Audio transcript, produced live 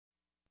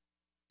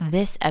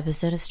This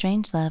episode of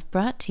StrangeLove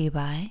brought to you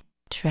by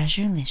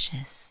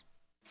Treasurelicious.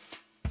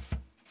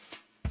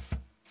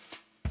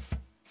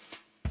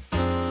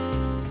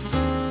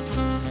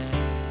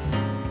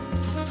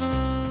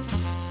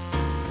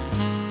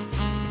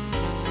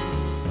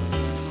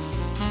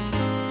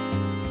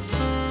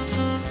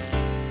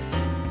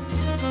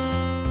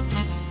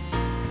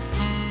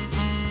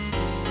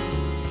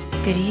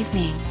 Good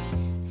evening.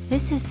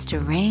 This is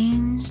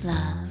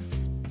StrangeLove,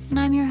 and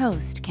I'm your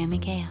host, Cami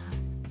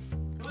Kaos.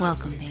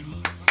 Welcome, babies.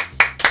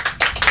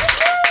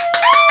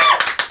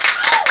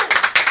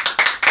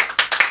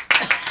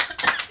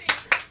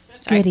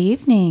 Good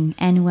evening,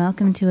 and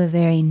welcome to a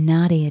very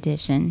naughty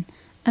edition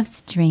of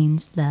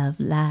StrangeLove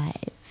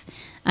Live.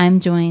 I'm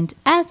joined,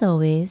 as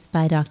always,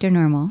 by Dr.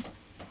 Normal.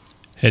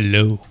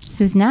 Hello.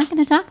 Who's not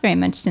going to talk very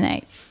much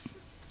tonight.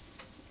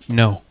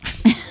 No.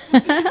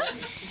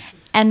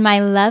 And my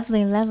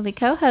lovely, lovely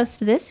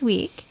co-host this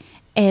week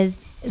is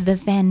the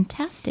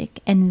fantastic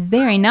and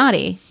very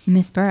naughty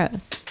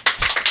Missburrows.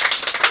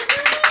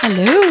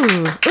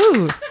 Hello.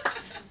 Ooh.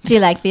 Do you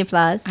like the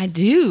applause? I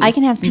do. I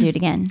can have them do it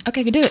again.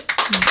 Okay, we do it.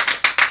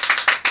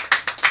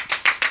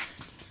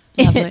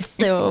 It's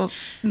so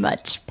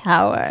much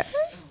power.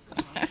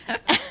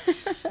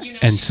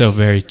 And so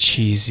very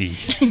cheesy.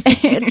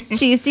 It's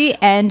cheesy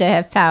and I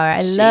have power.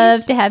 I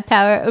love to have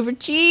power over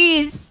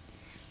cheese.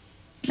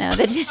 No,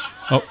 that just...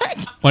 Oh,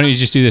 why don't you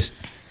just do this?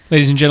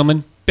 Ladies and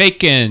gentlemen,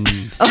 bacon.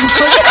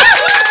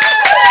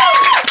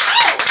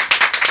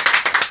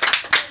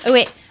 Oh,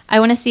 wait. I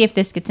want to see if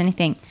this gets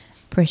anything.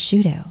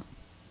 Prosciutto.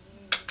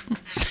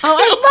 Oh,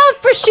 I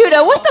love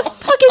prosciutto. What the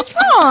fuck is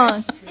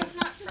wrong? It's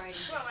not Friday.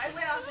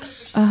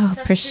 Oh,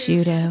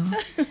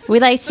 prosciutto. We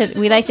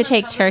like to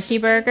take turkey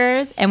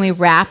burgers and we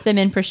wrap them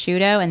in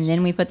prosciutto and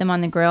then we put them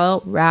on the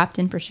grill wrapped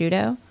in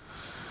prosciutto.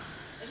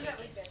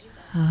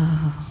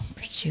 Oh,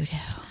 prosciutto.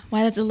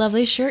 Why, that's a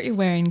lovely shirt you're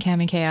wearing,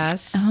 Cami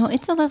Kaos. Oh,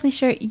 it's a lovely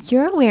shirt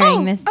you're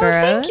wearing, Miss Burrows.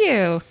 Oh, thank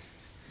you.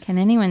 Can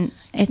anyone?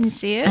 Can you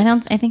see it?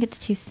 I think it's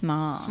too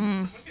small.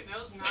 Look at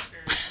those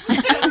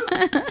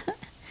knockers.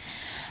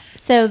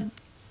 So,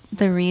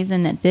 the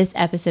reason that this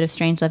episode of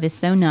StrangeLove is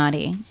so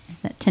naughty is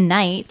that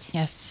tonight,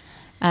 Yes.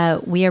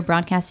 we are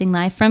broadcasting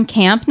live from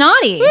Camp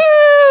Naughty.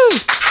 Woo!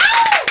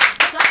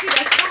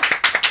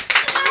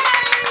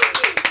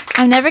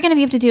 I'm never going to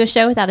be able to do a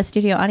show without a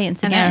studio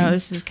audience again. I know,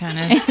 this is kind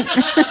of...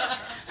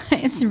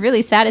 It's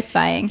really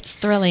satisfying. It's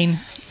thrilling.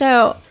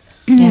 So,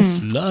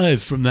 Yes.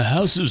 Live from the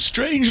house of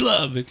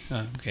Strangelove.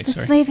 Okay, the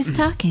sorry. slave is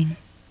talking.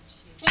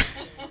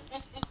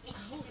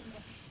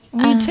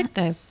 Well, you took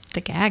the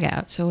gag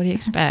out, so what do you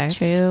expect? It's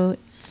true.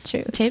 It's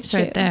true. The tape's It's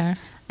right true. there.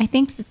 I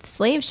think that the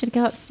slave should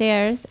go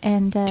upstairs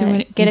and Do what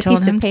you get a told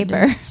piece him of to do.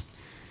 paper.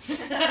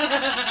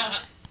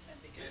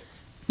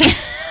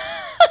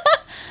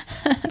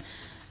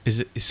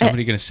 Is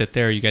somebody going to sit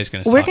there, or are you guys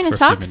going to We're talk going to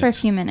for a few talk minutes? for a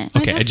few minutes.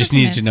 Okay, I just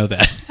needed to know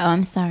that. Oh,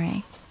 I'm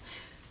sorry.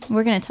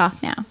 We're going to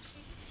talk now.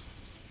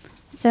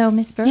 So,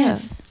 Miss Burrows,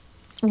 Yes.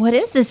 what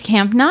is this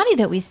Camp Naughty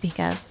that we speak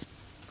of?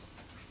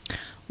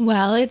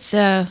 Well, it's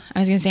I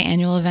was going to say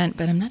annual event,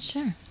 but I'm not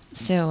sure.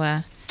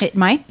 So, It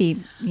might be,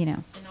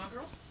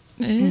 Inaugural?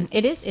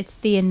 it is. It's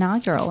the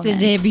inaugural. it's the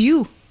event.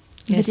 debut.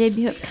 The Yes.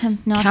 debut of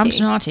Camp Naughty. Camp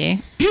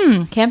Naughty.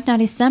 Camp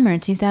Naughty Summer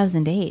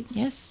 2008.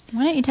 Yes.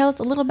 Why don't you tell us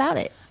a little about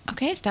it?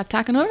 Okay, stop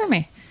talking over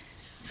me.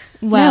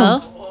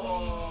 Well,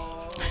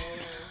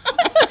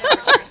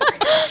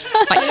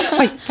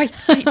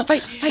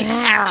 fight.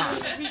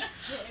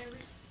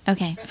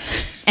 Okay.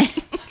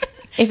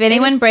 If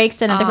anyone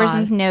breaks another odd.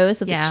 person's nose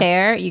with Yeah. a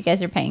chair, you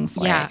guys are paying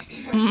for Yeah. it.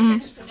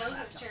 Just propose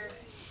this chair.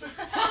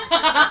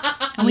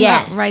 And we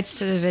Yes. got rights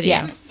to the video.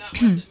 Yes. Not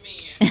with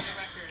me. It's the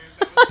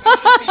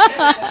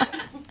record.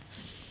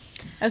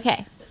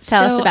 Okay.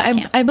 Tell us about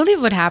camp. I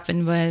believe what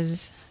happened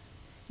was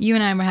you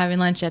and I were having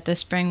lunch at the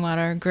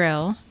Springwater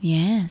Grill.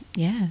 Yes.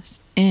 Yes.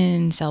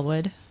 In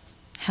Hellwood,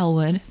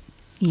 Horland.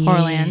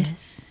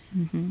 Yes.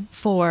 Mm-hmm.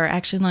 For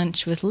actually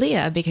lunch with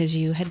Leah because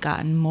you had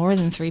gotten more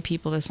than 3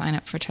 people to sign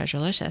up for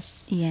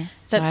Treasurelicious. Yes.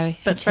 So But, I had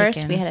but first,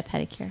 taken- we had a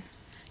pedicure.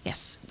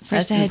 Yes. That's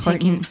First I had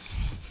important.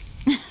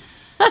 taken...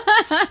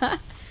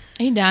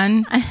 Are you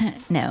done?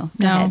 No.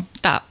 Go No. ahead.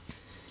 Stop.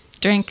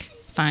 Drink.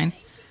 Fine.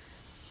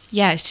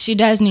 Yes, she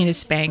does need a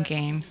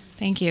spanking.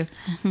 Thank you.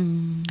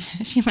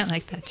 She might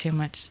like that too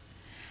much.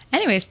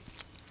 Anyways,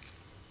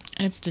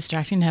 it's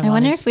distracting to have I all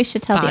wonder these if we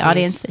should tell the bodies.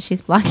 audience that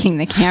she's blocking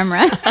the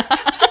camera.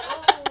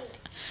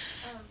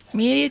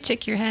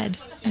 MediaChick your head.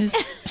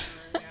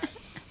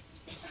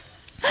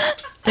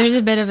 There's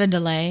a bit of a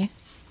delay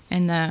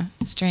in the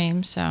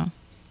stream, so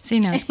see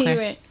now it's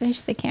clear.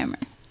 There's the camera.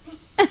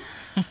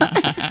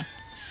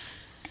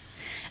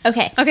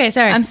 Okay. Okay,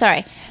 sorry. I'm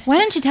sorry. Why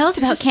don't you tell us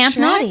about Camp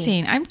Naughty?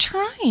 Distracting. I'm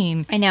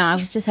trying. I know. I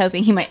was just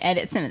hoping he might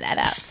edit some of that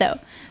out. So,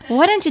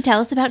 why don't you tell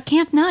us about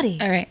Camp Naughty?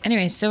 All right.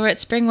 Anyway, so we're at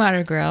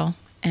Springwater Grill,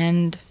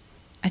 and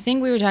I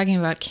think we were talking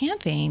about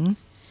camping,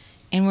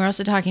 and we're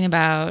also talking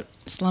about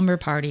slumber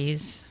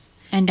parties.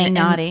 And being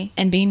naughty.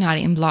 And being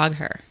naughty and blog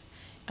her.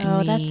 And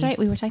Oh, that's right.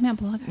 We were talking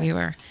about blogger. We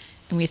were.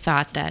 we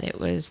thought that it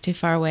was too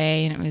far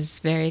away and it was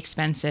very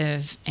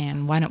expensive,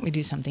 and why don't we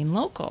do something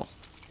local?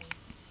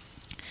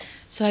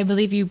 So I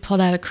believe you pulled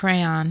out a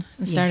crayon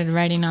and started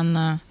writing on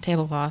the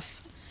tablecloth.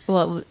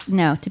 Well,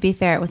 no, to be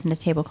fair, it wasn't a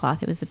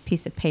tablecloth. It was a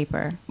piece of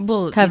paper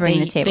Well, covering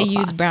they, the tablecloth. They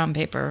used brown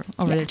paper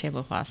over their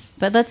tablecloths.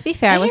 But let's be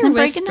fair, I I wasn't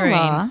hear breaking the whispering.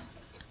 law.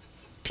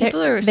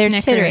 People are they're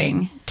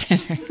snickering.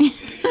 Tittering.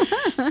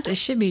 They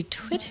should be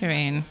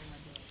twittering.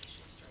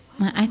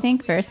 I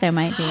think Verso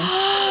might be.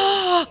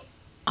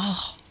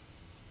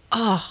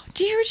 Oh,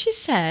 do you hear what she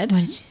said?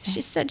 What did she say?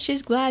 She said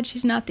she's glad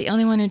she's not the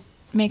only one who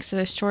makes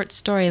a short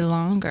story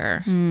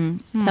longer.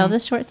 Tell the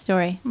short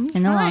story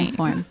in the long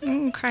form.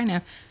 I'm crying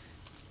now.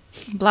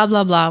 Blah,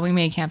 blah, blah. We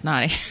made Camp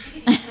Naughty.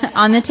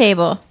 On the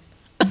table.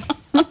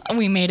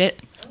 We made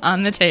it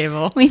on the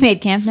table. We made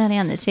Camp Nutty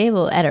on the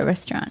table at a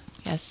restaurant.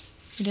 Yes,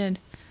 we did.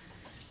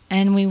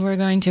 And we were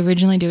going to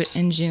originally do it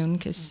in June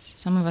because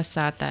some of us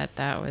thought that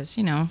that was,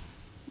 not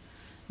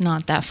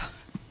that far.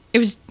 It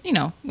was, we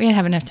didn't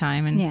have enough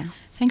time. And Yeah.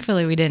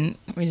 thankfully we didn't.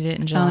 We did it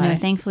in July. Oh, no,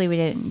 thankfully we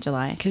did it in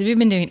July. Because we've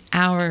been doing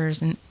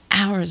hours and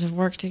hours of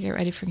work to get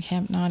ready for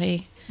Camp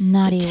Naughty.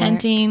 Naughty the work.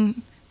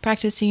 tenting,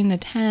 practicing the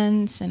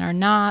tents and our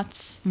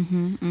knots.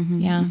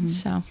 Yeah,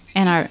 so.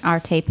 And our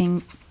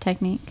taping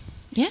technique.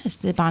 Yes,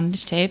 the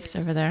bondage tapes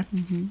over there.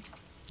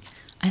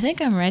 I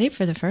think I'm ready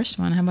for the first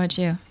one. How about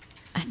you?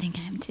 I think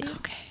I am too.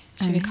 Okay.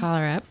 Should we call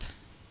her up?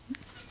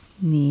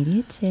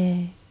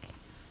 MediaChick.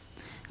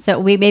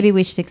 So maybe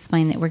we should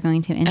explain that we're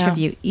going to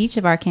interview each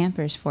of our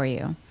campers for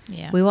you.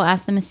 Yeah. We will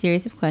ask them a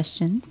series of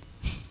questions,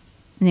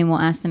 and then we'll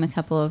ask them a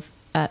couple of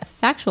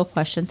factual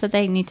questions that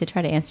they need to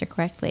try to answer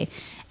correctly.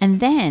 And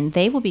then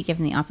they will be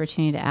given the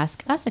opportunity to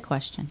ask us a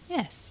question.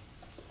 Yes.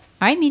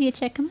 All right,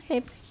 MediaChick, come on,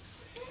 babe.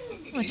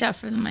 Watch out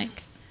for the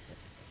mic.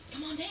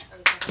 Come on down.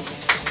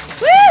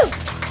 Woo!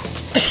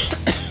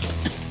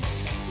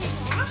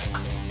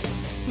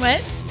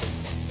 What?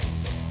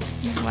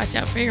 Watch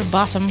out for your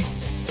bottom.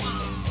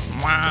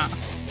 Mwah.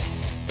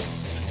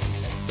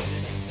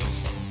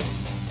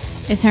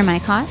 Is her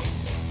mic hot?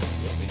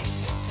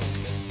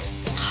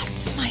 Hot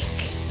mic.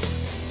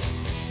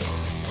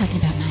 Talking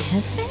about my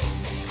husband?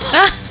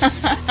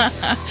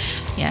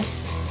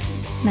 Yes.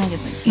 No, he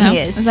isn't. No? He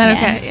is. Is that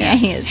Yeah. okay? Yeah,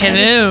 he is.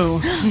 Hello.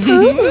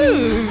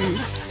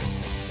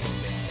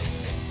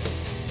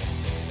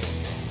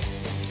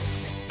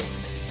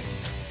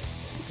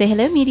 Say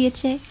hello,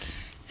 MediaChick.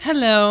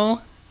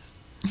 Hello.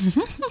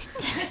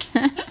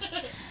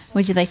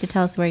 Would you like to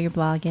tell us where your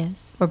blog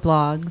is? Or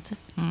blogs?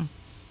 I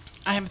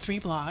have 3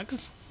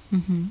 blogs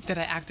that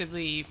I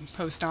actively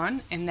post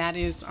on, and that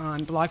is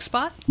on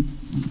Blogspot.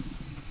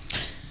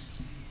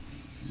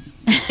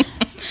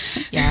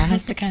 Yeah, it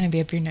has to kind of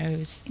be up your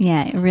nose.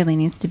 Yeah, it really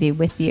needs to be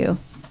with you.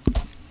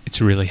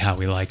 It's really how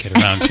we like it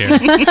around here.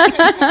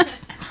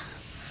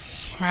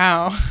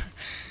 Wow.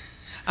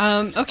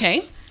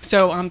 Okay,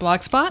 so on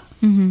Blogspot,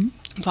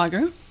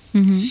 Blogger,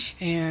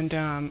 and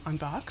on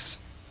Vox,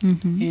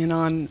 and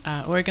on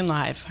Oregon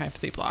Live, I have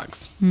 3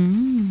 blogs.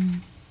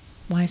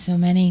 Why so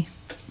many?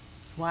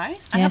 Why?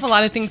 I have a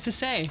lot of things to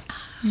say.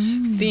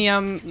 The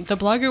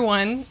Blogger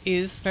one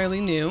is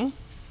fairly new.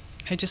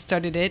 I just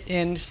started it,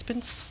 and it's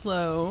been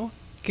slow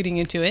getting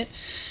into it.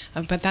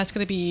 But that's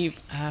going to be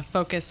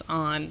focus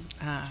on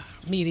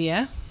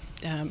media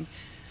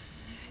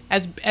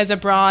as a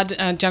broad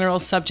general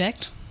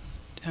subject.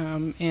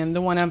 And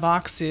the one on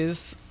Vox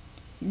is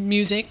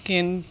music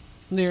and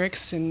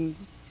lyrics and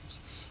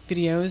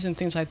videos and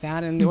things like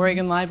that. And the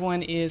Oregon Live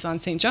one is on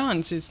St.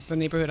 John's, is the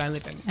neighborhood I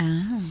live in.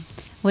 Ah.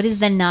 What is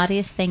the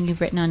naughtiest thing you've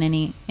written on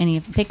any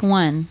pick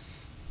one,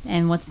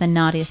 and what's the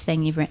naughtiest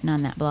thing you've written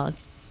on that blog?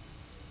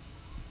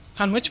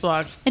 On which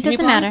blog? It Any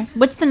doesn't blog? matter.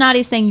 What's the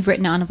naughtiest thing you've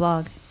written on a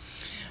blog?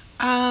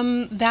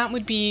 That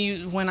would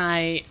be when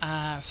I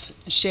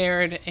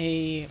shared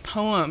a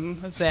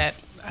poem that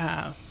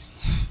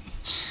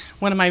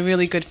one of my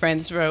really good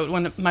friends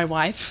wrote. My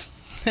wife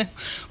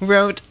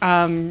wrote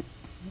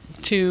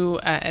to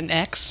an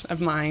ex of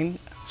mine.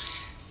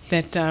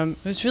 That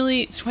was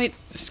really it's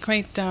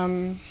quite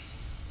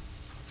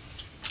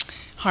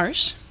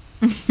harsh.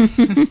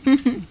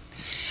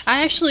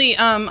 I actually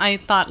I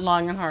thought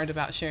long and hard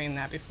about sharing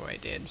that before I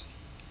did,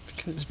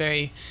 because it was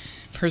very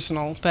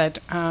personal. But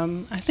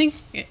I think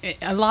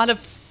a lot of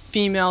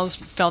females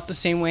felt the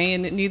same way,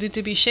 and it needed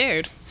to be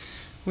shared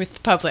with the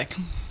public.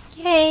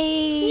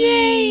 Yay!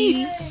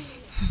 Yay!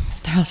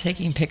 They're all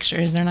taking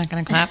pictures. They're not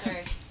going to clap.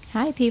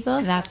 Hi,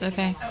 people. That's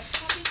okay.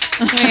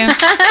 There we go.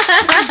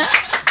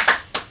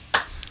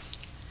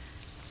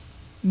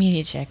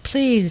 MediaChick,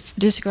 please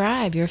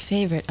describe your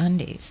favorite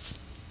undies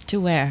to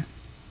wear.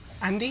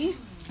 Undies?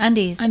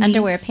 Undies,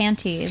 underwear,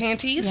 panties.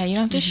 Panties? Yeah, you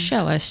don't have to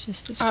show us.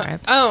 Just describe.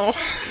 Oh,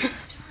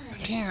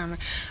 damn.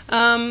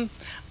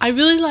 I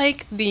really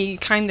like the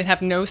kind that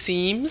have no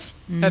seams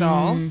at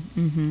all.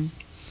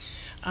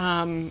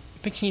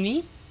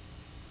 Bikini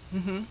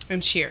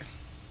and sheer.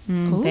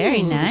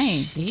 Very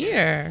nice.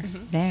 Here.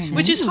 Very nice.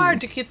 Which is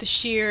hard to get the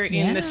sheer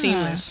in the Yeah.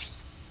 seamless.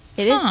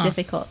 It is Huh.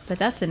 difficult, but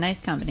that's a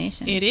nice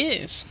combination. It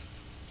is.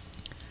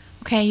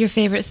 Okay, your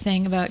favorite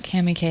thing about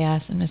Cami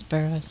Kaos and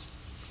Missburrows?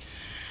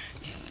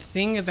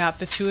 Thing about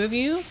the two of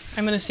you,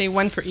 I'm going to say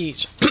one for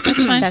each.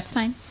 That's fine. That's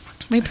fine.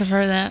 We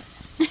prefer that.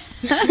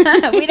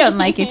 We don't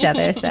like each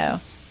other, so.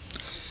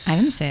 I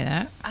didn't say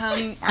that.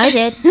 I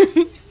did.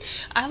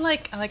 I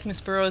like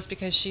Missburrows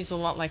because she's a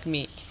lot like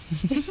me.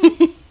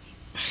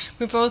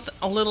 We're both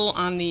a little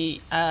on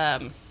the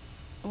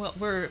well,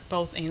 we're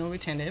both anal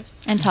retentive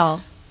And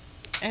tall.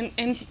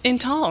 and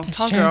tall That's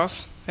tall true.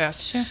 girls.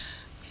 Yes, Sure.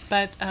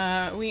 but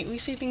we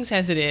see things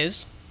as it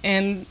is,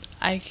 and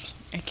I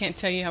can't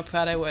tell you how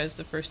proud I was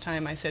the first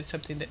time I said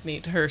something that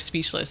made her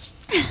speechless.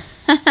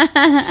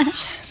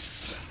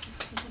 Yes.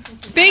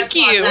 Thank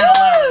you.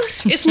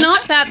 It's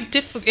not that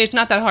difficult. It's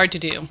not that hard to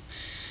do.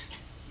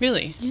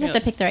 Really. You just have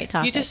to pick the right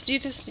topic.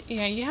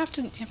 You have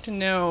to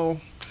know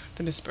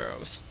the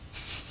Missburrows.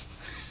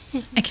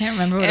 I can't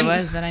remember what it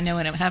was, but I know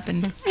when it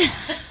happened.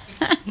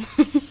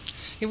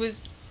 It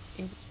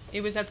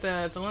was at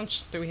the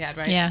lunch that we had,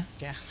 right? Yeah.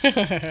 Yeah.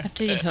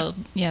 After you told,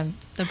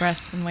 the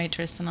breasts and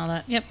waitress and all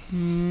that. Yep.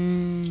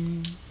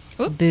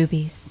 Oop.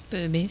 Boobies.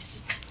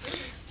 Boobies.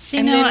 See,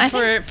 And no, then I for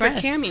think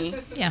breasts.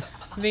 Cami, Yeah.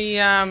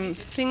 the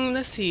thing.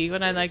 Let's see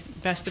what I like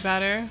best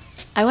about her.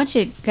 I want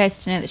you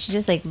guys to know that she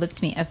just like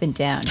looked me up and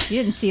down.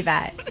 You didn't see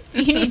that.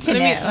 You need to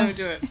Let me know.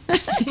 do it.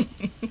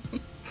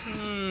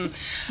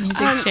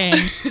 Music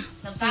change.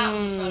 Now that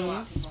was a photo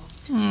op, people.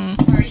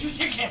 Sorry, use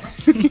your camera.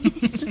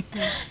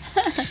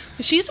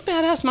 She's a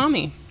badass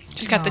mommy.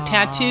 She's got the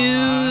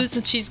tattoos,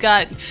 and she's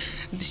got,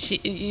 if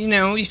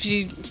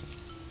she,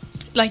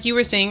 like you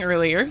were saying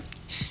earlier,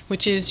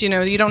 which is, you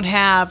don't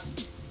have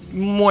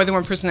more than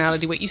one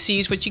personality. What you see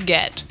is what you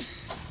get,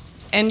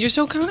 and you're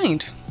so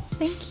kind.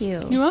 Thank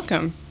you. You're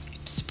welcome.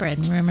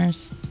 Spreading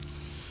rumors.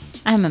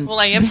 Well,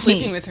 I am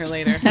sleeping with her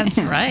later. That's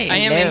right. I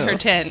am in No. her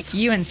tent.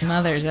 You and some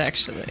others,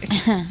 actually.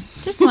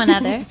 Just one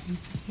other.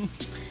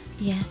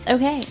 Yes.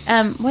 Okay.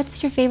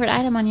 What's your favorite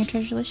item on your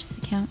Treasurelicious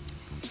account?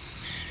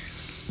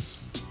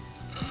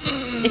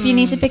 If you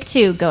need to pick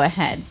two, go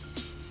ahead.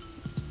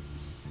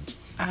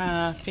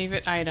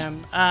 Favorite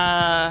item.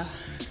 I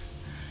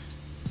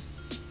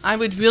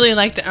would really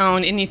like to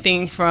own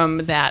anything from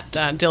that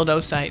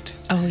dildo site.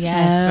 Oh,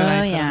 yes. that I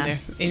Oh, put yeah. on there.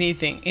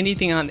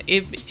 Anything on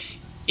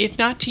if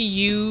not to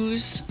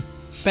use,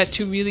 but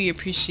to really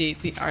appreciate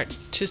the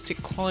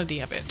artistic quality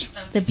of it.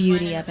 The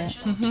beauty of it.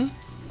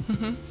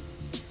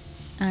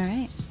 All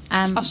right.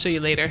 I'll show you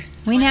later.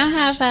 We now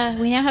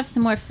have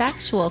some more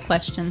factual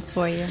questions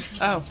for you.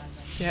 Oh,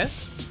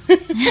 yes.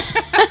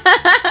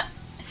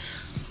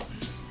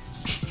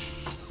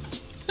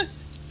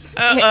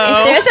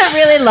 If there's a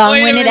really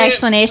long-winded Wait a minute.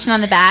 explanation on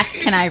the back,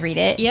 can I read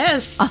it?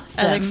 Yes. I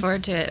Awesome. look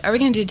forward to it. Are we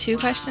going to do 2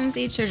 questions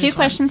each or Two just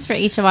one? questions for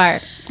each of our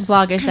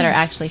bloggers that are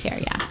actually here.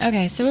 Yeah.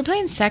 Okay, so we're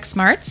playing Sex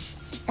Smarts,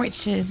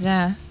 which is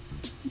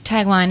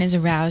tagline is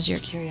arouse your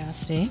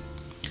curiosity.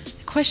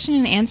 The question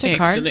and answer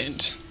cards.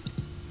 Excellent.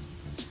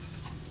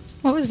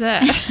 What was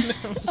that?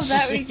 Was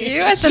that what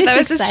you? I thought She's that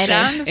was excited. a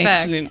sound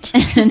effect.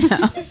 Excellent.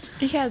 No.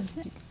 He has.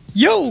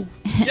 Yo!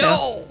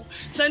 No!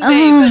 Sunday.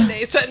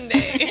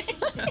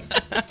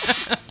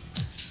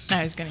 I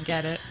was gonna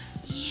get it.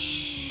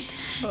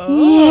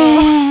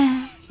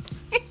 Yeah.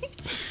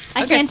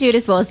 I can't do it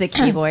as well as the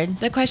keyboard.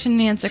 The question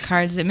and answer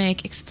cards that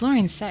make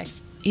exploring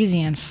sex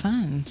easy and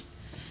fun.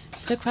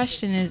 So the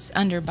question is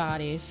under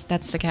bodies.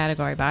 That's the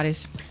category,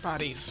 bodies.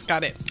 Bodies.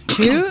 Got it.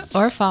 True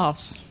or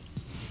false?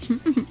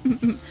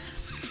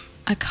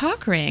 A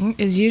cock ring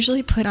is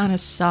usually put on a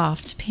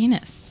soft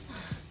penis.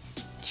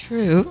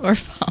 True or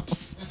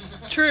false?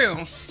 True.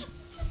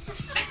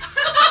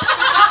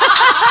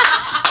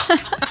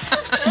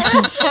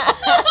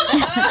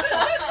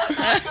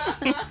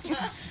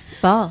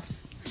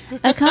 False.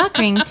 A cock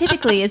ring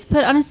typically is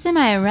put on a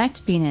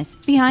semi-erect penis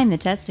behind the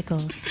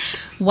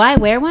testicles. Why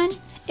wear one?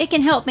 It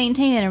can help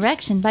maintain an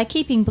erection by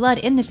keeping blood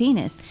in the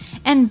penis,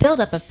 and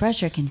buildup of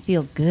pressure can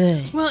feel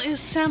good. Well, it's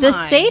semi. The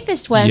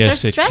safest ones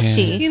Yes, are it can.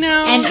 stretchy and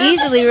that's-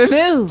 easily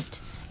removed.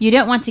 You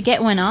don't want to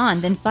get one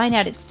on, then find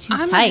out it's too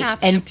I'm a tight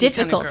half and empty kinda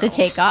difficult to girl.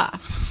 take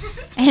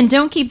off. And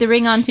don't keep the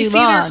ring on too It's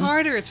long. either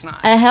hard or it's not.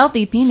 A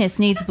healthy penis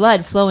needs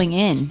blood flowing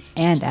in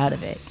and out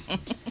of it.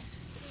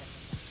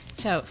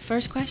 So,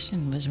 first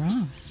question was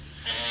wrong.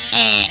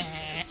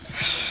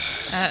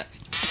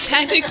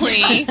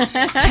 Technically,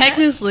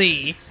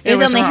 It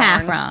was only wrong.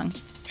 half wrong.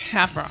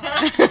 Half wrong.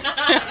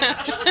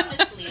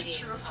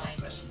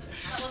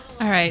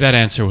 All right. That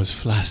answer was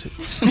flaccid.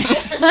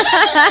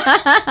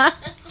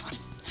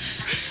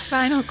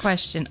 Final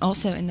question,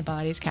 also in the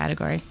bodies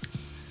category.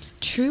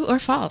 True or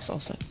false,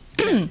 also?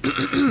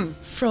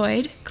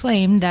 Freud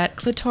claimed that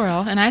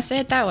clitoral, and I say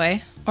it that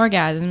way,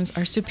 orgasms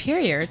are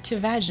superior to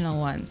vaginal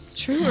ones.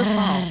 True or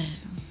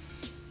false?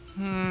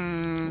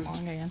 Long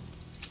again.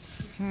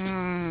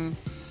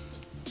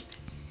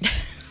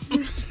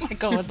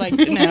 Michael would like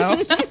to know.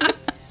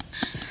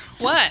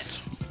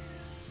 What?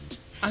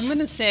 I'm going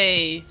to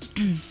say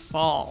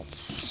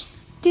false.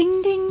 Ding,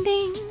 ding,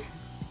 ding.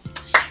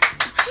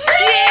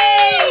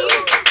 Yay!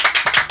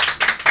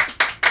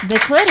 The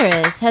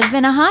clitoris has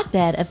been a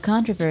hotbed of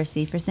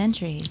controversy for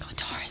centuries.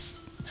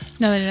 Clitoris.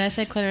 No, did I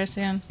say clitoris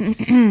again?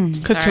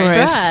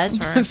 Clitoris.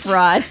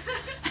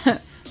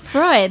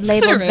 Freud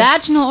labeled Clitoris.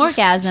 vaginal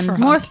orgasms Fraud.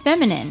 more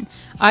feminine,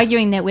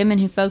 arguing that women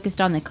who focused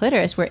on the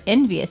clitoris were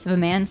envious of a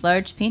man's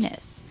large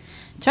penis.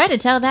 Try to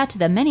tell that to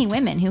the many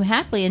women who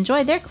happily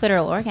enjoy their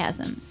clitoral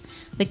orgasms.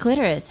 The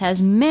clitoris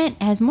has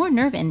more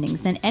nerve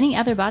endings than any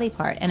other body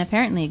part and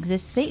apparently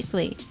exists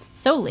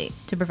solely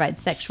to provide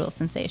sexual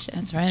sensation.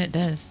 That's right, it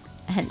does.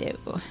 Hello.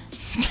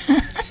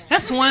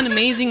 That's one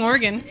amazing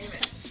organ.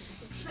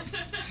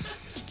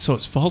 So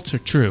it's false or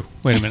true?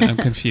 Wait a minute, I'm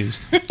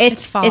confused.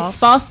 It's false. It's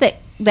false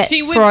that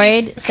He would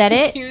Freud be said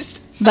it, confused.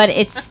 but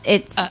it's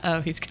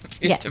Uh-oh, he's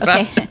confused yeah,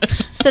 about okay. it.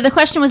 So the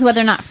question was whether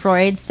or not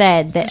Freud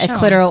said that a Sure.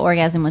 clitoral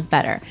orgasm was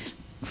better.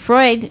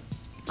 Freud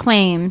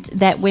claimed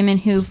that women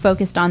who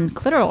focused on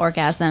clitoral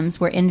orgasms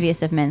were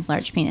envious of men's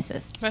large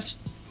penises.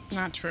 That's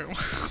not true.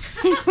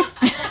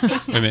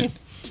 Wait a minute.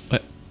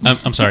 What?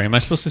 I'm sorry, am I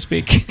supposed to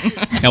speak?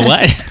 Now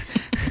what?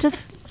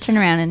 Just turn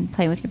around and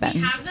play with your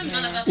buttons.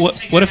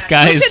 What if I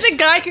guys... said the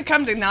guy could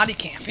come to naughty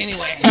camp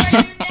anyway.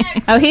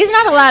 Oh, he's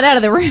not allowed out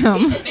of the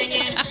room.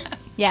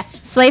 Yeah,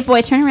 slave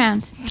boy, turn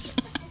around.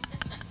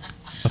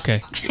 Okay,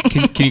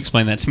 can you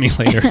explain that to me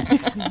later?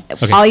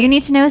 Okay. All you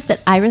need to know is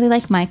that I really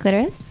like my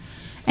clitoris,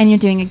 and you're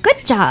doing a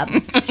good job.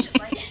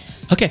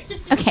 Okay.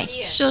 Okay,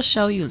 She'll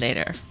show you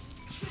later.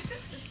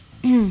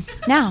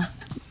 now,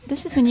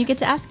 this is when you get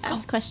to ask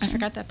us I questions.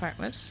 forgot that part.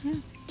 Whoops.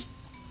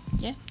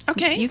 Yeah.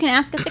 Okay. You can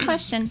ask us a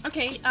question.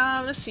 Okay,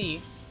 let's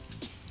see.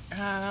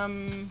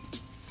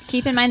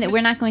 Keep in mind that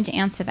we're not going to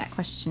answer that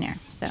questionnaire,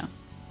 so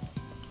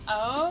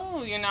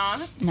Oh, you're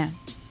not? no.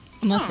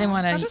 Unless they Oh,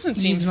 want that to doesn't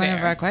seem use one of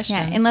fair. our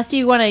questions. Yeah, unless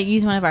you want to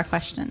use one of our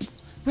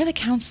questions. We're the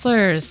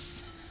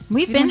counselors.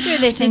 We've been through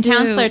this in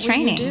counselor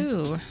training. We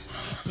do.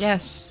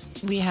 Yes,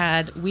 we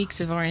had weeks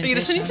of Are orientation. you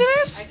listening to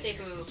this? I say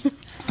boo.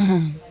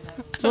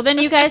 Well, then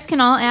you guys can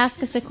all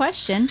ask us a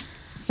question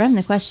from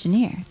the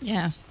questionnaire.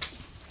 Yeah.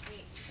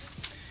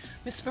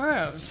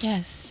 Missburrows.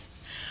 Yes.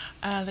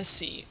 Let's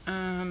see.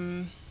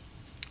 My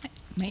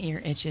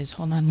ear itches.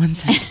 Hold on one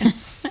second.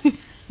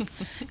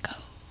 Go.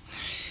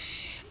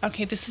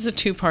 Okay, this is a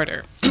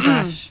two-parter.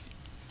 Gosh.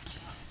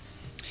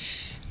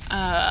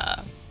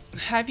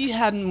 Have you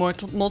had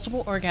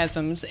multiple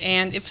orgasms,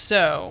 and if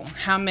so,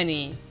 how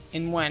many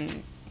in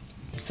one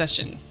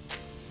session?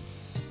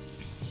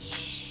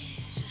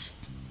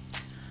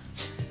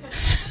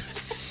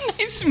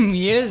 Nice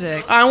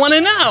music. I want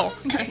to know.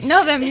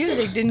 No, that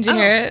music. Didn't you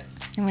hear it?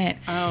 I went,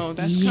 Oh,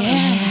 that's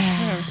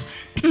yeah.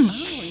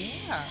 Oh,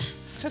 yeah.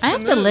 That's I the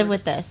have to live mood.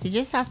 with this. You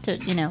just have to,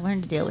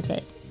 learn to deal with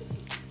it.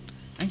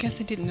 I guess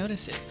I didn't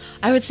notice it.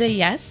 I would say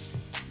yes.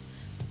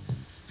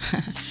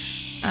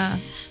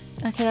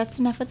 Okay, that's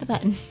enough with the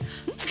button.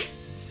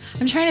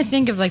 I'm trying to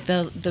think of like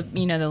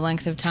the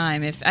length of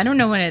time. If I don't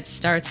know when it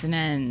starts and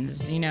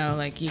ends,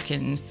 like you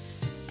can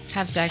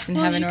have sex and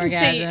have an you can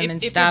orgasm say and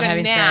if stop there's a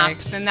having nap,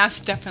 sex. then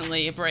that's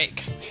definitely a break.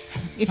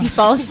 If you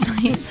fall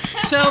asleep.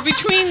 So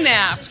between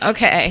naps,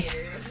 Okay.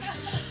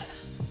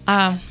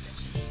 I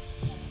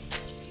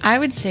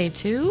would say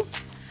 2.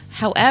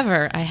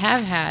 However, I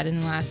have had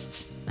in the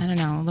last, I don't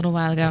know, a little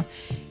while ago,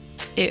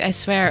 I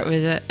swear it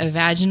was a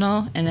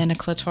vaginal and then a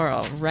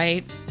clitoral,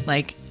 right?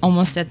 Like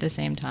almost at the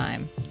same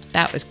time.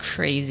 That was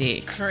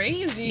crazy.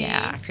 crazy.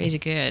 Yeah, crazy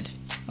good.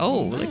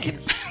 Oh, look at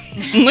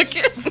look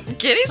at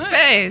Giddy's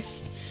face.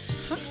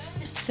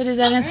 So does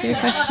that answer your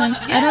question?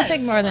 I don't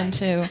think more than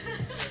 2.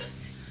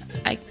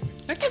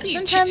 That could be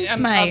Sometimes a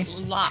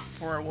lot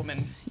for a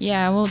woman.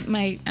 Yeah, well,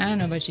 I don't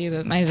know about you,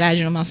 but my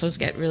vaginal muscles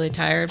get really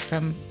tired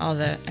from all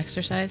the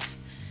exercise,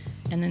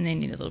 and then they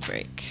need a little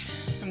break.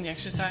 From the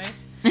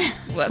exercise,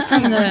 What,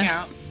 from the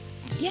workout,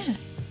 yeah,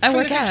 I from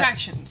work the out.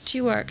 contractions. Do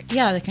you work?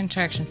 Yeah, the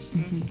contractions.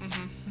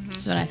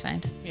 That's what I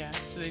find. Yeah,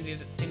 so they need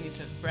to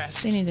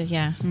rest. They need to,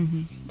 yeah.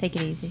 Take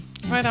it easy.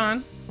 Right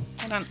on.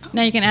 Right on.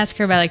 Now you can ask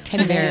her about like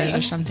teddy bears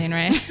or something,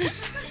 right?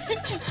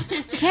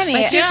 Cami,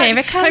 What's your Yeah,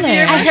 favorite color? have you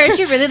ever- I heard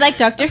you really like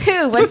Doctor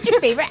Who. What's your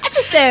favorite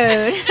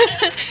episode?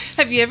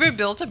 Have you ever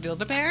built a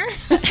Build-A-Bear?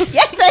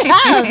 Yes, I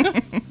have.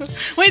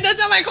 Wait, that's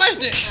not my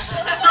question.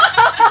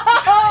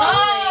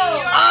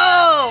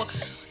 Oh.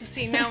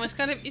 See, now it's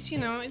gotta. It's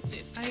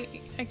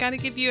I gotta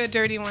give you a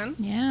dirty one.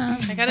 Yeah.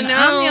 I gotta And know.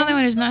 I'm the only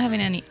one who's not having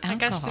any alcohol. I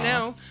got to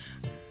know.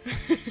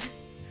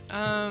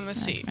 Let's That's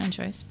see. my own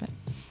choice, but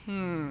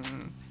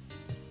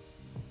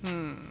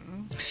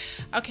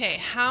Okay,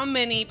 how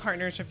many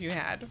partners have you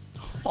had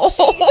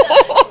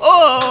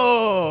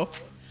oh,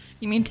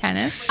 you mean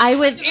tennis? I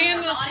would. in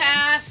the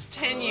past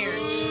 10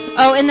 years?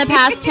 Oh, in the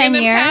past 10 In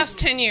the years. past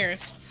 10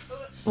 years.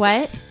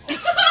 What?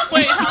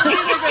 Wait, how many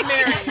have been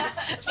married?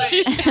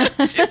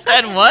 She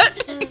said what?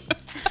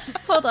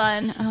 Hold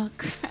on. Oh,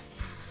 crap.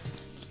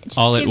 Just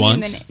All at give me a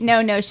once?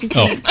 minute. No, she's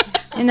Oh.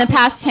 in the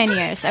past 10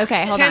 years.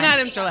 Okay, hold 10 on.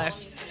 items or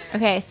less.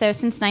 Okay, so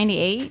since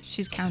 98.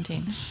 She's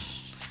counting.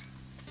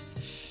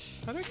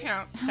 Let her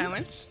count.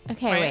 Silence.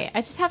 Okay, Right. wait.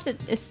 I just have to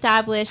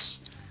establish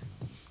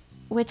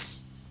which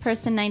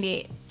person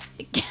 98.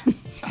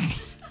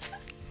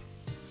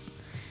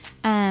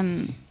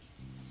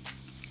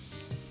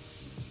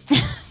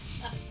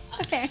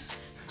 Okay.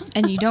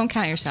 And you don't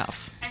count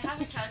yourself. I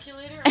have a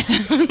calculator.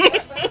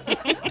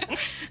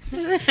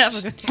 Have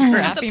a The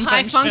graphing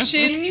pi function.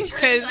 function,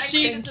 because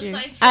she's It's a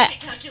scientific I-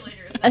 calculator.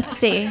 Let's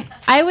see.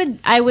 I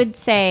would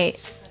say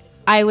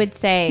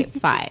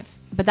 5,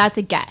 but that's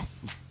a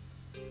guess.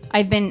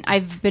 I've been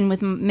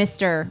with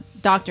Mr.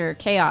 Dr.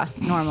 Chaos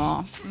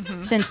Normal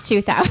since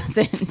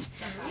 2000.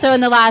 So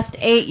in the last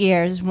 8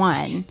 years,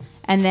 1,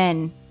 and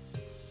then,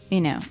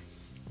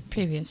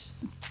 Previous.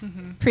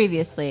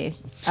 previously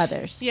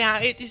others. Yeah,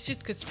 it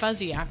just gets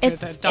fuzzy after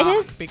It's- the it dog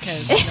is-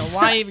 because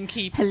why even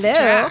keep Hello.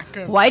 track?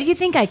 Of, Why do you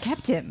think I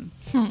kept him?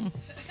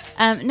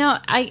 No,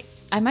 I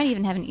might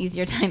even have an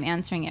easier time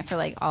answering it for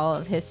like all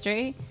of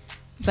history,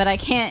 but I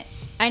can't.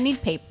 I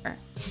need paper.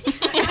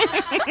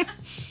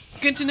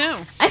 Good to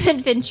know. I'm an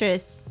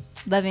adventurous,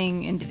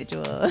 loving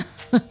individual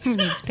Who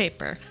needs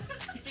paper?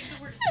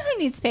 who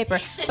needs paper.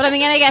 But I'm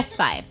gonna guess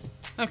 5.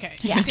 Okay,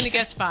 she's gonna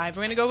guess 5.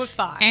 We're gonna go with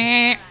 5.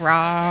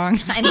 Wrong.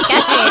 I'm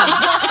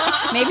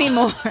guessing maybe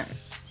more.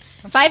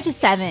 5 to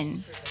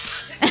 7.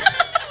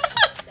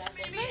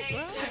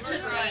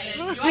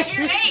 Do I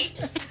hear 8?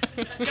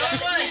 Go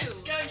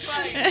once. Go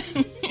twice.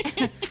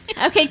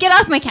 Okay, get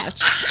off my couch.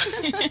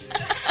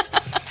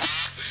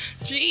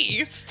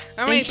 Jeez.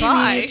 All Thank right, you,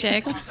 bye.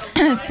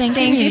 MediaChick. Thank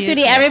you,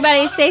 sweetie.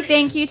 Everybody say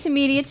thank you to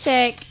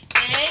MediaChick.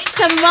 Thank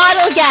Some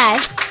model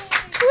guest.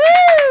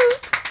 Woo!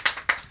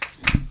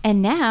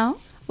 And now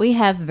we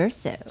have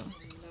Verso,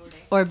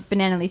 or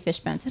banana leaf fish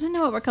bones. I don't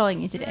know what we're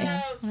calling you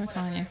today. What are we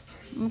calling you?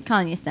 I'm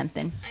calling you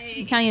something.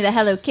 I'm calling you the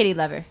Hello Kitty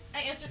lover. I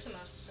answer to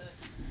most, so.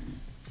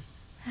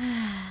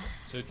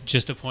 So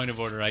just a point of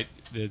order,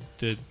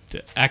 the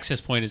access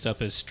point is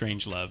up as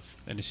StrangeLove,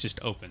 and it's just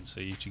open, so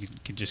you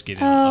can just get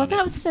in. Oh, on that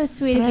it. was so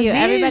sweet of you. Brazil.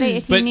 Everybody,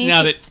 if you But need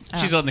now to, that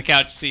she's on the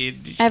couch, see,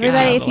 she can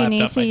everybody, have if the you need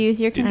laptop. to I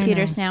use your didn't-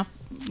 computers now,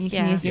 you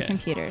can Yeah. use your Yeah.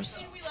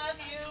 computers. We love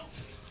you.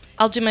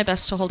 I'll do my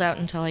best to hold out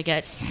until I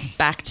get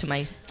back to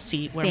my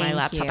seat where my Thank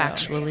laptop you.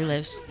 actually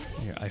lives,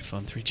 Your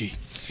iPhone 3G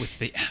with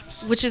the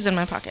apps. which is in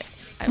my pocket.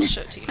 I will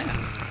show it to you now.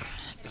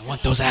 I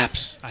want those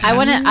apps. I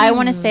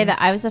want to say that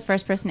I was the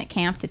first person at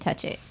camp to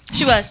touch it.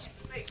 She was.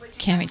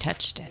 Cammy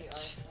touched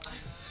it.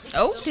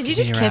 Oh, did you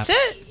just Your kiss apps.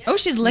 it? Oh,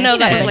 she's licking No,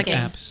 that it. was licking.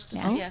 Apps.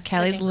 Oh, Yeah,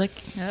 Callie's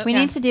licking. lick. We Yeah.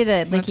 need to do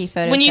the licky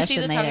photo When you see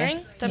session the later. tongue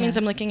ring, that means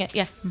I'm licking it.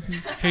 Yeah.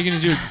 How are you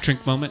gonna do a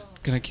drink moment?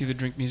 Can I cue the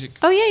drink music?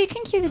 Oh yeah, you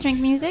can cue the drink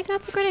music.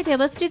 That's a great idea.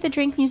 Let's do the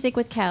drink music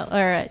with Cal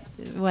or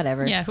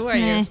whatever. Yeah, who are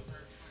Meh. you?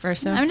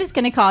 Verso. I'm just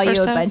gonna call you a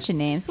Verso? bunch of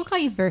names. We'll call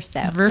you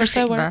Verso.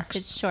 Verso works.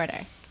 It's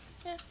shorter.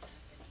 Yes.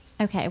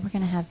 Okay, we're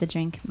gonna have the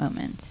drink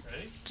moment.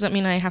 Does that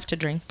mean I have to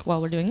drink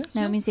while we're doing this?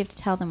 No, it means you have to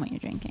tell them what you're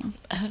drinking.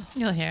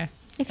 You'll hear.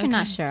 If you're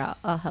not sure,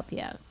 I'll help you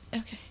out.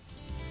 Okay.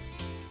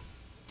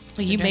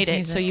 Well, you drink made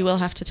it, so music. you will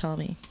have to tell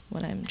me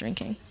what I'm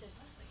drinking.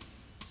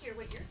 Hear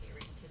what you're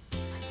hearing, 'cause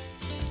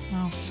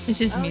Oh, it's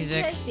just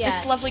music. Yeah.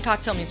 It's lovely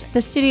cocktail music.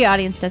 The studio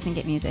audience doesn't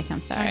get music.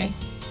 I'm sorry. Sorry.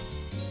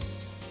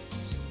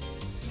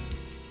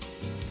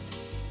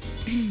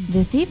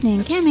 This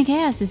evening, Cami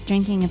Kaos is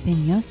drinking a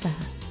pinosa,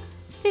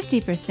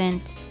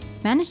 50%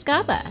 Spanish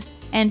cava,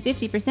 and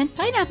 50%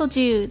 pineapple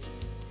juice.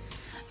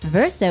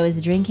 Verso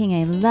is drinking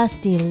a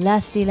lusty,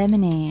 lusty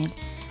lemonade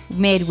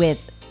made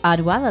with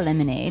Adwala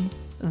lemonade,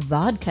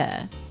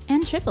 vodka,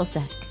 and triple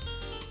sec.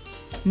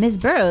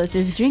 Missburrows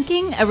is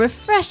drinking a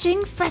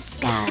refreshing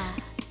fresca.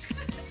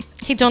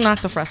 Hey, don't knock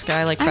the Fresca.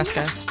 I like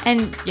Fresca.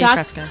 And Yay,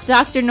 Fresca.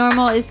 Dr.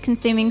 Normal is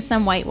consuming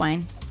some white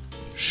wine.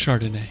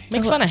 Chardonnay.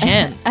 Make fun of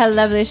him. A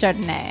lovely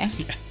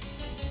Chardonnay.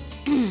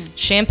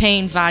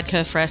 Champagne,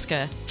 vodka,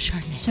 Fresca.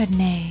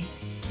 Chardonnay.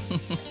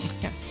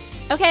 Chardonnay.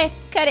 Okay,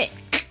 cut it.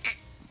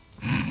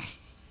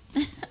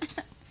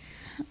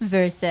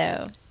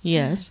 Verso.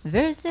 Yes.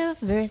 Verso,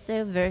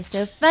 Verso,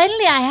 Verso.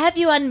 Finally, I have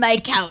you on my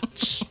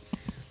couch.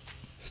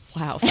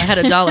 Wow. If I had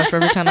 $1 for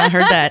every time I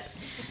heard that.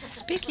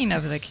 Speaking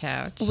of the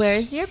couch.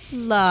 Where's your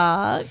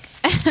blog?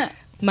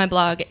 My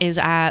blog is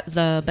at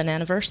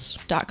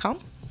thebananaverse.com.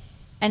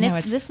 And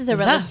No, this is a the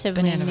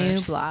relatively new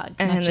Bananaverse. blog.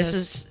 And Not this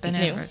just is new.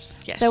 Bananaverse.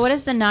 Yes. So what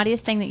is the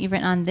naughtiest thing that you've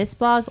written on this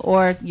blog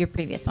or your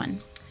previous one?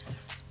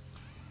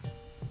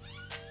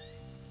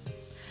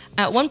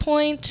 At one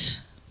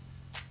point,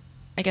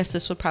 I guess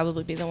this would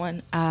probably be the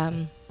one.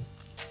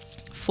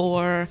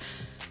 For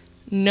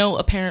no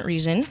apparent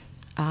reason,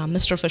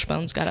 Mr.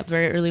 Fishbones got up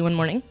very early one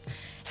morning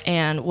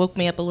and woke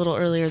me up a little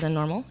earlier than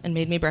normal and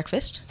made me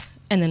breakfast,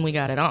 and then we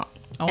got it on.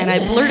 And I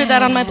blurted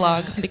that on my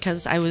blog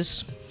because I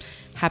was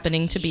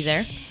happening to be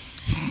there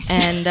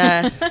and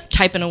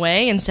typing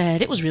away and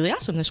said, it was really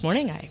awesome this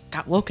morning. I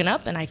got woken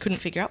up and I couldn't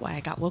figure out why I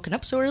got woken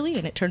up so early,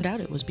 and it turned out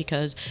it was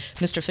because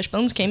Mr.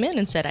 Fishbones came in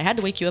and said I had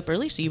to wake you up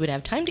early so you would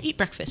have time to eat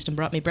breakfast, and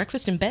brought me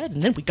breakfast in bed,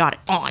 and then we got it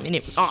on and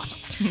it was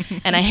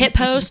awesome. And I hit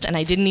post and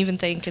I didn't even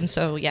think, and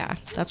so yeah,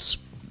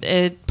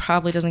 it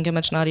probably doesn't get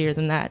much naughtier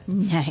than that.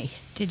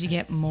 Nice. Did you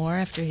get more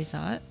after he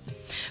saw it?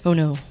 Oh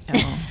no.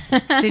 Oh.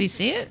 Did he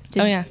see it?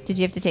 Did Oh, you, yeah. Did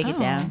you have to take it Oh.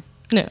 down?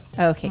 No.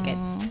 Okay, good.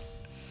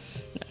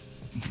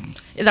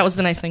 that was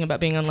the nice thing about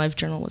being on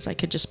LiveJournal was I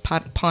could just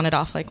pawn it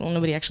off like, well,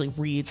 nobody actually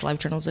reads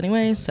LiveJournals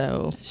anyway,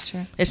 so It's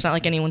true. it's not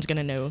like anyone's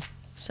gonna know.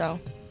 So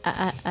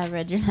I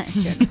read your live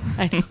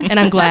journal. and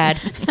I'm glad.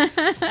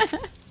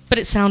 But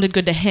it sounded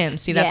good to him.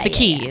 See, that's Yeah, the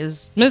key. yeah.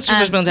 Is Mr.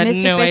 Fishbones had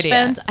Mr. no idea.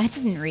 Fishbones, I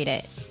didn't read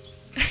it.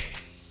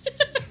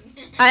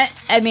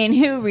 I mean,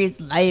 who reads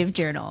live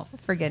journal?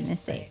 For goodness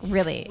sake,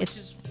 really?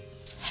 It's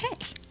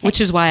Which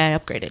is why I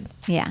upgraded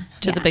yeah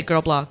to the Big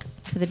Girl blog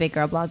to the big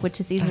girl blog, which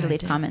is easy to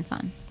leave comments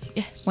on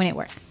Yes. when it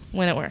works.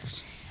 when it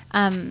works.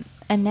 And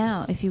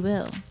now, if you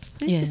will,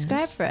 please Yes.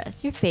 describe for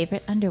us your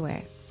favorite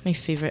underwear. My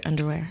favorite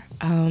underwear.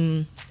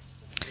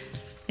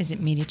 Is it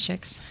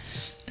MediaChicks?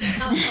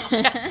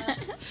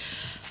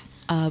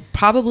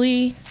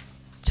 Probably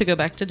to go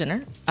back to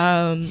dinner.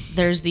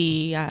 There's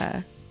the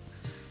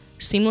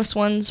seamless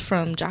ones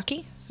from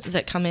Jockey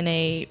that come in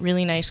a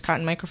really nice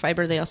cotton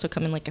microfiber. They also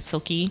come in like a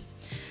silky,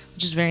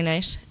 which is very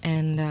nice.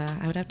 And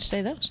I would have to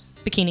say those.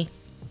 Bikini.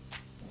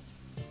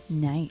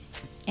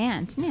 Nice.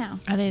 And now,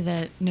 Are they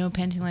the no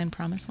panty line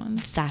promise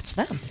ones? That's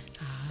them.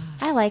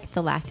 I like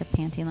the lack of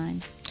panty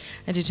line.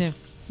 I do too.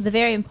 The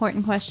very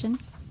important question.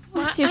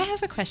 What's I your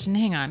have a question.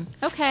 Hang on.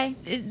 okay?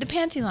 The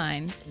panty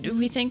line. Do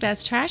we think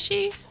that's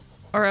trashy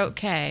or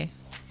okay?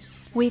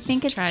 We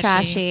think it's Trashy.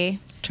 trashy.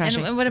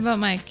 Trashy. And what about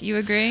Mike? You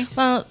agree?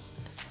 Well,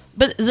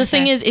 but the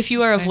thing Okay. is, if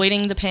you are Okay.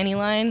 avoiding the panty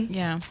line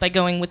Yeah. by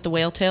going with the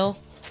whale tail,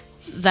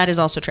 that is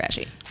also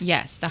trashy.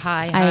 Yes, the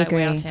high I agree.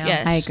 whale tail.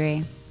 Yes. I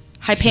agree.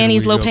 High Should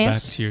panties, we low go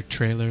pants. Back to your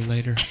trailer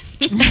later.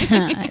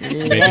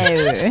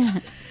 Low.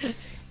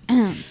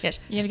 Yes.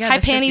 You've got High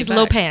the 50 panties,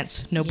 low bucks.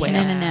 pants. No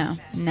bueno.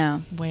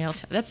 No. Whale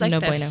tail. That's like No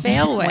the bueno.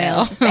 fail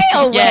whale.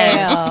 Fail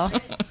Yes.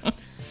 whale.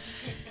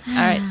 All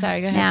right,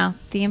 sorry, go ahead. Now,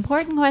 the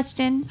important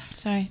question.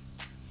 Sorry.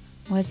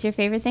 What's your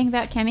favorite thing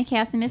about Cami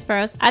Kaos and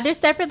Missburrows, either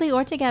separately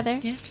or together?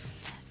 Yes.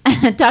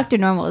 Dr.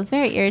 Normal is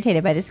very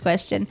irritated by this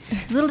question.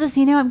 Little does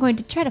he know I'm going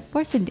to try to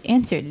force him to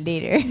answer it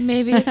later.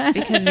 Maybe it's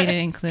because we didn't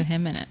include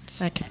him in it.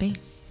 That could be.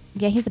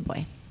 Yeah, he's a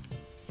boy.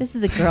 This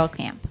is a girl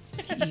camp.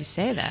 You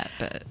say that,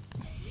 but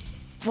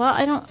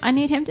Well, I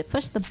need him to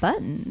push the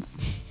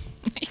buttons.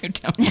 you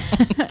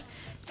don't.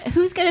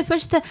 Who's going to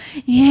push the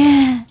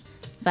yeah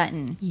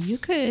button? You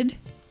could.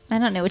 I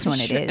don't know which one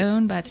Push it your is.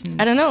 own buttons.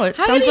 I don't know. It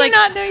How sounds do you like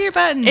not know your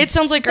buttons? it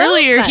sounds like Those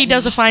earlier he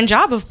does a buttons. fine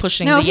job of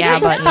pushing No, the he yeah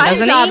does a button, fine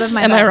doesn't job he? of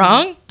my Am I buttons.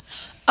 wrong?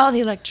 Oh,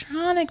 the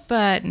electronic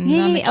buttons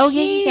Yeah, on the yeah,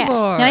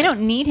 keyboard. No, I don't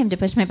need him to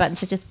push my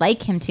buttons. I just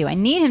like him to. I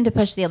need him to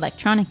push the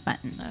electronic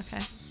buttons.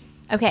 Okay.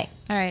 Okay.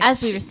 All right.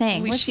 As we were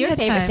saying, We what's should your have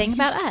favorite time. thing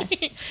about us?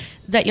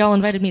 That y'all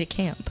invited me to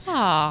camp.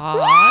 Aw,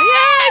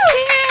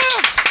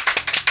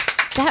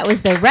 yeah, That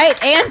was the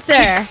right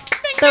answer.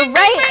 The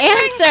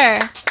right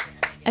answer.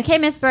 Okay,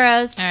 Miss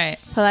Burrows. All right.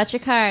 Pull out your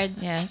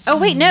cards. Yes. Oh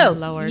wait, no.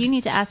 Lord. You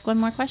need to ask one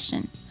more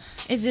question.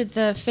 Is it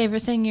the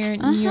favorite thing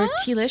in your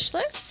Tealish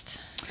list?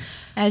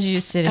 As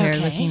you sit here Okay.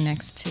 looking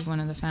next to one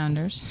of the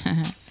founders.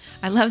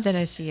 I love that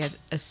I see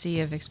a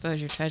sea of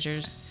exposure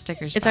treasures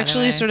stickers. It's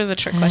actually sort of a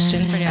trick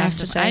question. pretty I have awesome.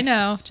 to say. I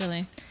know,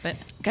 Julie, but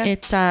go.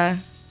 It's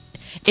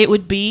it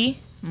would be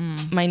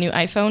my new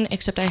iPhone,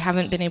 except I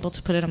haven't been able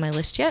to put it on my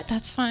list yet.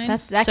 That's fine.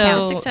 That so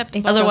counts.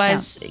 acceptable.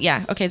 otherwise,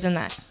 yeah, okay, then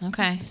that.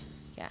 okay.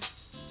 Yeah.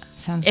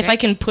 Sounds. If great. I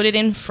can put it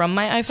in from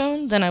my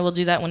iPhone, then I will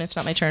do that when it's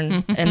not my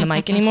turn and the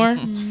mic anymore.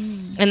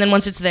 And then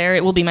once it's there,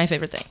 it will be my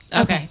favorite thing.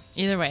 Okay.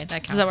 Either way,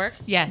 that counts. that work?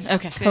 Yes.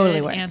 Okay. Good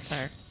Totally works.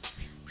 answer.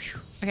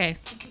 Okay.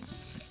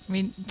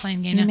 We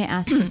playing game You now? may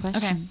ask a question.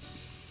 Okay.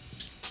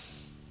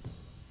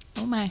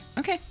 Oh my.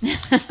 Okay.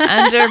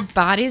 Under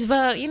bodies.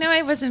 Well,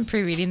 I wasn't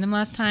pre-reading them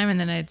last time, and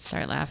then I'd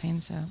start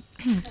laughing. So,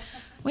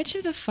 which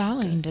of the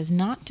following does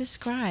not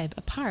describe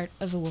a part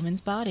of a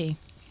woman's body?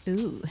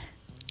 Ooh.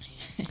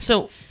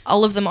 So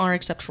all of them are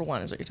except for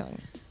one, is what you're telling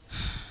me.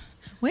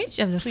 Which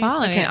of the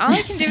following? okay. All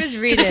I can do is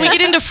read Because it. if we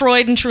get into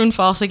Freud and true and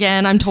false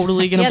again, I'm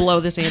totally going to Yep. blow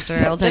this answer.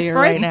 I'll tell The you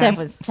Freud right now. stuff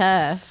was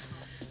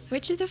tough.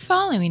 Which of the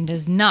following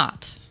does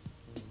not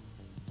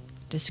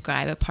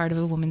describe a part of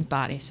a woman's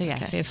body? So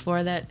yes, Okay. we have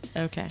four that,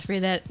 Okay. 3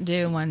 that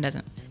do, 1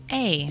 doesn't.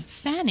 A,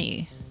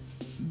 fanny.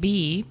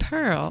 B,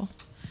 pearl.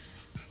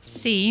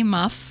 C,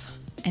 muff.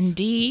 And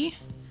D,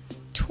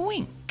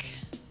 twink.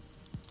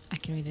 I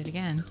can read it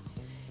again.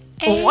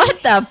 A,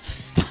 What the?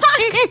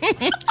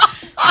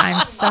 I'm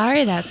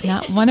sorry, that's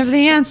not one of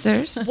the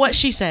answers. What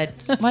she said.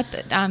 What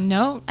the,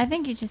 no, I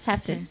think you just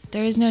have to.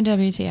 there is no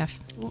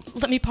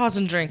WTF. Let me pause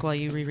and drink while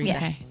you reread Yeah.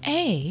 that. Okay.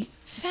 A,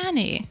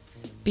 fanny.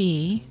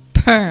 B,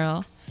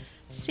 pearl.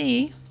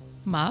 C,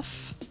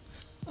 muff.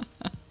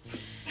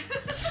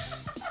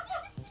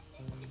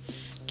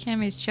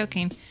 Cammy's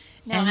choking.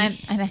 No,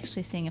 I'm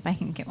actually seeing if I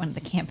can get one of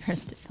the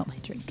campers to fill my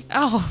drink.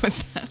 Oh,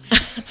 was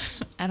that?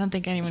 I don't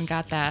think anyone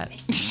got that.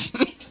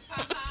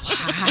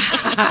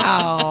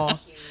 Wow.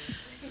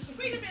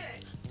 Wait a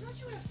minute. Don't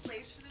you have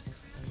slaves for this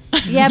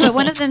crap? Yeah, but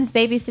one of them's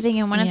babysitting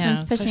and one of Yeah,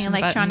 them's pushing pushing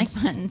electronic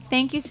buttons. buttons.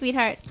 Thank you,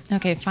 sweetheart.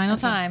 Okay, final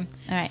time.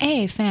 All right.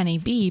 A, fanny.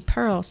 B,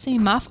 pearl. C,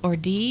 muff. Or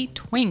D,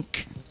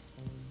 twink.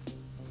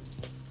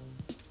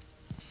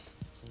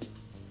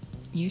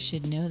 You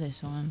should know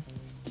this one.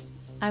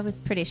 I was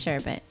pretty sure,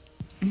 but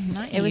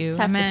Not It was you.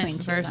 tough I meant between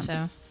two of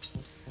them. Verso.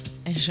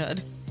 I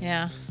should.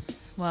 Yeah.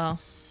 Well,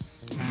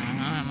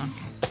 I don't know.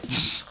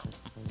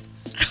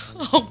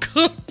 Oh,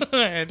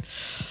 good.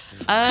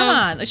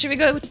 Come on. Should we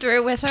go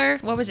through with her?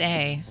 What was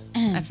A?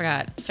 I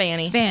forgot.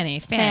 Fanny. Fanny.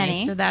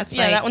 Fanny. So that's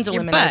Yeah, like that one's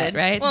your eliminated.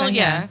 butt, right? Well, so,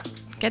 yeah.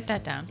 Get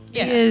that down.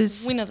 Yeah.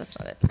 Is We know that's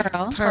not it.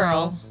 Pearl.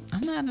 Pearl. I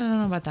don't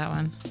know about that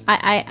one.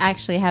 I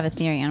actually have a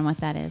theory on what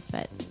that is,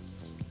 but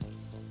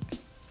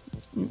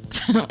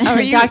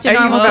Are you, Dr. are you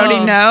Normal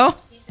voting no?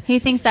 he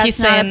thinks that's He's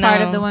not a saying part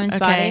no. of the woman's Okay.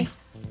 body.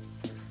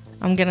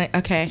 I'm gonna.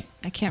 Okay.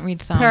 I can't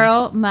read thumb.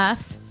 Pearl,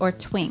 muff, or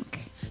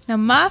twink. No,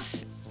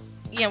 muff.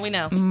 Yeah, we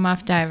know.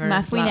 Muff diver.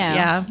 Muff, we know.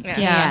 Yeah. Yeah.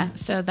 Yeah.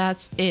 So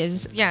that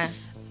is Yeah.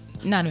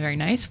 not a very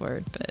nice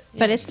word, but.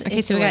 But it's Okay,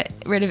 it's so we a got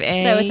word. rid of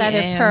A. So it's either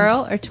and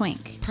pearl or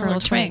twink. Pearl or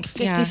twink.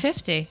 Yeah.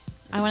 50-50.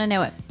 I want to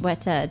know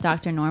what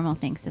Dr. Normal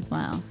thinks as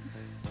well.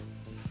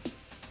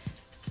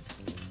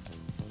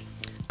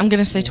 I'm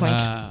gonna say twink.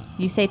 Wow.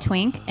 You say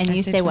twink, and I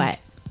you say say twink. what?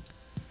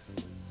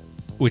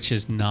 Which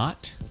is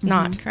not.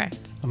 Not.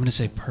 Correct. I'm gonna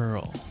say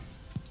pearl.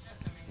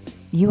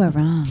 You are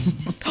wrong.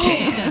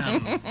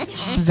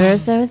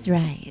 Verso's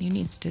right. You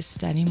needs to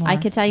study more. I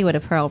could tell you what a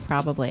pearl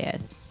probably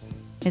is.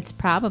 It's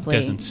probably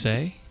Doesn't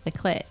say. the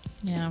clit.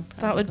 Yeah.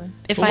 That would. Probably.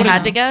 If But I what had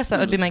is- to guess, that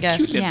would be my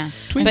guess. Yeah.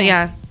 But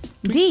yeah.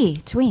 D,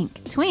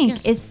 twink. Twink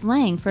Yes. is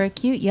slang for a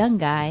cute young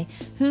guy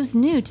who's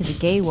new to the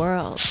gay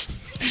world.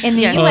 In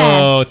the Yes.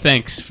 U.S. Oh,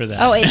 thanks for that.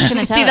 Oh, it's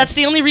gonna tell See, us. that's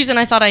the only reason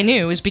I thought I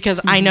knew is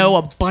because I know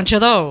a bunch of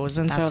those,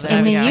 and so That's there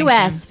In we the go.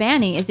 U.S.,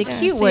 fanny is a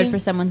cute see? word for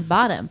someone's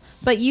bottom,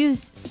 but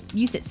use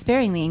it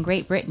sparingly in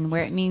Great Britain,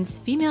 where it means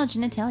female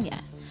genitalia.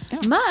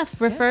 Muff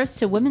refers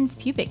to women's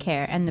pubic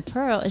hair, and the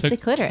pearl is the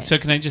clitoris. So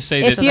can I just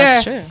say If that you're,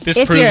 that's true. this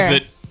if proves you're-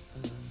 that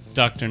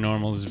Dr.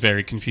 Normal is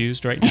very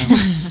confused right now.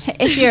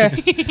 if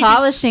you're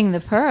polishing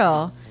the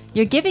pearl,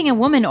 you're giving a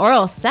woman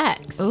oral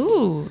sex.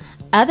 Ooh.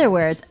 Other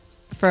words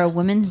for a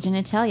woman's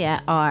genitalia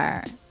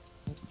are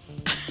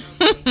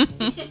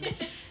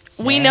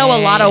We know a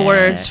lot of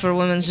words for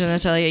women's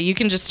genitalia. You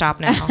can just stop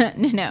now.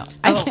 no.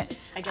 I can't.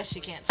 I guess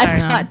you can't. I've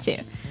got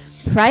to.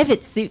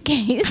 Private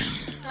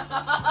suitcase.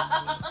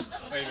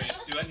 Wait a minute.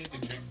 Do I need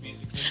the drink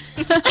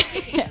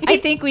music? I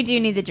think we do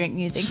need the drink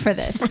music for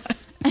this.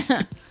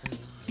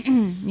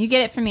 You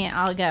get it from me,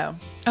 I'll go.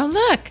 Oh,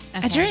 look. A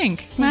Okay.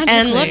 drink.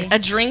 And look, Magically. a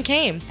drink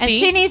came. And See?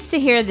 she needs to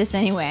hear this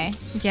anyway.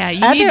 Yeah, you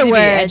need Other to be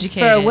words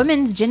educated. for a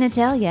woman's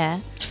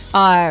genitalia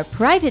are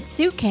private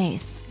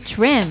suitcase,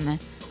 trim,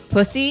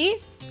 pussy,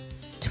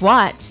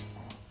 twat,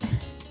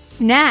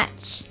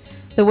 snatch,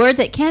 the word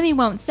that Cami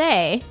won't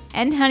say,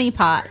 and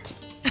honeypot.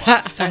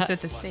 Starts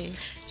with a C.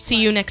 See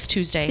you next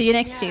Tuesday. See you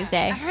next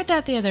Tuesday. I heard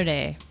that the other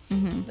day.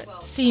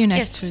 See you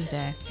next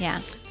Tuesday.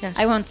 Yeah. Yes.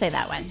 I won't say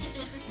that one.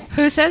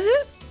 Who says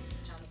it?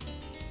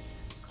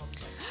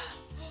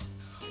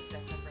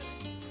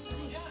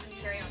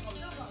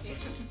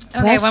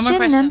 Okay, one more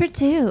question. Number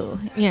 2.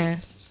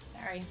 Yes.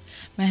 Sorry.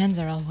 My hands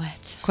are all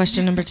wet.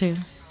 Question number 2.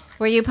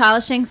 Were you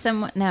polishing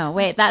someone? No,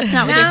 wait, that's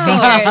not with your fingers.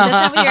 That's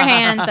not with your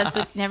hands. That's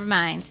with. Never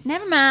mind.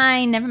 Never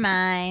mind. Never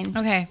mind.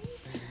 Okay.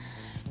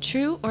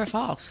 True or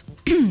false?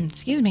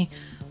 Excuse me.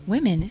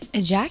 Women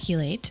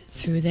ejaculate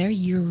through their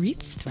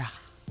urethra.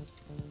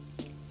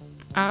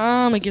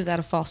 I'm going to give that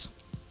a false.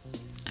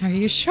 Are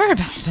you sure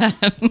about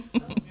that?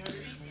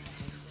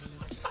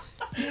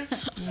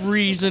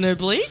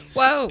 Reasonably.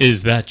 Whoa.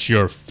 Is that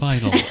your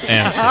final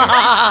answer?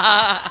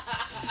 I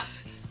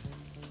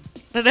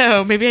don't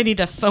know. Maybe I need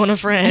to phone a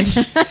friend.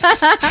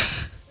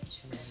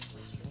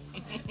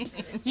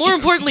 More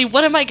importantly,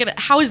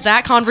 how is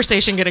that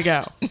conversation gonna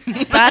go?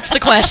 That's the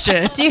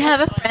question. Do you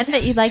have a friend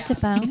that you'd like to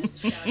phone?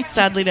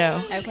 Sadly,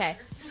 no. Okay.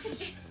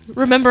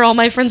 Remember, all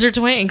my friends are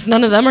twinks.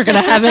 None of them are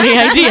gonna have any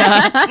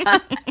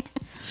idea.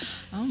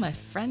 Oh, my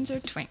friends are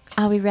twinks.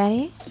 Are we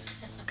ready?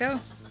 Go.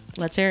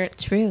 Let's hear it.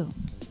 True.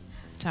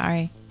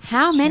 Sorry.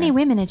 How many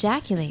women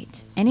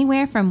ejaculate?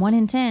 Anywhere from 1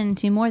 in 10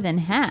 to more than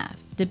half,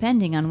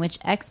 depending on which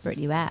expert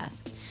you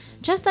ask.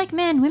 Just like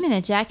men, women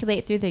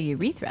ejaculate through their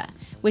urethra,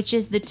 which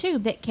is the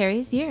tube that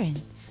carries urine.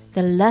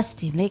 The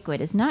lusty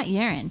liquid is not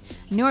urine,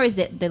 nor is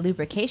it the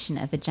lubrication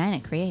a vagina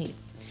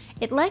creates.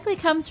 It likely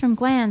comes from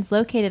glands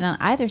located on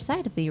either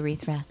side of the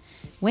urethra.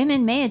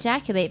 Women may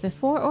ejaculate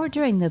before or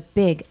during the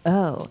big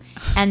O,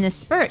 and the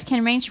spurt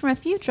can range from a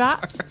few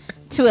drops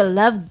to a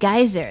love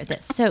geyser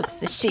that soaks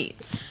the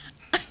sheets.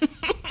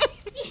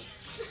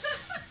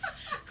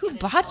 Who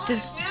bought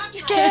this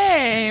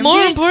game?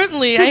 More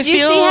importantly, I Did you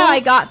feel see how I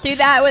got through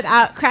that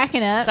without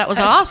cracking up? that was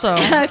awesome.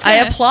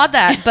 I applaud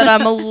that, but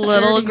I'm a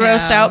little Dirty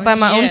grossed now. out by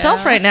my own Yeah.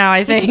 self right now,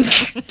 I think.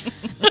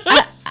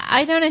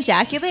 I don't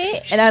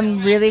ejaculate, and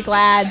I'm really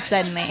glad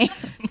suddenly.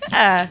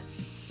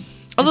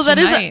 Although But that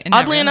you is, might and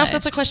not oddly enough, realize.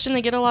 that's a question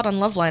they get a lot on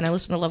Loveline. I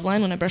listen to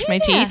Loveline when I brush my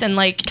teeth, and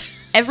like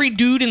every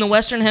dude in the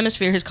Western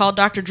Hemisphere has called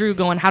Dr. Drew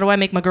going, how do I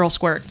make my girl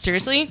squirt?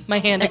 Seriously? My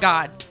hand to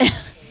God.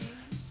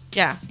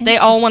 Yeah, they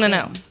all want to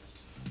know.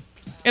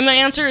 And my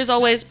answer is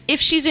always, if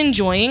she's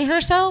enjoying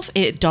herself,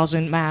 it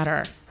doesn't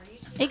matter.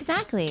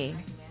 Exactly.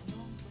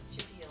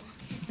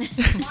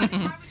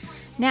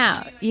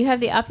 Now, you have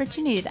the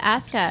opportunity to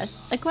ask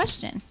us a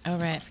question. Oh,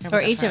 right. I forgot Or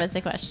about that each of part. us a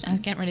I question. was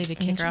getting ready to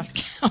kick her off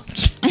the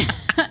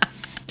couch.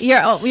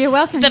 You're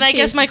welcome Then to I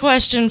guess choose. my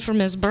question for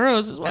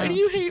Missburrows is, why do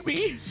you hate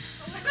me?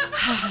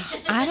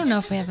 I don't know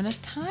if we have enough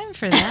time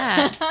for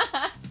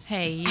that.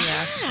 Hey, you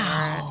asked for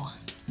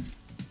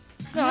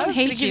it. No, I don't was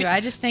hate gonna give you. I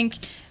just think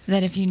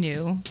that if you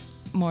knew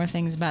more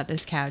things about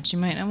this couch, you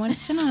might not want to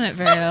sit on it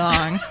very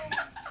long.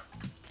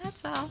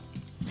 That's all.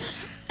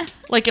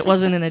 Like it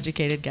wasn't an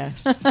educated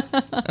guess.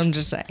 I'm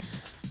just saying.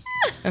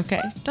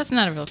 Okay. That's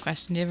not a real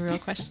question. Do you have a real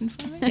question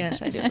for me?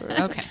 Yes, I do.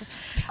 Okay.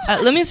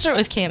 Let me start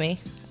with Cami,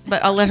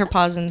 but I'll let her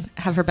pause and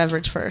have her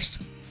beverage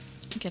first.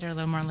 Get her a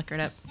little more liquored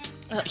up.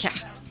 Yeah.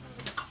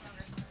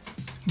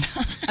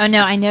 Oh,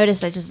 no, I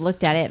noticed. I just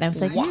looked at it, and I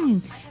was like,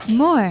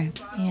 more.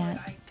 Yeah.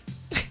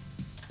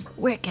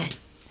 We're good.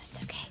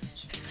 That's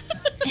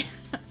okay.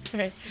 All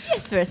right.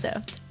 Yes,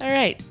 Verso. All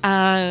right.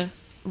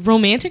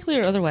 Romantically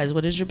or otherwise,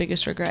 what is your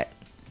biggest regret?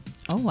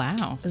 Oh,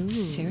 wow. Ooh.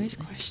 Serious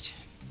question.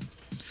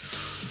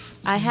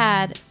 I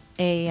had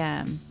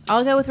a.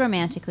 I'll go with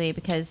romantically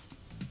because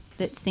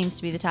that seems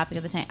to be the topic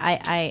of the time.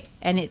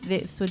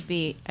 This would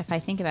be, if I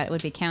think about it,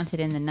 would be counted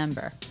in the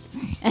number.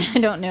 And I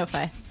don't know if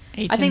I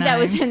 8 I to think that 9.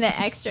 was in the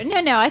extra.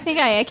 No, I think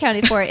I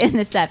accounted for it in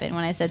the 7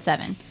 when I said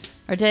 7.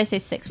 Or did I say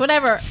 6?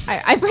 Whatever.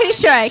 I'm pretty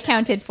sure I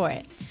accounted for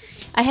it.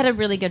 I had a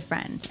really good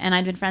friend, and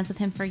I'd been friends with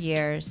him for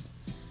years.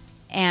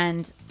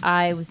 And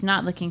I was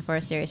not looking for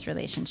a serious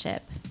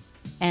relationship.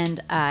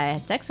 And I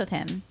had sex with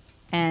him.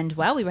 And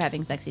while we were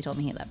having sex, he told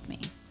me he loved me.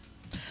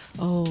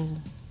 Oh.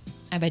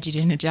 I bet you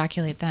didn't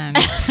ejaculate then.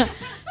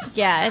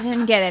 Yeah, I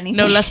didn't get anything.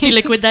 No lusty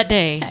liquid that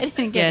day. I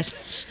didn't get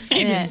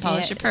You didn't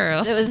polish your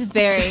pearls. It was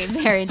very,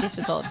 very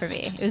difficult for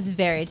me. It was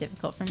very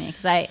difficult for me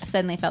because I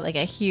suddenly felt like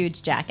a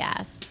huge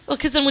jackass. Well,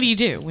 because then what do you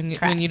do when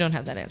Correct. you don't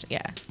have that answer?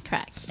 Yeah.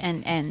 Correct.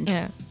 And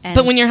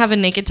But when you're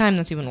having naked time,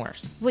 that's even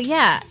worse. well,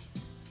 yeah.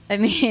 I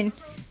mean,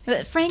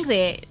 but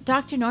frankly,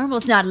 Dr.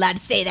 Normal's not allowed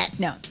to say that.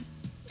 No,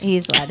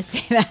 he's allowed to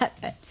say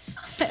that.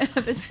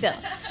 But still,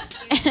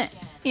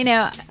 you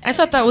know, I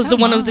thought that was the Oh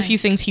one of the my. few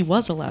things he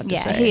was allowed to yeah,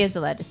 say. he is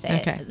allowed to say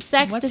Okay. it.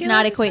 Sex What's does he not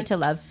allowed to equate say? to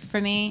love for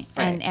me,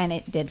 Right. and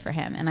it did for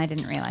him, and I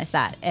didn't realize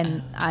that,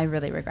 and I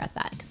really regret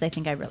that because I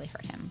think I really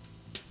hurt him.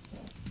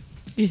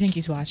 You think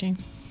he's watching?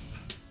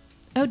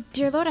 Oh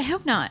dear Lord, I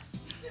hope not.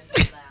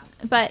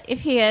 But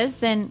if he is,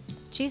 then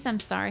geez, I'm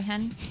sorry,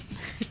 hun.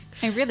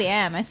 I really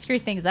am. I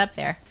screwed things up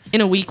there.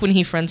 In a week when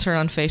he friends her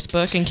on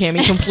Facebook and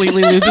Cami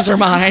completely loses her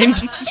mind.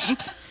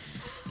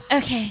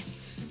 Okay.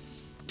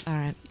 All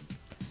right.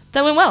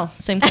 That went well.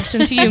 Same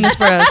question to you,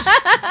 Missburrows.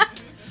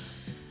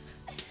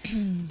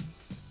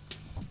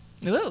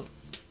 Ooh.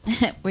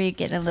 Were you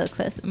getting a little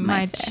close with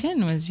My mic there?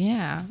 chin was,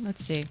 yeah.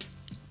 Let's see.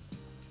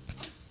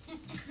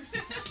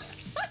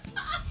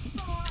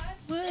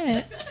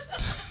 What?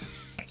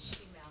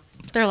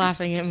 They're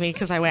laughing at me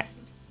because I went,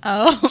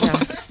 Oh,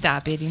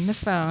 stop eating the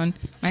phone.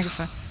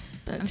 Microphone.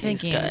 that I'm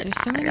tastes thinking, good.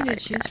 there's so many to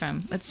choose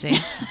from. Let's see.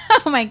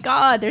 Oh my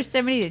God, there's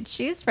so many to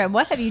choose from.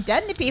 What have you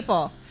done to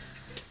people?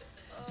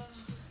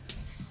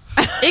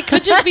 It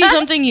could just be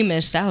something you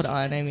missed out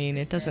on. I mean,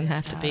 it doesn't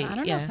have to be. I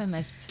don't know if I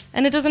missed.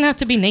 And it doesn't have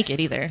to be naked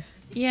either.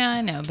 Yeah,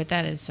 I know, but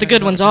that is The sort good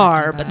of what ones we're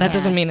talking are, but about. that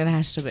doesn't mean it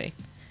has to be.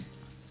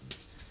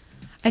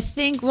 I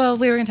think, well,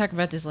 we were going to talk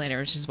about this later,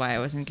 which is why I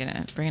wasn't going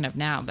to bring it up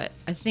now, but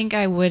I think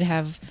I would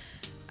have,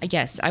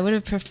 yes, I would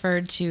have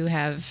preferred to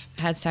have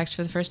had sex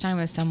for the first time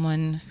with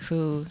someone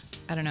who,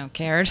 I don't know,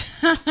 cared.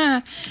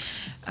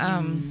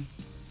 And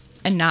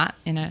not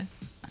in a,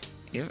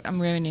 I'm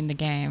ruining the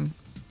game,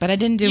 but I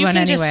didn't do You one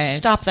can anyways. just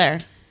stop there.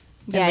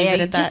 Yeah, leave yeah. it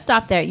You at that. just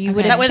stop there. You Okay.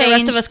 would That have way changed. the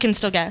rest of us can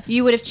still guess.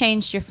 You would have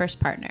changed your first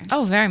partner.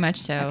 Oh, very much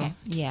so. Okay.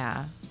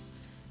 Yeah.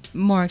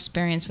 More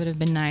experience would have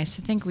been nice.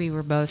 I think we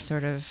were both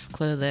sort of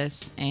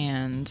clueless,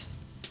 and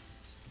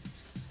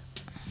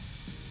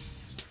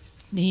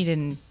he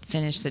didn't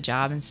finish the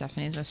job and stuff,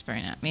 and he's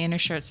whispering at me, and her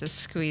shirt says,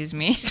 "Squeeze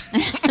me."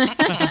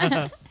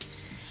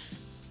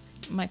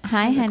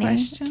 Hi, honey.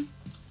 Question?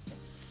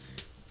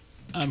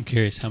 I'm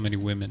curious how many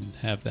women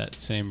have that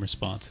same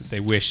response that they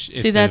wish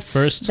if See, that's- the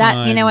first that-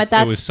 time you know what, it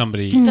that's- was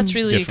somebody That's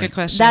really a different. good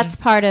question. That's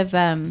part of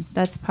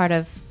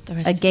The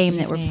rest a of game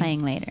the that we're evening.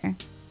 playing later.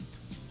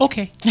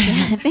 Okay.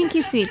 Thank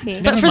you, sweet pea.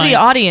 But Never for the mind.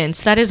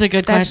 audience, that is a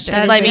good question.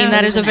 That is I mean,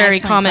 that an is a very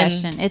excellent common.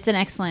 question. It's an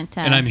excellent.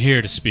 And I'm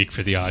here to speak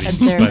for the audience,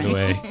 by Observant. the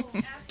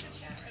way.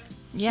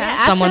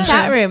 Yeah, Someone ask the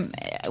chat should. room.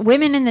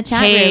 Women in the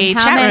chat Hey, room.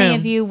 How chat many room.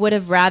 of you would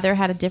have rather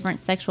had a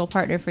different sexual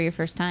partner for your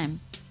first time?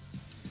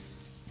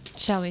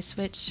 Shall we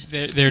switch?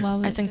 They're While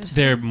we- I think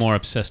they're more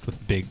obsessed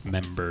with big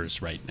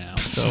members right now,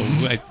 so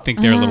I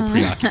think they're a little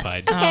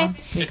preoccupied. Okay.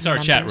 It's our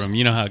chat room.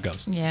 You know how it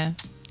goes. Yeah.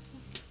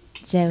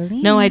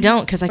 Joleine. No, I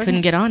don't, because I We're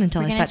couldn't gonna- get on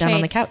until we're I gonna sat down on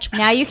trade. the couch.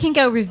 Now you can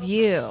go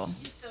review.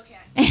 You still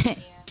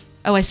can't.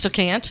 Oh, I still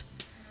can't?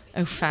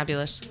 Oh,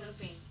 fabulous.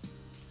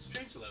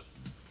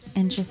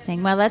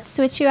 Interesting. Well, let's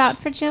switch you out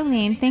for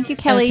Joleine. Thank you,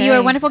 Kelly. You are a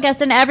Okay. wonderful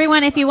guest. And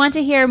everyone, if you want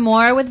to hear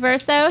more with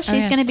Verso, she's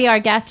yes. going to be our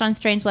guest on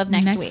StrangeLove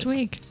next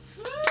week.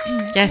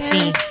 Yes,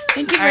 me.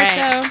 Thank you, All right.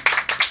 Verso.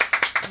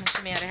 I'm gonna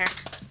shimmy out of here.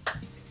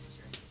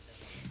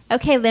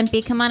 Okay,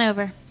 Limpy, come on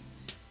over.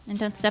 And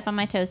don't step on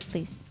my toes,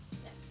 please.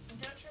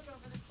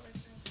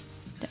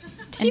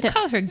 Did you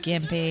call her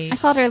Gimpy? I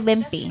called her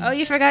Limpy. Oh,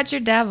 you forgot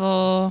your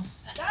devil.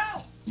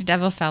 Your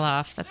devil fell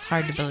off. That's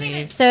hard to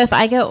believe. So if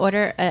I go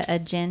order a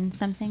gin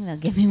something, they'll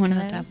give me one of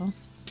those? Devil.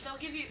 They'll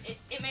give you.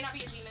 It may not be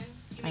a demon.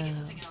 You may get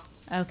something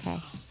else. Okay.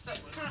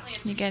 But currently,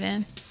 You get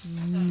in.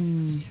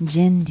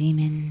 Gin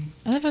demon.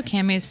 I love how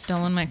Cammy's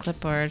stolen my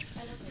clipboard.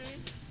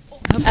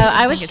 Oh,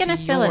 I was think going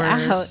to it's fill it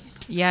yours. out.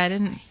 Yeah, I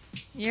didn't.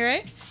 You're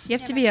right. You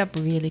have to be up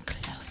really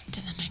close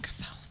to the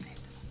microphone.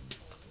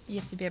 You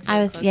have to be up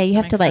really close Yeah, you to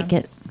have the to like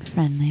microphone. get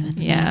friendly with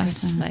the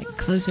Yes, microphone. like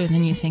closer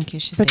than you think you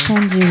should be.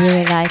 Pretend you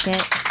really like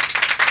it.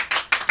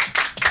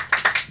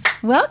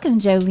 Welcome,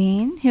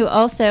 Joleine, who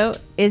also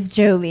is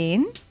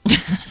Joleine.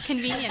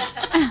 Convenient.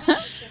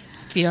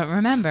 If you don't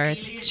remember,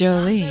 it's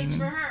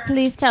Joleine.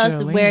 Please tell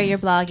us where Joleine. your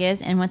blog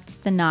is and what's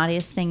the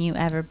naughtiest thing you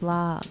ever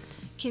blogged.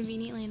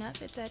 Conveniently enough,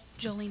 it's at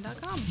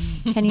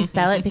Joleine.com. Can you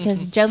spell it?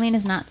 Because Joleine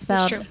is not That's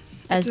spelled true.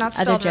 as It's not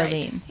other spelled right.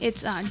 Joleine.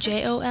 It's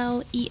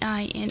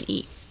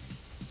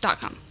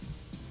JOLEINE.com.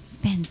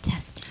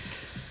 Fantastic.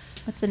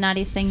 What's the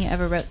naughtiest thing you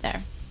ever wrote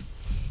there?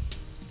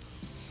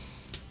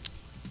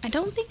 I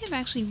don't think I've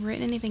actually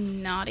written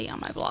anything naughty on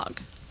my blog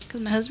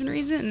because my husband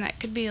reads it and that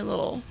could be a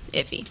little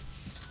iffy.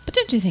 But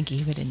don't you think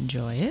he would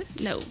enjoy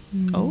it? No.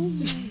 Oh.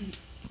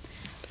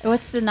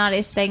 What's the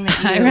naughtiest thing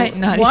that I you write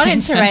naughty wanted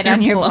things to on write your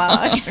on your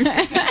blog.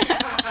 blog?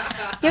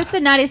 What's the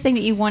naughtiest thing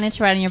that you wanted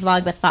to write on your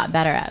blog but thought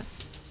better of?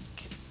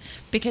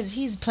 Because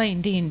he's playing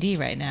D&D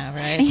right now,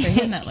 right? So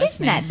he's not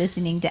listening. He's not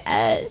listening to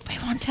us. We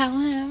won't tell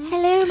him.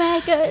 Hello,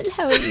 Michael.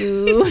 How are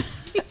you?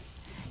 You're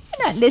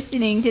not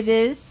listening to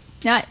this.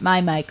 Not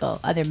my Michael.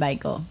 Other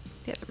Michael.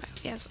 The other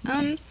Michael, yes.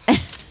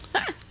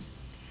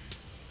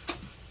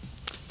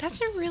 That's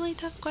a really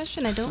tough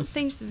question. I don't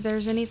think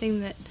there's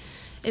anything that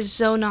is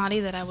so naughty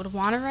that I would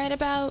want to write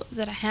about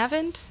that I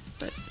haven't.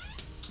 But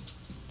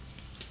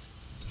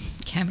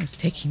Cammy's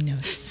taking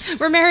notes.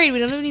 we're married. We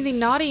don't do anything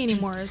naughty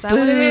anymore. Is that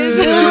what it is?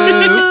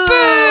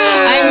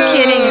 I'm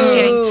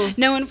kidding.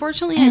 No,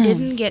 unfortunately, I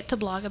didn't get to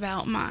blog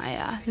about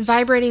my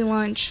vibrating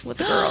lunch with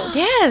the girls.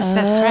 Yes,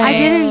 that's right. I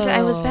didn't.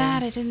 I was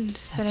bad. I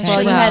didn't. But That's I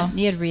right. Well, should.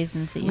 you had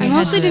reasons that you I had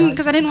mostly to. didn't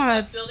because I didn't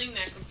want to. Building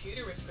that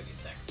computer was pretty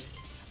sexy.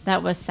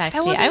 That was sexy.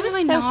 That wasn't I was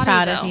really so naughty,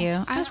 proud though. of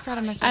you. I was proud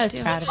of myself I was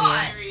too. proud of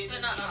you.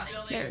 But not naughty.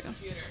 There we go.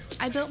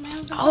 I built my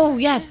own. Oh,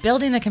 yes,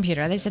 building the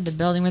computer. They said the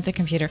building with the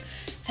computer.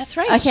 That's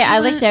right. Okay, she I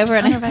went looked over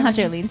and I on saw her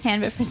vibrating. Jolene's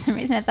hand, but for some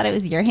reason I thought it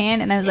was your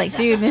hand, and I was like,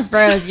 dude,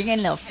 Missburrows, you're getting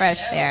a little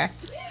fresh there.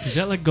 Is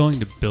that like going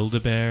to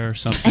Build-A-Bear or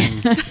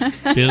something?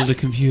 Build a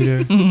computer?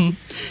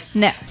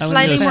 No.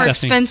 Slightly those more stuffing.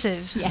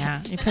 expensive.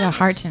 Yeah, you put a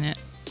heart in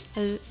it. A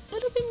little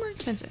bit more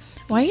expensive.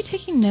 Why are you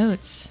taking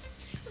notes?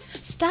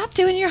 Stop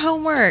doing your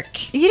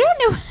homework. You don't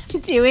know what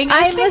I'm doing. I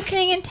I'm think-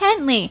 listening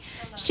intently.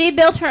 She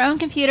built her own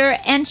computer,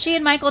 and she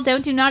and Michael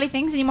don't do naughty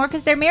things anymore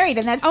because they're married,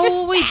 and that's just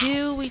Oh, we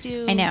sad. we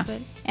do. I know.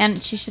 But,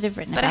 And she should have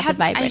written but about the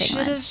I vibrating should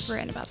lunch. have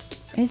written about the.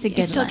 It's a good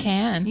You still lunch.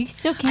 can. You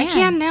still can. I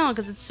can now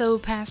because it's so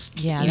past.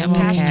 Yeah, you they know, won't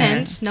past care.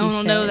 tense. No You one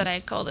will know should. that I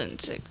called in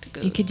sick to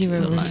go. You could do to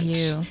a lunch.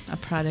 review, a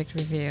product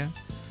review.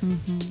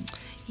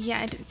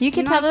 Yeah, You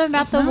could tell them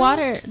about the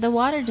no.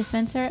 water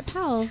dispenser at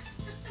Powell's.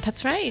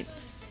 That's right.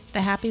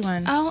 The happy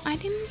one. Oh, I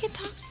didn't get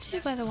talked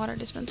to by the water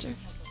dispenser.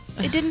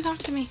 It didn't talk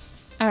to me.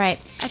 All right,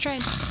 I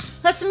tried.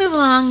 let's move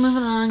along.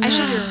 I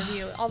should do a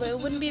review, although it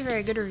wouldn't be a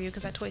very good review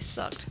because that toy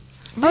sucked.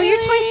 Oh, your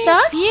toy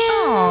sucked?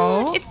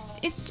 Oh.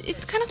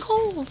 It's kind of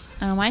cold.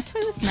 Oh, my toy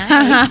was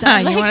nice. I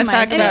You like wanna my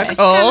talk toy. about Just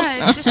cold?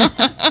 kinda-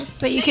 just-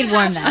 But you could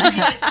warm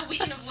that. so we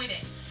can avoid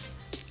it.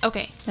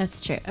 okay.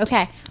 That's true.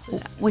 Okay,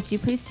 would you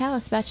please tell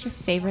us about your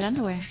favorite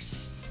underwear?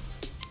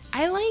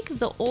 I like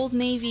the Old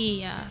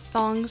Navy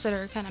thongs that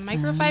are kind of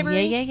microfiber.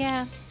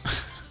 Yeah.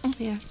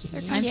 Yeah,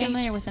 they're I'm kind of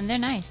familiar with them. They're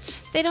nice.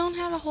 They don't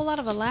have a whole lot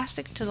of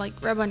elastic to like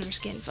rub on your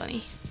skin.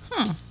 Funny.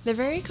 They're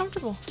very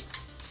comfortable.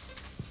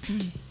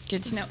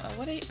 Good to know.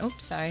 What are you?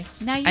 Oops, sorry.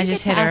 Now you I get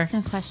just to hit her. ask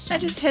some questions. I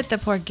just hit the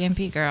poor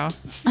gimpy girl.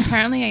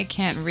 Apparently, I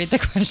can't read the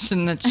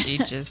question that she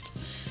just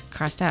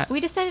crossed out. We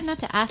decided not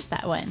to ask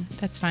that one.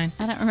 That's fine.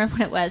 I don't remember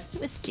what it was.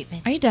 It was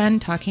stupid. Are you done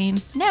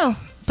talking? No.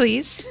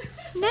 Please?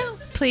 No.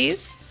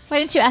 Please? Why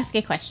didn't you ask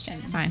a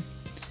question? Fine.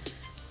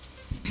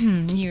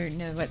 You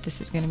know what this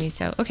is going to be.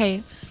 So,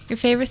 okay. Your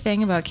favorite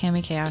thing about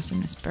Cami Kaos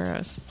and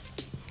Missburrows?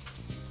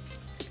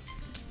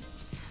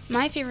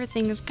 My favorite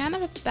thing is kind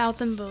of about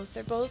them both.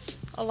 They're both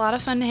a lot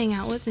of fun to hang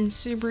out with and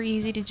super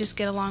easy to just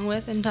get along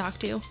with and talk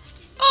to. Aww.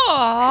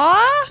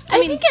 I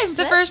mean, think I'm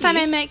the first time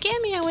blushy. I met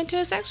Cami, I went to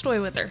a sex toy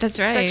with her. That's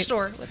right. Sex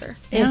store with her.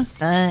 Yeah. It's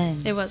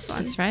fun. It was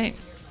fun. That's right.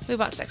 We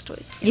bought sex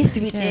toys together. Yes,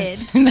 we did.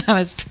 That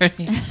was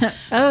pretty.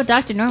 Oh,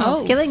 Dr.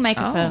 Normal's Oh. killing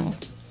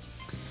microphones.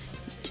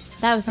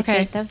 That was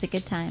Okay. that was a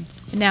good time.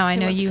 Now, I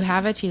know was you good.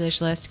 have a Tealish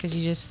list because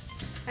you just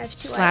I have two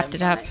slapped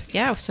it items on up.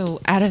 Yeah,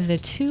 so out of the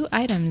 2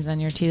 items on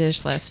your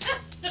Tealish list,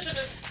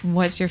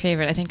 what's your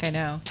favorite? I think I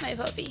know. My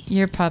puppy.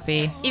 Your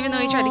puppy. Even though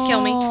he tried to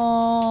kill me.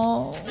 Oh,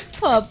 Oh,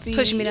 puppy.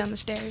 pushing me down the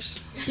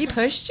stairs. He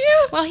pushed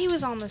you? While he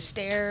was on the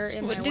stair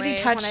in my Did way he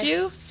touch when I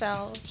you?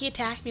 fell. He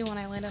attacked me when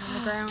I landed on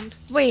the ground.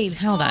 Wait,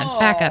 hold on.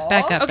 Back up. Okay,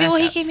 back well,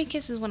 he up. gave me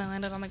kisses when I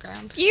landed on the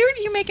ground.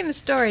 You're making the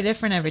story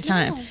different every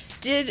time. No.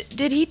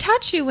 Did he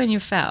touch you when you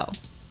fell?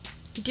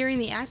 During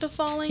the act of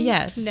falling?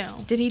 Yes. No.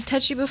 Did he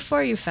touch you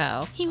before you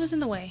fell? He was in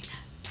the way.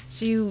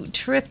 So you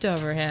tripped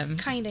over him.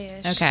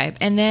 Kinda-ish. Okay.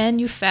 And then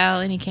you fell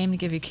and he came to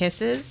give you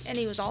kisses? And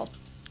he was all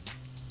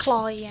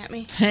clawy at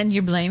me. And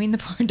you're blaming the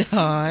poor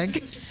dog.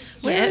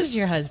 Where Yes. was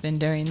your husband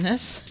during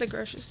this? The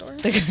grocery store.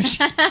 The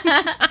grocery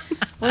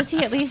Was he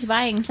at least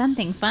buying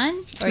something fun?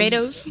 Or-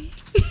 Tomatoes.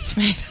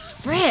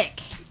 Frick.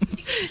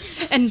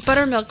 And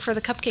buttermilk for the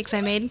cupcakes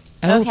I made.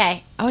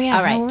 Okay. Oh, yeah.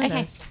 All right. no, where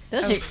Okay.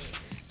 those?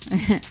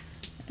 Those are.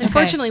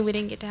 Unfortunately, we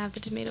didn't get to have the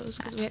tomatoes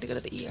because we had to go to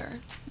the ER.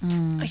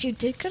 Oh, you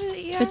did go to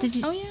the ER? But did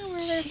you? Oh, yeah, we were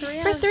there 3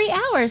 hours. For 3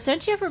 hours.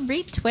 Don't you ever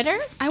read Twitter?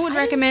 I would I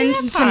didn't recommend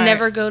see that to part.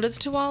 never go to the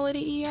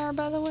Tuality ER,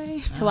 by the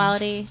way.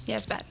 Tuality. Yeah,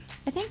 it's bad.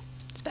 I think.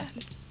 It's bad.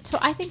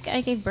 I think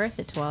I gave birth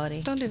at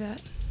Tuality. Don't do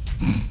that.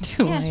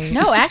 Too Yeah. late.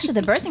 No, actually,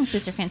 the birthing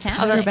suits are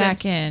fantastic. I'll go that's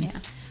back in. Yeah.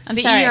 I'm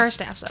The sorry. ER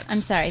staff sucks. I'm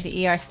sorry.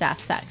 The ER staff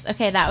sucks.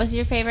 Okay, that was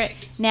your favorite.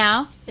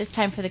 Now it's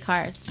time for the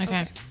cards.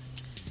 Okay.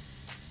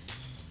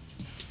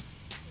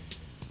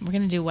 We're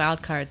gonna do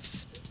wild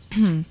cards.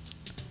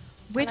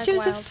 Which like of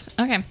wild.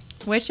 okay?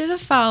 Which of the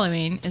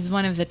following is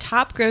one of the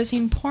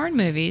top-grossing porn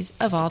movies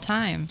of all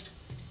time?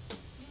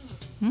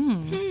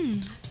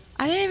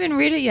 I didn't even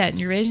read it yet, and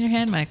you're raising your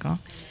hand, Michael.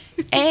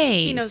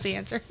 A. He knows the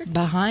answer.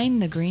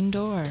 Behind the Green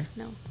Door.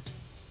 No.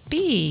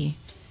 B.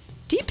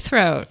 Deep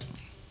Throat.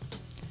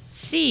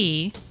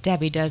 C.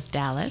 Debbie Does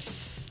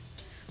Dallas.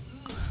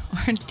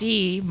 Or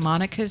D.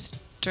 Monica's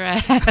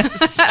Dress. Oh,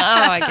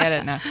 I get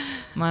it now.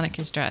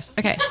 Monica's Dress.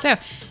 Okay, so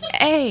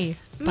A.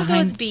 I'm going to go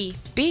with B.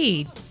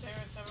 B.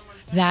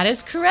 That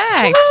is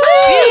correct.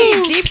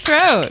 B. Deep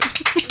Throat.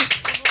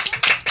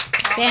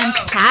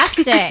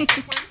 Fantastic.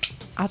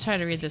 I'll try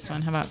to read this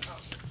one. How about?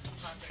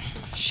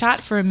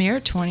 Shot for a mere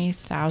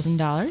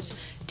 $20,000.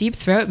 Deep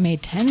Throat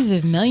made tens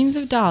of millions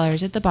of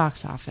dollars at the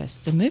box office.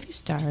 The movie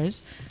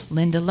stars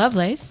Linda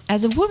Lovelace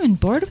as a woman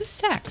bored with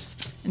sex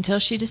until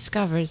she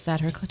discovers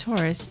that her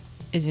clitoris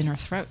is in her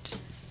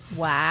throat.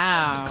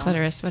 Wow.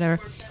 Clitoris, whatever.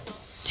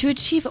 To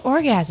achieve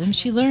orgasm,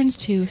 she learns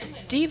to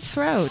deep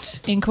throat,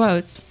 in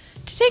quotes,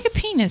 to take a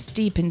penis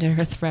deep into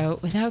her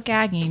throat without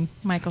gagging.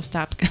 Michael,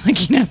 stop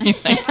looking at me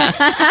like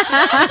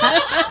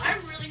that.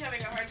 I'm really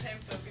having a hard time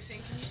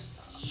focusing. Can you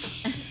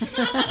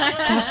stop?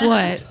 Stop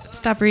what?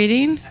 Stop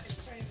reading? I'm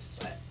starting to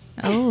sweat.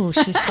 Oh,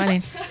 she's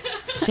sweating.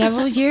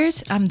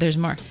 There's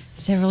more.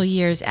 Several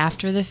years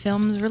after the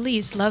film's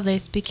release,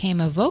 Lovelace became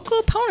a vocal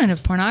opponent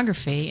of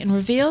pornography and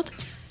revealed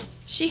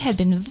she had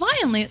been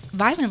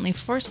violently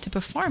forced to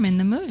perform in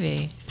the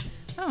movie.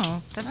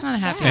 Oh, that's not a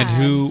happy. And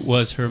who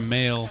was her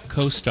male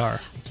co-star?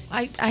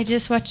 I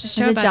just watched a Was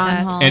show it about John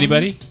that. Holmes?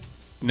 Anybody?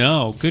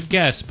 No. Good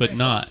guess, but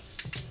not.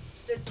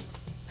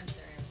 I'm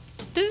sorry.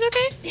 This is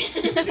okay.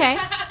 It's okay.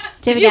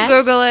 Did you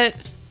Google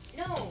it?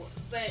 No,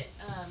 but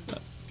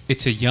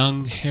It's a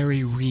young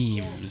Harry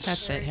Reams.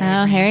 That's it.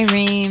 Oh, Harry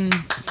Reams.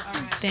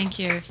 Thank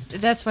you.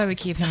 That's why we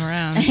keep him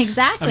around.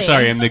 Exactly. I'm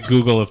sorry, I'm the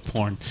Google of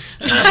porn.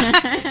 you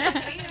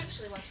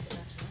actually watched the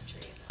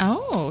documentary.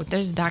 Oh,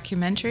 there's a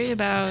documentary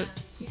about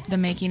the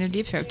making of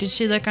Deep Throat. Did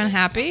she look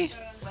unhappy?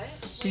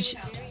 Did she?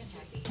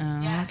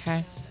 Oh,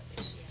 okay.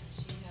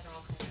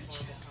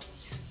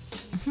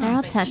 They're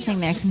all touching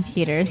their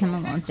computers. I'm a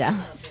little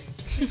jealous.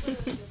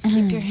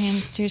 Keep your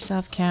hands to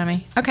yourself,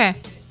 Cami. Okay.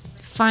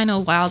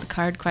 Final wild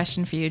card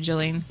question for you,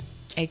 Joleine,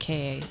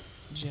 aka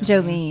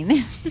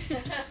Joleine.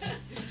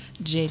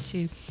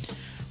 J2.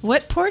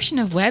 What portion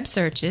of web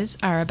searches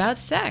are about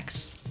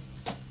sex?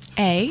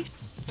 A,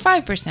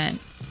 5%,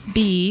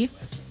 B,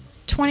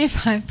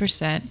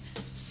 25%,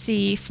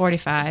 C,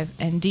 45%,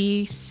 and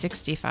D,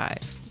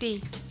 65%.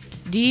 D.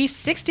 D,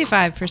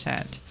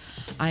 65%.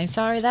 I'm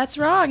sorry, that's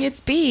wrong. It's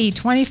B,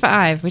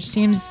 25, which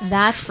seems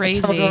That's crazy.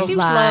 a total Seems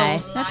lie.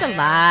 low. That's a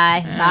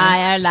lie.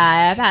 Liar,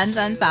 liar, pants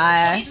on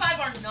fire. 25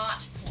 are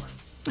not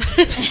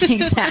porn.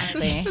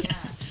 Exactly.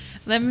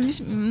 Let me.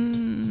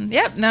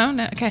 Yep. No.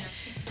 Okay.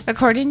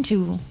 According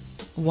to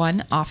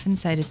one often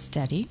cited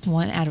study,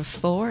 1 out of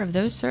 4 of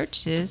those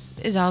searches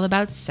is all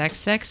about sex,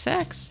 sex,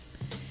 sex,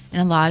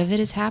 and a lot of it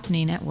is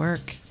happening at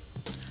work.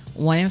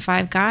 1 in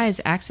 5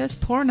 guys access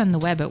porn on the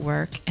web at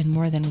work, and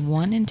more than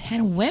 1 in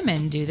 10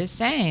 women do the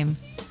same.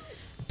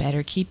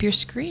 Better keep your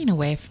screen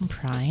away from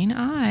prying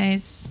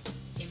eyes.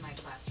 In my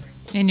classroom.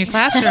 In your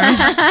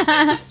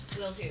classroom.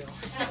 Will do.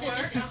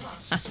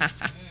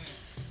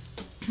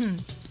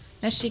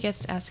 Now she gets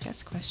to ask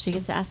us questions. She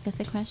gets to ask us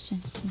a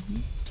question.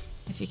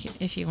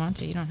 If you want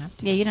to, you don't have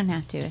to. Yeah, you don't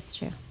have to. It's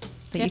true.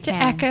 But You have to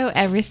can. echo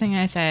everything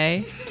I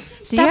say.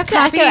 Do you have to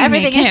echo copying me,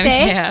 everything I Cami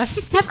say? Kaos.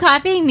 Stop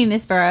copying me,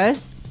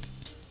 Missburrows.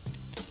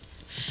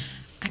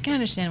 I can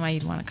understand why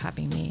you'd want to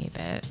copy me,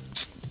 but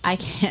I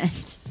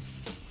can't.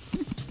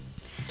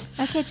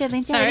 Okay,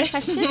 Joleine, do you have any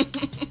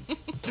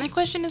questions? My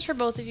question is for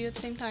both of you at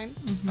the same time.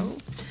 Oh.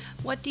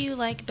 What do you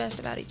like best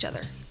about each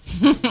other?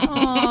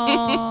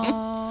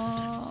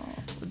 Aww.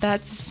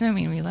 That's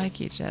assuming we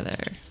like each other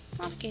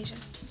On occasion.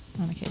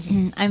 on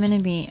occasion. I'm going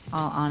to be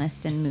all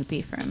honest and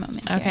moopy for a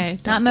moment. here. Okay,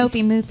 Not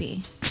mopey,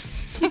 moopy.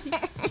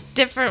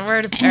 Different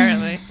word,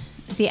 apparently.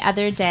 The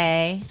other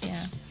day,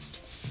 Yeah.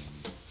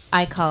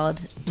 I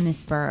called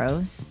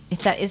Missburrows, if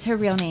that is her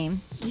real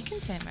name. You can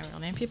say my real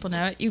name. People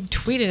know it. You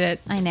tweeted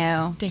it. I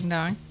know. Ding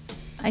dong.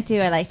 I do.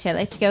 I like to. I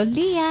like to go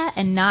Leah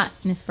and not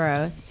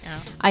Missburrows. Yeah.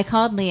 I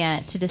called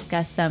Leah to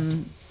discuss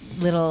some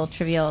little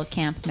trivial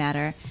camp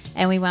matter,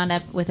 and we wound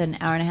up with an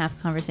hour and a half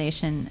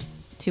conversation.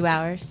 2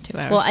 hours. 2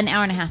 hours. Well, an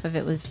hour and a half of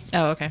it was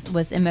Oh, okay.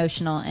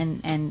 emotional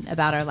and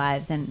about our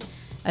lives and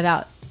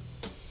about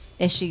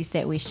issues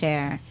that we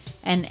share.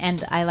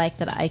 And I like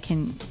that I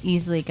can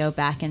easily go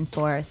back and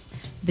forth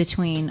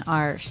between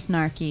our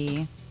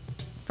snarky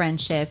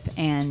friendship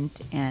and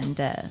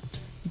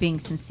being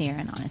sincere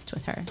and honest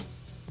with her.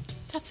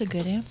 That's a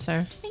good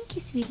answer. Thank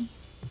you, sweetie.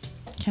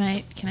 Can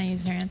I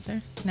use her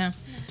answer? No.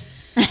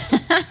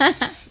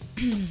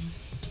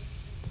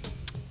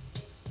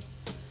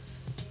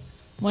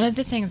 One of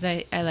the things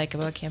I like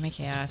about Cami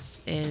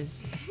Kaos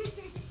is,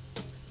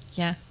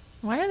 yeah.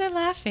 Why are they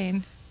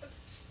laughing?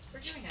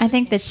 I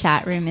think the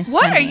chat room is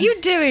What are funny.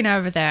 you doing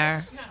over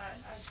there?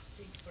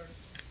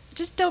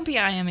 Just don't be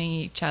IMing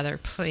each other,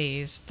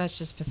 please. That's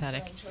just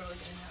pathetic.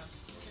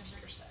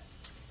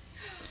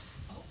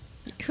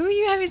 Who are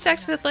you having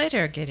sex with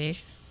later, Giddy?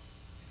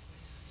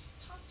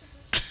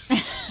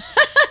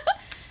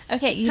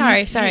 Okay,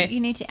 Sorry, need, sorry.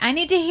 You need to. I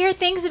need to hear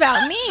things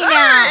about me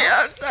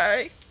now. I'm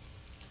sorry.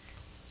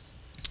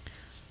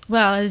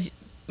 Well, as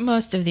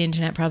most of the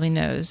internet probably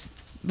knows,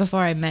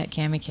 before I met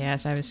Cami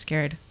Kaos, I was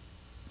scared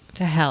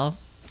to hell.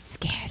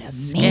 Scared of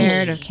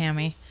Scared me. of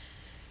Cami.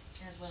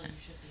 As well, you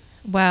should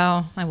be.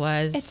 Well, I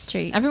was. It's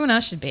true. Everyone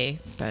else should be,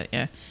 but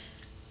yeah.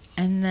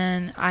 And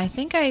then I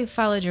think I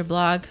followed your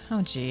blog. Oh,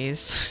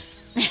 jeez.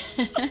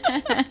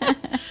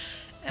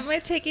 Am I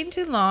taking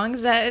too long?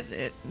 Is that...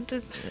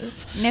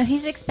 No,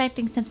 he's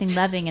expecting something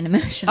loving and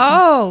emotional.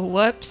 Oh,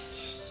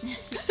 whoops.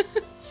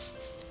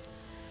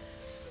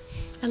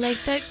 I like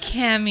that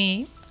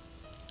Cami.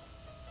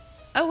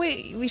 Oh,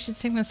 wait. We should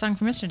sing the song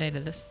from yesterday to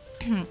this.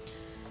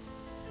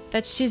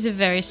 That she's a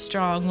very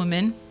strong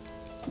woman.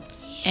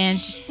 And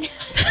she's...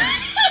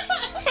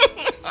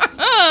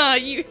 Oh,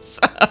 you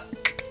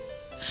suck.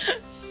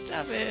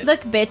 Stop it.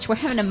 Look, bitch, we're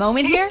having a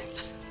moment here.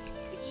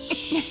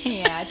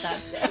 Yeah, I thought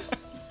so.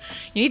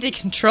 You need to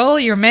control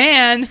your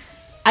man.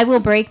 I will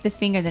break the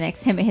finger the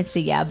next time it hits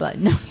the yeah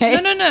button, okay?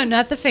 No,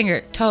 not the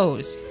finger.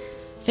 Toes.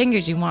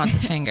 Fingers, you want the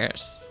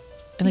fingers.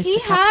 At least He a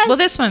couple. has- Well,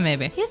 this one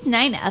maybe. He has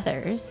 9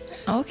 others.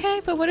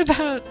 Okay, but what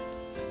about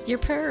your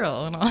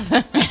pearl and all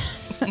that?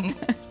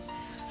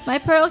 My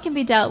pearl can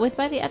be dealt with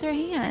by the other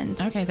hand.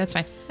 Okay, that's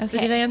fine. So Okay.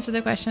 did I answer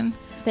the question?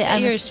 That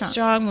I'm You're a a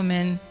strong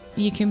woman.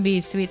 You can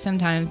be sweet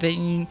sometimes, but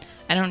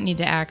I don't need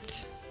to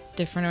act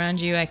different around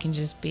you. I can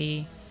just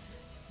be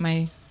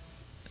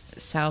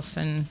myself,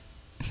 and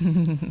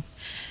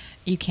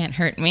you can't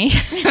hurt me.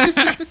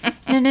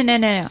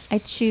 No. I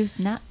choose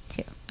not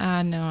to.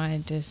 No,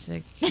 I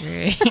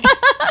disagree.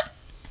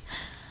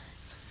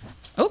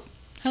 Oh,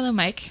 hello,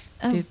 Mike.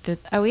 Oh,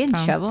 are we in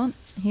phone. trouble?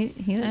 He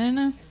I don't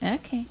know.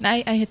 Okay.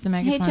 I hit the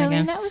Hey, microphone Joleine,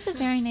 again. that was a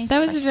very nice That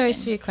was a very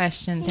question. sweet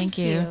question. Thank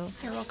you.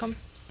 You're welcome.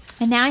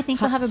 And now I think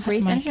we'll have a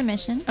brief Mike.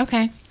 intermission.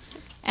 Okay.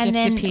 And Do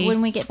you have then to pee?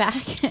 when we get back,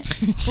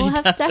 we'll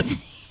have stuff.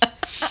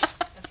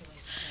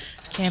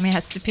 Cami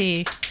has to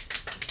pee.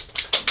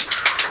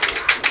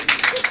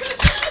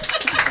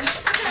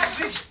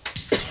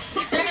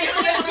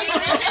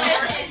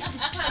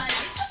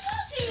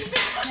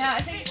 Yeah,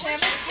 I think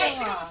Cami's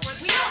still on.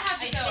 We don't have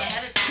to go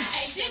ahead of time.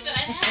 I did, but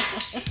I've had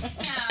cheese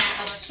now.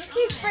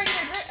 He's bringing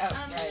it right. Oh,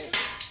 right.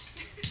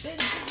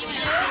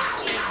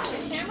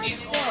 Camera's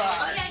still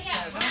on. Oh, yeah,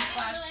 yeah. So We're don't having a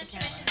flash little the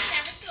camera. intermission. The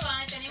camera's still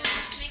on if anyone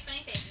wants to make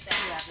funny faces at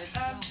me.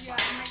 Yeah,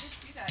 I might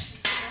just do that. Can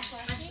you still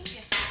flash me?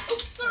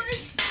 Oops,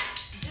 sorry.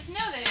 Just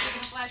know that if you're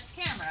going to flash the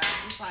camera,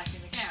 you're flashing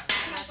the camera.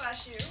 Can I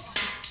flash you?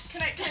 Can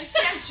I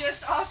stand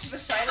just off to the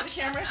side of the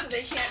camera so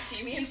they can't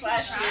see me and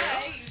flash you?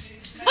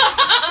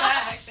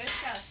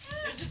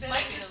 There's a bit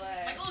of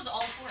delay. Michael is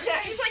all for it. Yeah,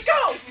 he's like,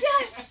 go!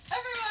 Yes!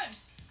 Everyone!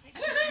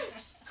 Woohoo!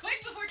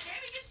 Quick before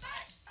Cami gets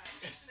back!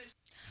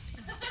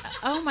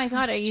 Oh my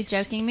God, are you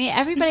joking me?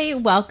 Everybody,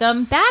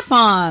 welcome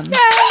BadMom.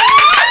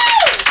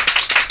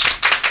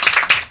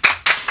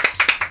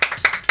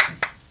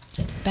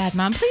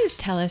 BadMom, please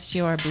tell us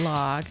your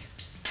blog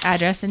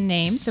address and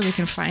name so we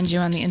can find you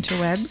on the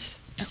interwebs.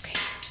 Okay.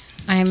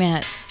 I'm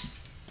at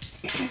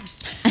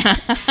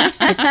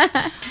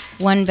it's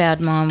one bad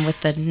mom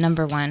with the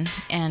number 1,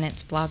 and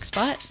it's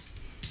Blogspot.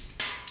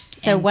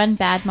 So And-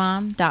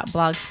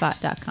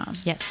 onebadmom.blogspot.com.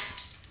 Yes.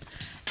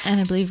 And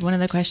I believe one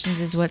of the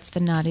questions is, what's the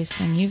naughtiest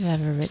thing you've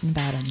ever written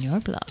about on your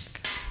blog?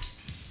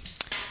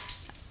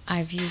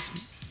 I've used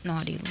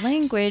naughty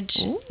language,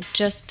 Ooh.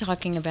 just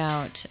talking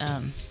about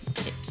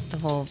the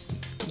whole,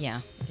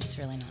 It's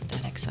really not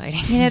that exciting.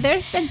 You know,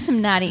 there's been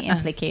some naughty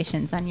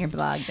implications on your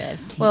blog that I've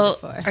seen Well,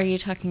 before. are you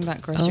talking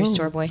about grocery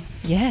store boy?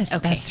 Yes,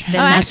 Okay, that's right.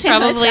 then that's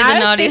probably the I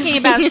was naughtiest.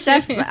 thinking about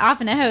stuff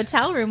off in a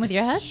hotel room with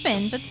your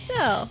husband, but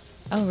still.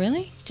 Oh,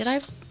 really? Did I?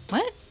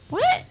 What?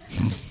 What?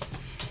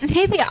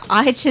 Maybe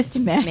I just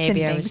imagined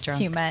Maybe I things was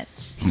drunk. too much.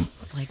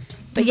 Like,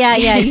 But yeah,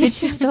 you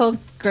do the whole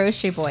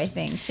grocery boy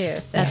thing too.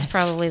 So. that's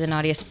probably the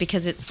naughtiest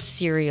because it's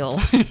cereal.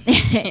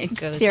 It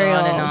goes Cereal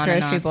on and on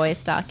grocery and on. boy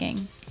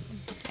stalking.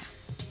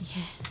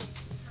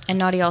 And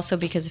naughty also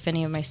because if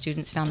any of my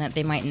students found that,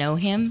 they might know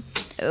him,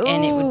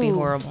 and it would be Ooh.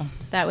 horrible.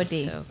 That would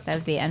be So-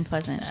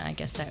 unpleasant. I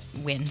guess that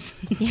wins.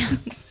 Yeah,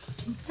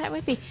 that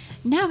would be.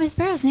 Now,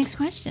 Missburrows, next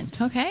question.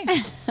 Okay.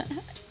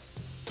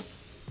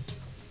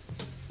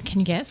 Can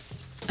you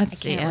guess? I Let's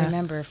see. can't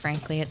remember,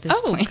 frankly, at this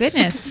Oh, point.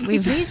 goodness.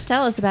 Please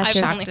tell us about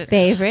I'm your shocked.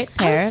 favorite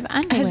pair of I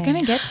underwear. was going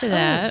to get to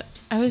that.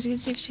 I was going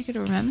to see if she could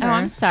remember. Oh,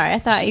 I'm sorry. I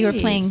thought you were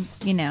Jeez. playing,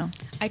 you know.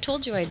 I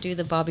told you I'd do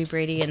the Bobby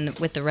Brady and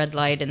with the red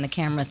light and the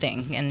camera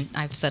thing, and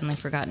I've suddenly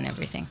forgotten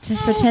everything.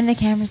 Just pretend the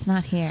camera's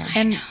not here.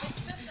 And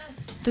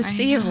the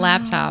sea of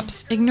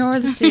laptops. Ignore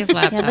the sea of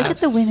laptops. Yeah, look at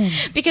the women.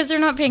 Because they're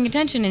not paying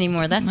attention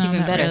anymore. That's No,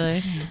 even not better.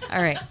 really.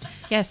 All right.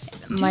 Yes.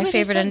 Do My what he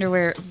favorite says.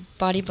 underwear,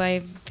 Body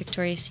by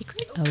Victoria's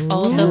Secret.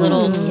 All the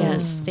little,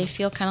 yes, they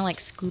feel kind of like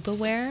scuba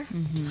wear.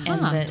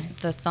 And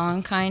the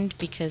thong kind,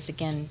 because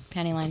again,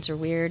 panty lines are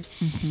weird.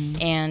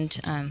 And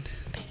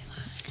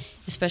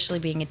especially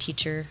being a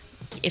teacher,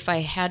 if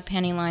I had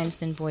panty lines,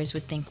 then boys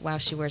would think, wow,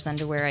 she wears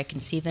underwear, I can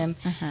see them.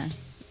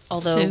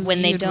 Although So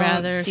when they you'd don't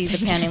rather see the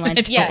think panty they lines,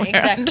 don't yeah, wear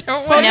exactly.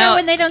 underwear. Well, Now- no,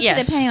 when they don't yeah.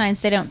 see the panty lines,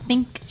 they don't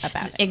think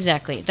about it.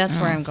 Exactly. That's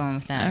where I'm going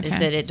with that, is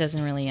Okay. that it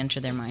doesn't really enter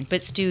their mind.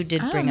 But Stu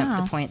did bring up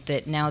know. the point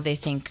that now they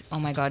think, oh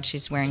my God,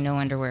 she's wearing no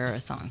underwear or a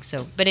thong.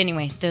 So, but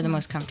anyway, they're the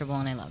most comfortable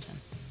and I love them.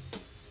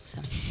 So,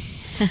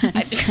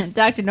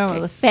 Dr. Normal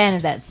is a fan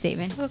of that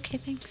statement. okay,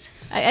 thanks.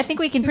 I think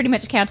we can pretty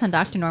much count on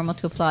Dr. Normal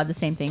to applaud the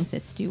same things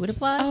that Stu would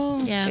applaud.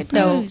 Oh, Yeah. good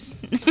So- news.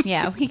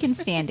 Yeah, we can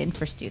stand in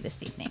for Stu this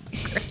evening.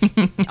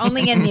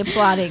 Only in the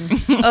applauding.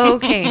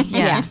 Okay,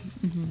 yeah. Yeah.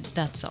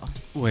 That's all.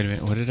 Wait a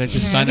minute. What did I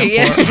just sign up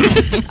Yeah.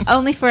 for?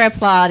 Only for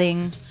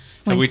applauding.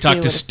 when Have we Stu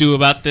talked to would- Stu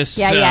about this?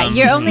 Yeah.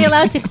 You're only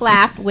allowed to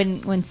clap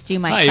when Stu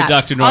might Hi, clap.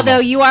 Dr. Normal. Although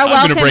you are I'm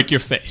welcome. going to break your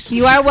face.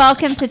 You are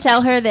welcome to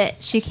tell her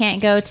that she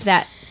can't go to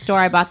that store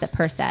I bought the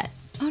purse at.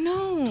 Oh,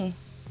 no.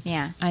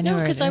 Yeah. I know No,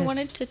 where because it I is.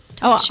 wanted to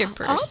Oh, touch your I'll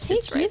purse. take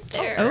It's right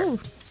there. Oh,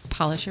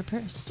 polish your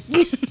purse.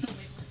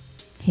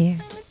 Here.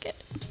 Look at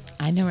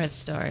I know where the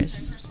store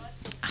is.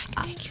 I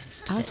can take you to the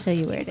store. I'll show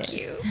you where it is.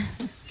 you.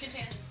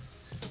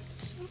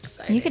 So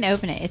excited. You can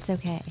open it. It's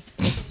okay.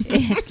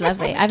 It's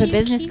lovely. I have a Do you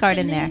business keep card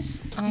in there.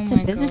 these? Oh It's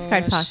my a business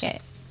card gosh.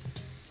 pocket.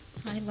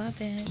 I love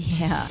it.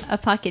 Yeah, a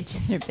pocket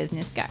just for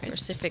business Of cards.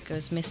 course, if it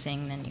goes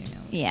missing, then you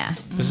know. Yeah.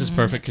 This is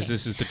perfect because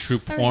this is the true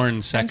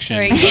porn section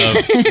sorry. of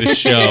the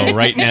show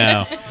right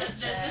now.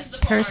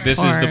 Purse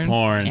This is the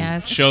porn.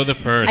 Yes. Show the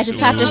purse. I just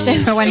have to show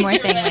her one more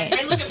thing. Wait.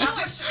 Hey, look at my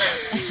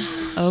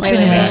purse. Open Wait, wait, it.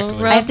 wait.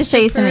 Exactly. I have to show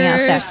you something else.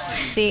 Purse.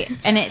 Though. See,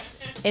 and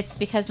it's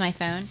because my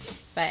phone,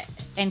 but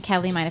and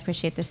Kelly might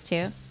appreciate this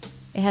too.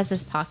 It has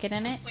this pocket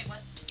in it. Wait,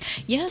 what?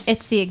 Yes.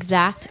 It's the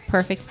exact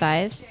perfect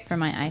size for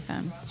my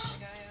iPhone.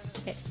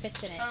 It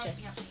fits in it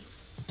just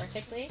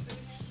perfectly,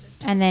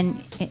 and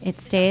then it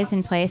stays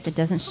in place. It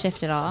doesn't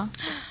shift at all.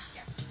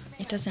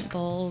 It doesn't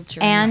bulge.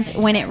 Or And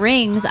anything. when it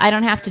rings, I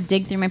don't have to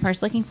dig through my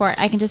purse looking for it.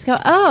 I can just go,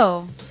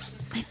 oh,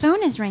 my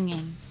phone is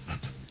ringing.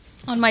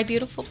 on my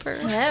beautiful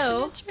purse.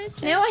 No. It's right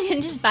there. No, I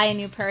didn't just buy a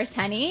new purse,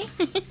 honey.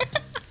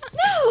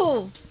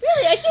 No,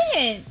 really, I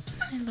didn't.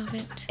 I love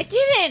it. I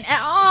didn't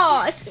at all,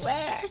 I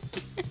swear.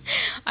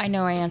 I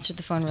know I answered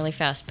the phone really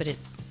fast, but it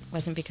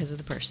wasn't because of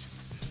the purse.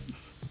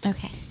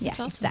 Okay, yeah, That's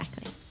awesome.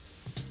 exactly.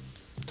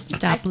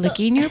 Stop I still-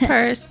 licking your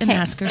purse and Okay,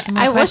 ask her some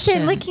more I questions.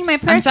 wasn't licking my I'm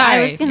purse. sorry,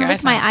 I was going to your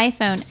lick my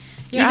iPhone.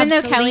 Your Even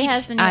though Kelly obsolete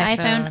has the new iPhone,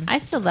 iPhone. I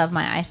still love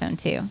my iPhone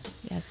too.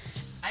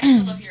 Yes. I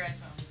still love your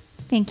iPhone.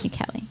 Thank you,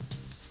 Kelly.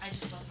 I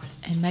just love mine.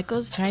 And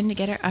Michael's trying to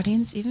get our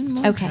audience even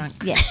more Okay, drunk.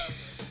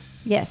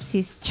 yes. Yes,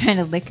 he's trying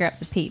to liquor up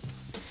the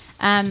peeps.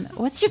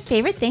 What's your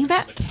favorite thing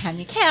about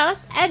Cami Kaos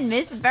and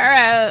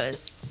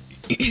Missburrows?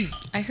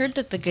 I heard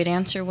that the good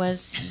answer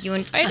was you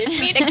invited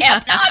me to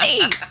Camp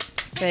Naughty.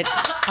 But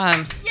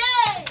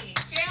Yay!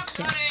 Camp yes,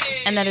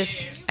 Naughty! and that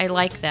is I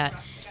like that.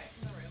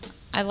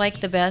 I like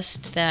the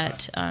best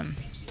that,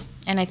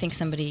 and I think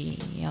somebody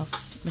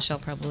else, Michelle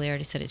probably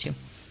already said it too,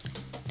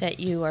 that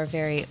you are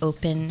very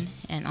open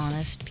and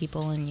honest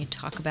people, and you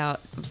talk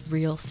about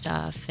real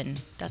stuff,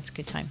 and that's a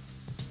good time.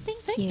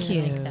 Thank you.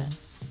 I like that.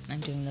 I'm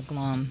doing the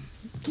glom.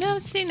 No,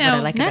 see, What I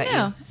no. like No, about you. no.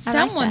 I like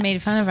Someone that.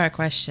 made fun of our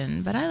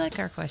question, but I like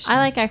our question. I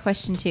like our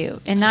question too,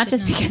 and not did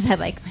just not. because I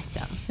like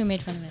myself. Who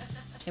made fun of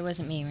it? It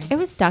wasn't me, right? It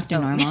was Dr.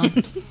 Oh. Normal.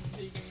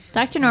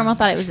 Dr. Normal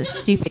thought it was a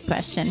stupid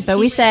question, but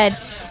we said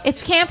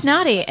it's Camp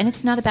Naughty, and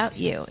it's not about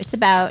you. It's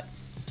about,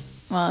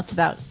 well, it's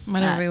about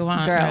Whatever we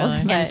want, girls. really.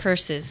 And But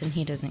purses, and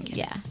he doesn't get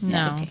yeah, it. No.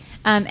 That's okay.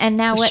 And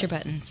now Push what? your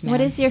buttons, What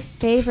man. is your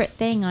favorite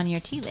thing on your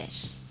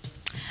T-Lish?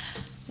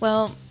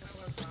 Well,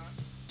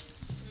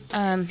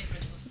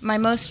 My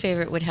most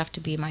favorite would have to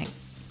be my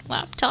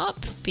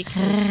laptop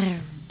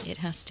because it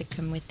has to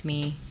come with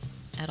me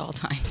at all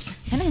times.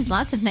 And it has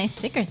lots of nice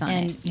stickers on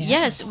And it.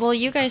 yes, well,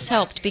 you guys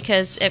helped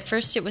because at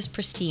first it was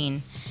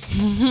pristine.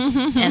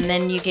 And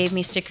then you gave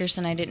me stickers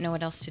and I didn't know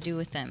what else to do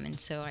with them. And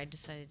so I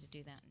decided to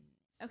do that.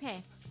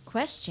 Okay,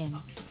 question.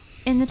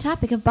 In the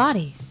topic of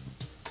bodies,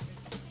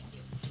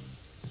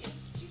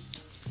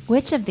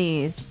 which of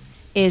these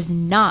is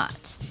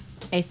not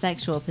a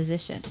sexual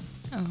position?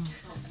 Oh.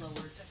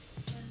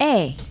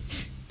 A,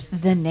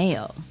 the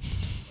nail.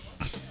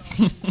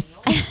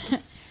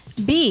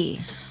 B,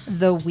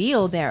 the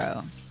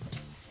wheelbarrow.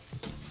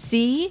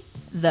 C,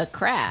 the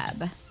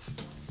crab.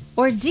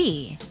 Or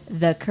D,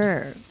 the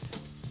curve.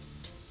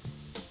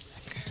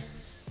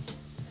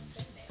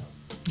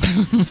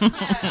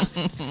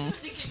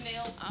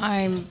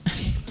 I'm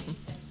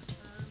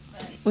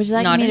Would you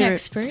like not me an to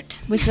expert.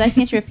 Would you like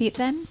me to repeat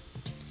them?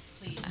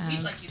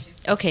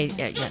 Okay,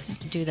 yes,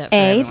 do that for A,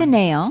 the everyone.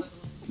 nail.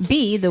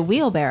 B, the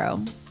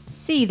wheelbarrow.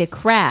 C, the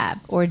crab.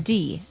 Or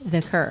D,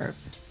 the curve.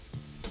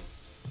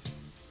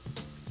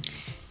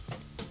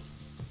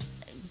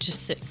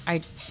 Just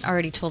I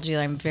already told you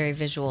I'm very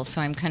visual,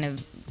 so I'm kind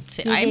of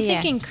Yeah, I'm yeah,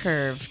 yeah. thinking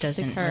curve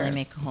doesn't curve. really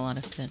make a whole lot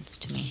of sense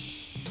to me.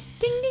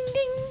 Ding, ding,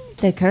 ding.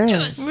 The curve.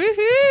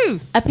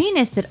 Woohoo! A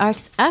penis that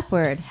arcs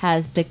upward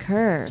has the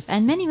curve,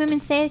 and many women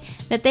say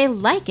that they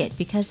like it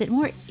because it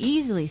more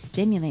easily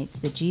stimulates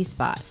the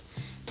G-spot.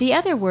 The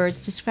other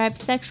words describe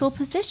sexual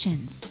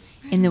positions.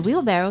 In the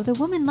wheelbarrow, the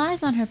woman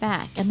lies on her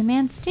back, and the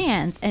man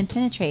stands and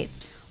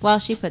penetrates while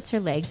she puts her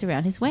legs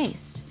around his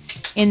waist.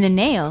 In the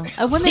nail,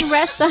 a woman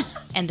rests on...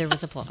 And there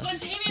was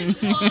applause. Wheelbarrow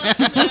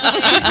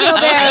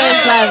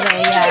is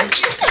lovely,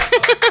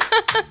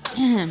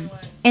 yeah.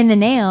 In the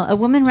nail, a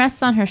woman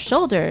rests on her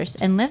shoulders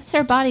and lifts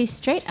her body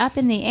straight up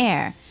in the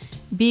air.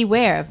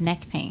 Beware of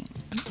neck pain.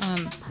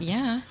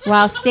 Yeah.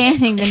 While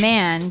standing, the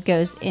man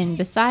goes in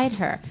beside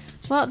her.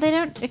 Well, they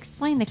don't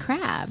explain the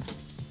crab.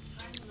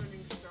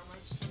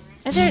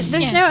 There's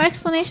no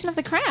explanation of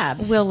the crab.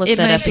 We'll look It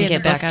that might up be and in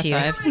get the book back to you.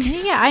 outside.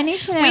 Yeah, I need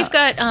to know. We've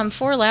got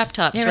 4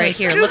 laptops Yeah, right right.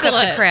 here. Look Google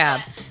up the it.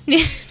 crab.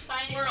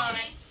 We're on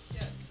it.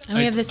 And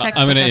we have the sex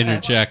I'm book going to outside.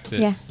 interject that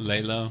Yeah.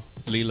 Lilo.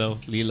 Lilo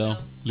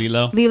Is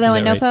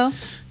and that right?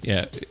 Nopo.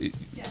 Yeah,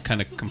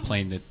 kind of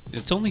complained that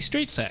it's only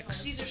straight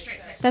sex. These are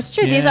straight sex. That's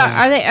true. These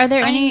Yeah. are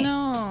there I any?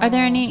 know. Are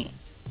there any?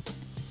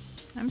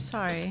 I'm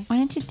sorry. Why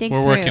don't you dig We're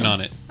through? working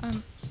on it.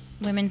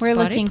 Women's We're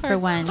body looking for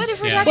parts. one. What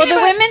if we're Yeah. talking Well, the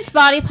about... women's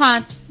body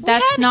parts.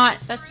 That's not.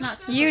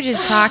 You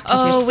just talked with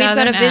your Oh, we've got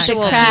southern a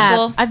visual, accent. Crab.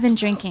 people. I've been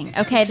drinking.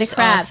 Okay, This the is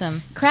crab.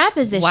 awesome. Crab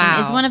position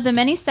Wow. is one of the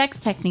many sex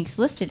techniques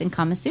listed in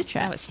Kama Sutra.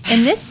 That was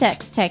In this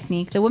sex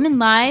technique, the woman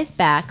lies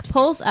back,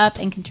 pulls up,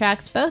 and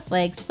contracts both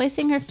legs,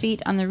 placing her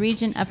feet on the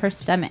region of her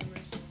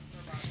stomach.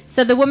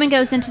 So the woman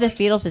goes into the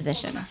fetal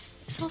position.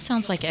 This all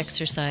sounds like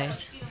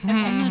exercise.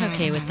 I'm not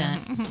okay with that.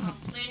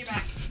 Lay on your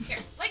back. Here,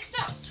 like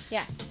so.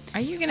 Yeah. Are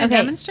you going to Okay.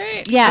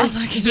 demonstrate? Yeah.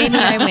 Jamie,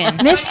 I win.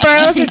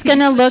 Missburrows is going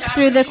to look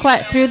through the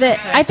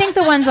I think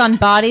the ones on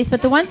bodies,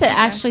 but the ones that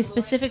actually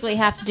specifically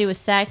have to do with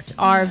sex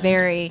are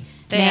very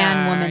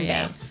man-woman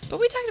yeah. based. But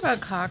we talked about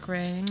cock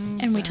rings.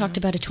 And we talked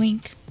about a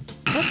twink.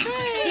 That's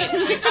right.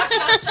 We talked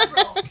about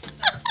several.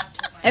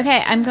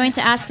 Okay, I'm going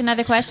to ask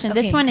another question.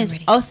 This Okay, one I'm is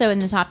ready. also in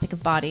the topic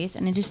of bodies,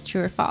 and it is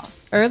true or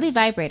false. Early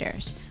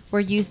vibrators were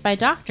used by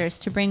doctors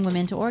to bring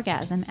women to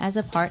orgasm as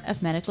a part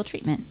of medical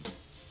treatment.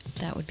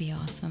 That would be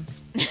awesome.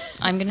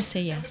 I'm going to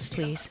say yes,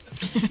 please.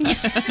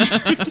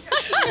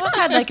 Well,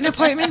 I'd like an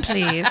appointment,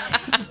 please.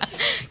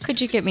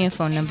 Could you get me a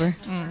phone number?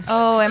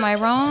 Oh, am I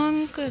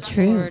wrong? Good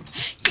True. Lord.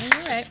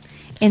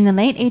 In the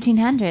late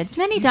 1800s,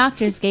 many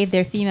doctors gave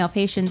their female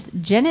patients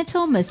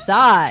genital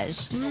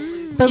massage.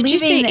 Did you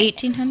say that-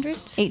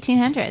 1800s?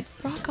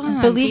 1800s. Rock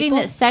on, Believing people.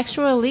 that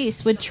sexual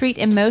release would treat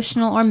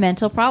emotional or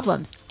mental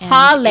problems. And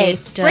Holly it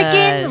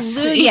freaking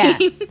does. Luya.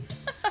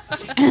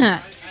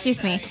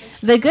 Excuse me.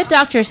 The good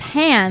doctor's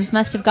hands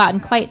must have gotten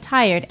quite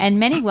tired, and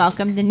many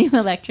welcomed the new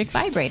electric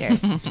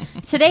vibrators.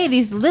 Today,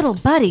 these little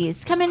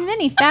buddies come in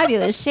many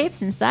fabulous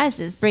shapes and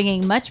sizes,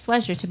 bringing much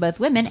pleasure to both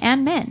women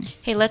and men.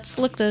 Hey, let's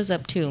look those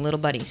up too, little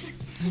buddies.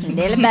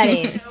 Little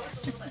buddies.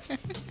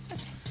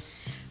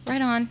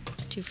 Right on.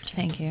 2 for 2.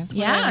 Thank you.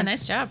 Yeah,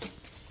 nice job.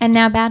 And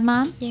now, Bad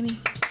Mom. Jamie.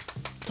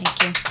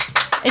 Thank you.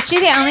 Is she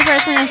the only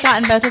person that's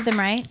gotten both of them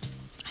right?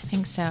 I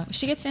think so.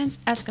 She gets to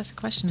ask us a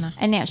question, though.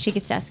 And now she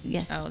gets to ask,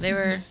 yes. Oh, they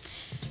were...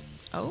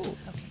 Oh.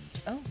 Okay.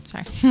 Oh,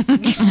 Sorry.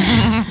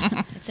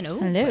 it's an O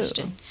Hello.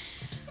 question.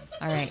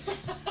 All right.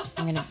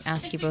 I'm going to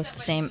ask you both the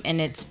same. And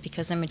it's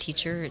because I'm a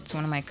teacher. It's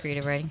one of my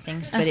creative writing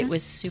things. But it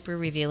was super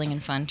revealing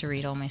and fun to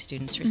read all my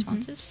students'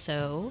 responses.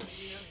 So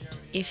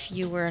if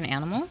you were an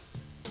animal,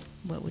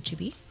 what would you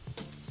be?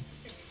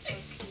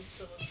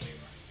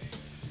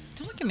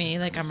 Don't look at me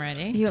like I'm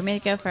ready. You want me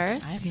to go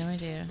first? I have no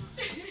idea.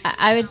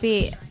 I would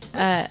be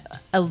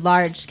a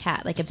large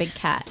cat, like a big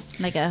cat.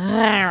 Like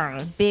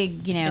a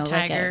big, you know. A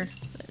tiger.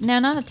 No,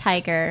 not a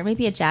tiger.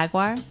 Maybe a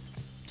jaguar.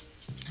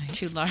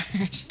 Too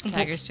large.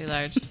 Tiger's too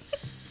large.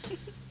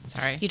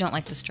 Sorry. You don't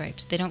like the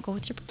stripes. They don't go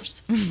with your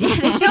purse. They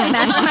don't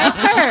match my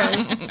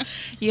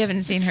purse. You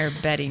haven't seen her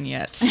bedding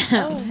yet.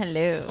 Oh,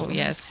 hello. Oh,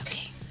 yes.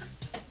 Okay.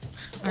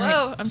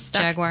 Whoa, I'm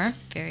stuck. Jaguar.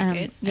 Very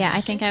good. Yeah,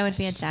 I think I would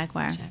be a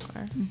jaguar.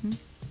 Jaguar.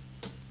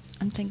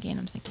 I'm thinking.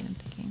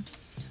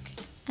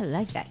 I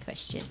like that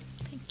question.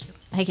 Thank you.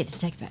 I get to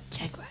talk about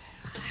jaguar.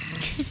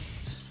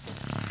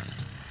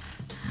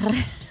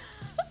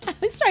 I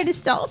was trying to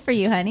stall for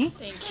you, honey.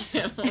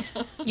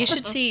 You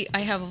should see,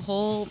 I have a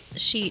whole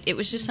sheet. It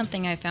was just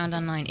something I found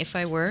online. If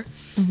I were,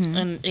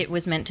 it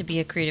was meant to be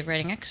a creative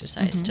writing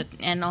exercise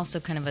and also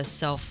kind of a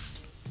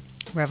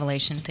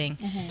self-revelation thing.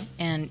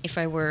 And if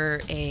I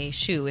were a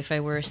shoe, if I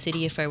were a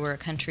city, if I were a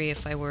country,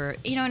 if I were,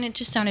 and it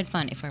just sounded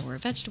fun. If I were a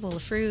vegetable, a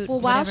fruit, Well,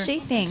 while whatever. she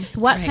thinks,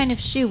 what Right. kind of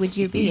shoe would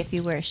you be if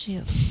you were a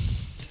shoe?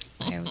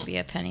 I would be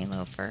a penny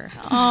loafer.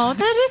 Oh,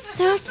 that is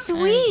so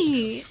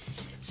sweet.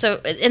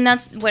 So, and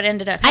that's what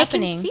ended up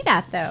happening. I can see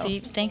that, though. See,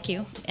 thank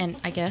you. And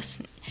I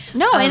guess.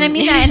 No, and I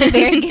mean that in a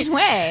very good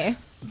way.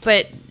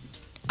 But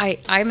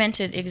I meant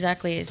it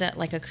exactly. Is that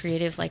like a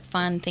creative, like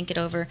fun, think it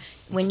over.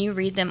 When you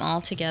read them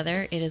all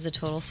together, it is a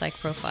total psych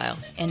profile.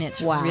 And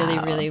it's really,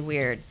 really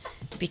weird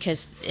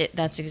because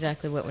that's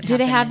exactly what would happen.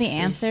 Do they have the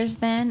answers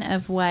then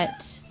of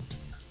what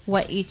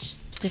each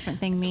different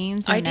thing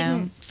means? Or I no?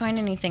 didn't find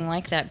anything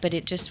like that, but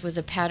it just was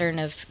a pattern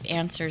of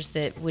answers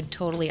that would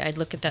totally, I'd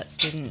look at that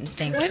student and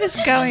think, What is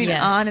going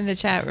yes. on in the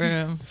chat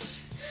room?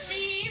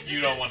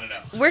 You don't want to know.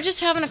 We're just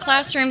having a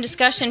classroom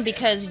discussion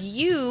because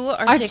you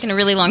are taking a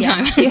really long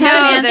time. Do you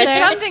have No, an there's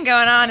answer? something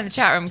going on in the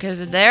chat room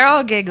because they're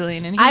all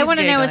giggling and he's I want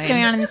to know what's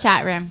going on in the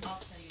chat room.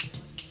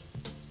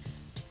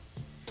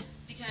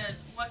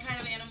 Because what kind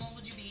of animal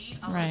would you be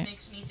Right.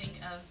 makes me think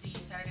of the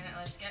Saturday Night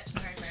Live sketch, the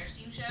Harvey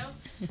Firestein show,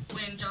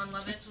 when John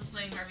Lovitz was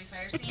playing Harvey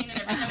Firestein,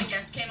 and every time a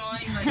guest came on,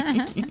 he's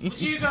like,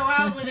 would you go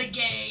out with a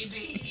gay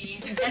bee?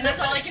 And that's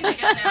all I can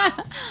think of now.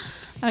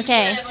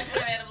 Okay. Yeah, what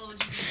kind of animal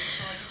would you be?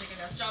 That's all I can think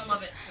of. John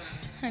Lovitz.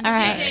 All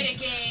right. Date a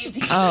gay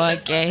bee. Oh, a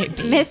gay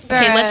bee.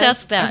 Missburrows. Okay, let's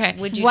ask that. Okay.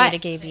 Would you What- date a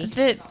gay bee?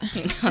 The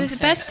I'm the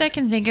sorry. best I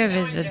can think of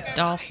is a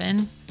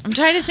dolphin. I'm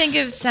trying to think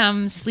of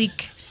some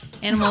sleek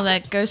animal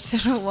that goes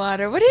through the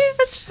water. What if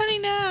it's funny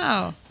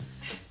now?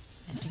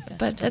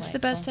 But that's the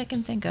best I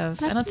can think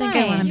of. I That's don't think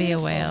I want to nice. be a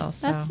whale.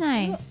 So. That's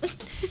nice.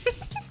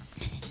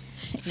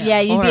 Yeah,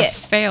 you'd Or be a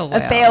fail whale.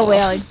 A fail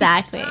whale,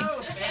 exactly.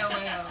 Fail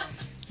whale.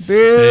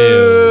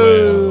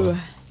 Boo.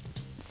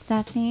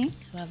 Stephanie,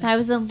 that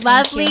was a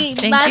lovely,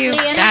 Thank lovely you,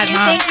 interview.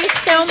 BadMom. Thank you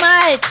so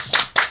much.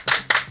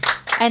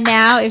 And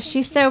now, if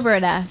she's sober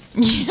enough,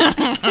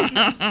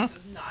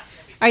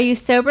 are you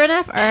sober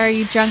enough or are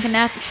you drunk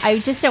enough? I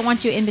just don't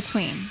want you in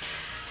between.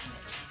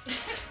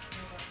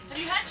 Have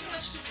you had too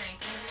much to drink?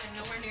 I'm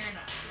nowhere near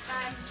enough.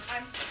 I am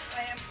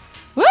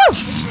Woo!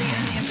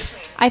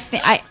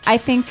 I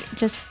think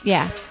just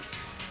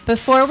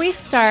Before we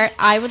start,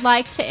 I would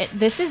like to.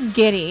 This is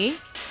Giddy,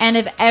 and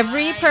of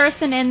every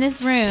person in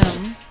this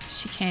room,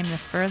 She came the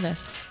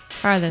farthest.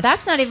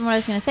 that's not even what I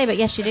was going to say. But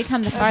yes, she did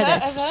come the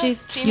farthest.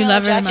 She's you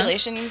love her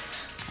ejaculation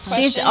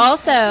she's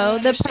also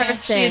the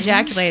person. She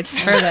ejaculates the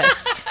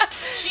furthest.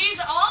 She's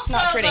also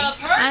not pretty. the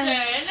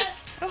person.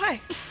 Oh,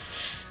 hi.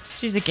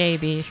 She's a gay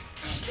bee.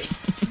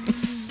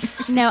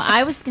 No,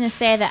 I was going to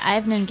say that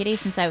I've known Giddy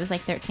since I was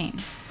like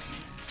 13.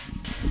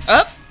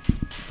 Oh,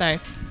 sorry. I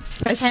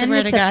Pretend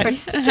swear to it's a God.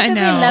 particularly I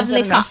know.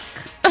 lovely cock.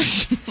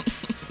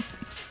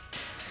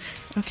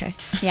 Okay.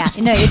 Yeah,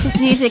 no, you just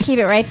need to keep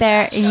it right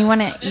there, and you want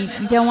to.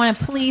 You don't want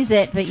to please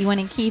it, but you want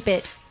to keep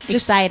it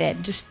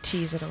excited. Just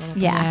tease it a little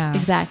bit. Yeah, Yeah.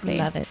 exactly.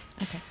 Love it.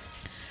 Okay.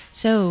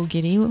 So,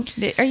 Giddy,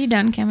 are you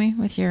done, Cami,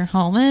 with your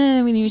home?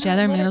 We knew each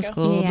other, let her middle go.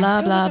 school, Yeah.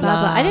 blah, blah, blah,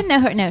 Blah blah. I didn't know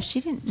her. No, she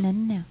didn't. No.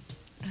 No.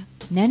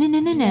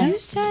 You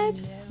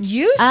said?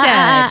 You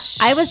said.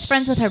 I was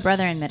friends with her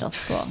brother in middle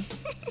school.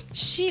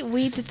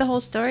 We did the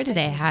whole story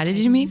today. How did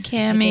you meet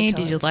Cami? tell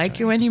Did you the like her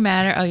story. when you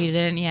met her? Oh, you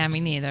didn't? Yeah, me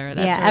neither.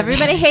 That's Yeah, what-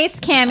 everybody hates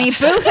Cami.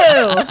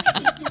 Boo-hoo.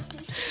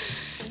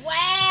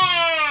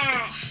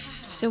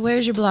 So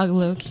where's your blog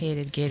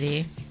located,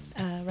 Giddy?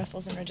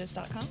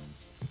 Rufflesandridges.com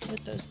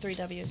with those 3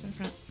 W's in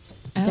front.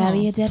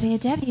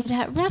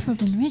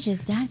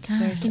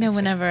 www.rufflesandridges.com. You know,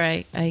 whenever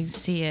I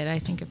see it, I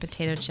think of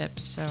potato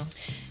chips. So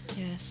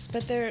Yes,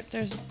 but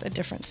there's a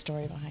different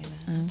story behind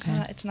that.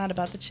 Okay. It's not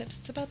about the chips.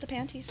 It's about the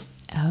panties.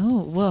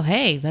 Oh, well,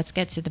 hey, let's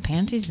get to the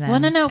panties then. Well,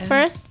 no.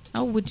 First,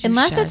 Oh, would you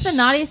unless it's shush? the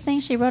naughtiest thing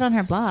she wrote on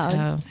her blog.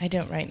 Oh. I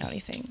don't write naughty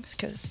things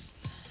because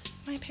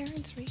my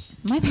parents read.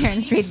 My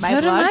parents read my So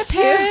do blog my too.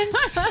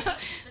 parents. The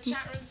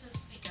chat room says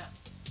speak up.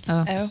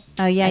 Oh.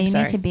 Oh yeah, I'm you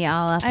sorry. need to be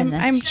all up in I'm the.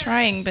 I'm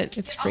trying, but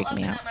it's freaked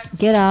me out.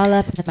 Get all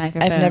up in the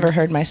microphone. I've never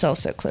heard myself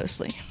so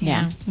closely.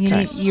 Yeah, you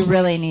Sorry. you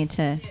really need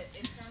to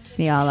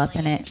be all up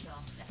in it.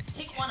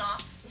 Take one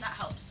off. That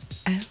helps.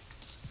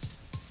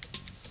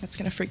 That's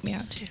gonna freak me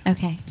out too.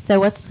 Okay,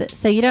 so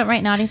so you don't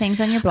write naughty things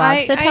on your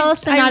blog. So tell us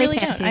the I naughty really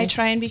panties. don't. I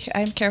try and be.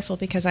 I'm careful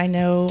because I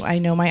know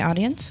my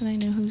audience and I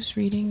know who's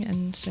reading,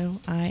 and so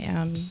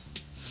I'm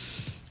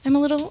a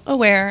little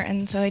aware,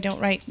 and so I don't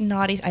write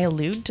naughty. I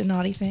allude to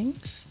naughty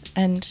things,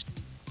 and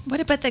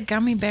What about the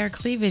gummy bear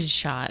cleavage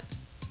shot?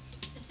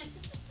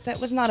 That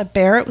was not a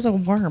bear. It was a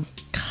worm.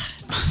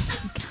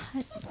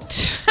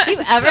 Do you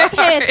ever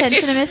pay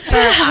attention to Miss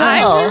Burrows?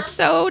 I was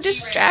so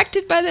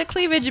distracted by the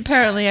cleavage.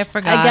 Apparently, I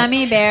forgot. A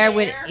gummy bear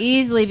would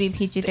easily be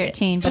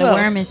PG-13, but a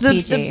worm is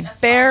PG. The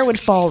bear would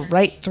fall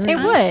right through. It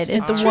would.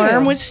 If the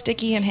worm was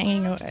sticky and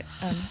hanging over.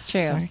 It's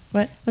true. Sorry.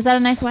 What? Was that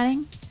a nice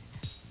wedding?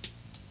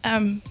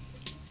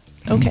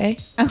 Okay.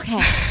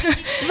 Okay.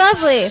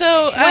 Lovely.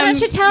 So, why don't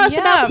you tell us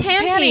about the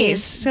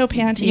panties? So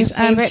panties. Your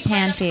favorite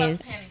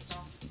panties.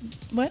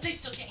 What?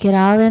 Get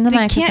all in the They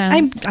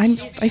microphone. can't.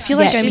 I feel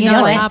like I'm she's on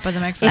yelling. top of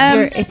the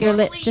microphone. If your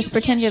just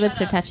pretend your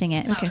lips are touching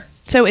it. Okay.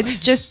 So it's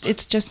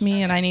just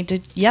me, and I need to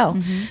yell.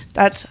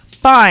 That's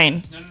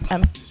fine. No,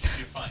 you're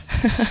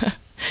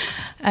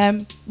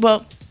fine.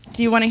 Well,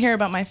 do you want to hear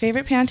about my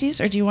favorite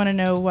panties, or do you want to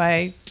know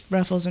why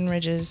ruffles and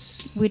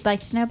ridges? We'd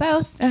like to know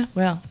both.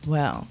 Well.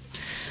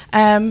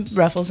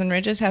 Ruffles and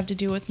ridges have to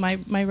do with my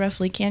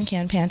roughly can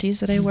panties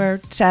that I wear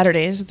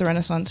Saturdays at the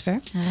Renaissance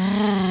Fair,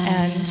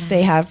 and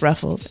they have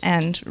ruffles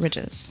and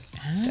ridges.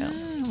 So,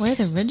 Where are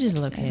the ridges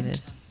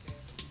located?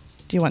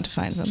 do you want to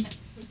find them?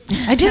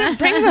 I didn't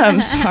bring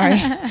them.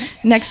 Sorry.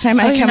 Next time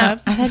I come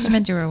up. I thought you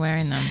meant you were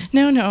wearing them.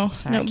 No,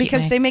 Sorry, keep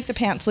because me. they make the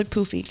pants look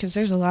poofy because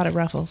there's a lot of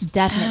ruffles.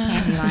 Definite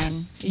panty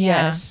line.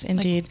 Yes,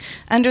 indeed.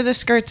 Under the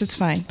skirts, it's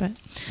fine, but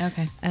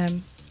Okay.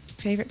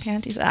 favorite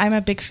panties. I'm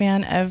a big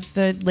fan of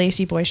the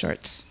lacy boy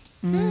shorts.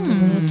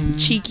 Little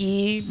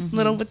cheeky,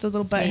 little with the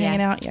little butt hanging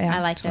out. Yeah,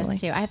 I like totally.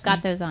 those too. I've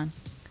got those on.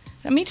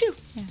 Me too.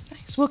 Yeah.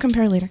 Nice. We'll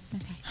compare later.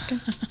 Okay.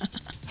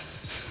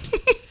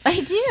 I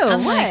do.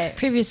 Unlike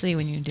previously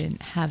when you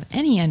didn't have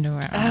any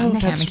underwear on. Oh,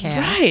 that's Cami Kaos.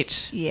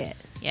 right. Yes.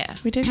 Yeah.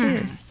 We did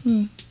good.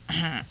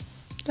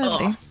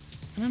 Lovely. I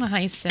don't know how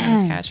you sit on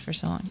this couch for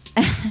so long.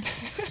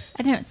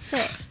 I don't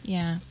sit.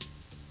 Yeah.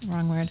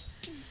 Wrong word.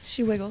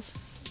 She wiggles.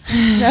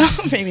 No,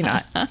 maybe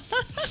not.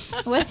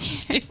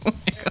 What's your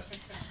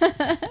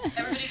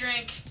Everybody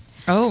drink.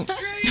 Oh.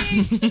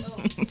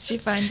 She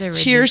finds her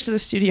ridges. Cheers to the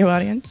studio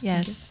audience.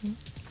 Yes.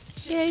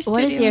 Yay,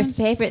 What is your studios.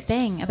 favorite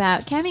thing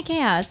about Cami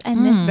Kaos and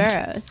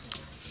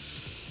Missburrows?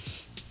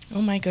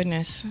 Oh my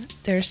goodness.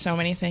 There's so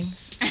many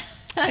things.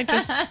 I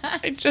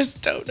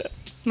just don't know.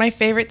 My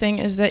favorite thing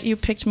is that you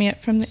picked me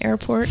up from the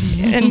airport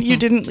and you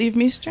didn't leave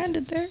me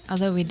stranded there.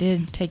 Although we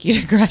did take you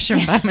to Gresham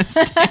by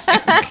mistake.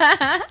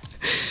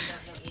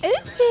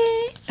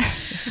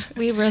 Oopsie.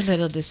 We were a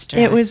little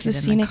distracted. It was the in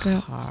scenic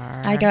route.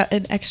 car. I got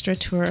an extra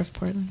tour of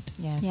Portland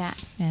Yes. Yeah.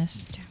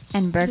 Yes.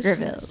 And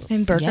Burgerville.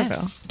 in Burgerville.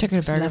 Yes. Took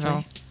her to Lovely.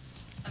 Burgerville.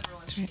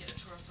 Everyone should get a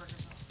tour of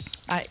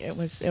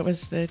Burgerville. It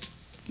was the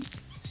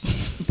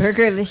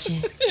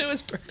Burgerlicious. it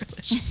was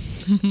Burgerlicious.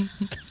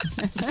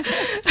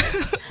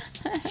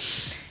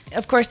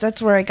 Of course,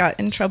 that's where I got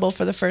in trouble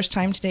for the first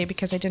time today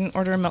because I didn't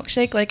order a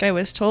milkshake like I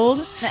was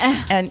told.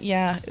 And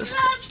yeah,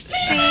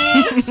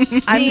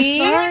 I'm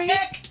sorry.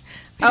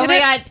 Oh my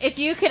God! If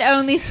you could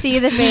only see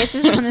the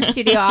faces on the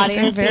studio They're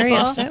audience, very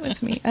people. upset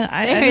with me.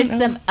 I There's don't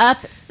know. some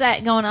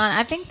upset going on.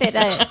 I think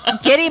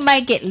that Giddy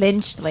might get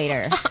lynched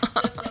later.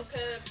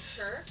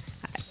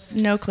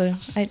 No clue.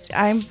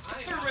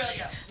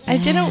 I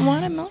didn't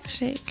want a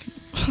milkshake.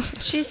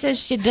 She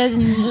says she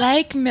doesn't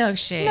like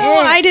milkshakes. No,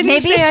 I didn't Maybe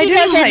say I she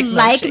didn't doesn't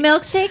like milkshake.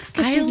 milkshakes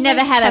because I she's never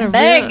like had a a real,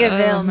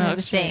 Burgerville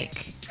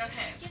milkshake.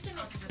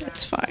 milkshake.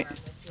 That's fine.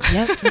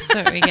 Yep, that's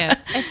what we get.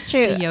 It's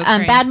true. The yolk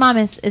cream.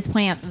 BadMom is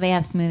pointing out that they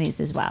have smoothies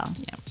as well.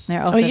 Yeah.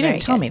 They're also Oh, you very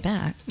didn't tell good. me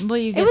that. Well,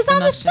 you It get was on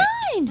the milkshake.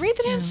 sign. Read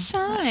the damn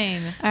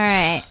sign. All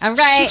right. All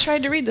She right.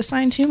 tried to read the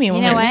sign to me You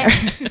when know we were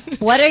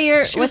what? there.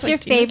 What's She was your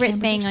like, "Do you like favorite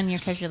thing hamburgers?" on your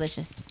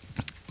Treasurelicious?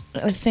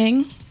 A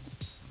thing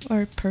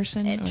or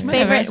person? Or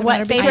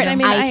Favorite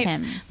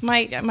item?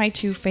 My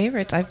two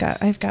favorites. I've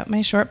got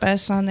my short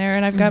bus on there,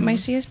 and I've got my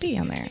CSB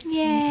on there.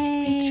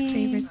 Yay. My two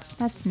favorites.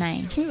 That's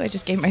nice. Ooh, I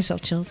just gave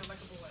myself chills.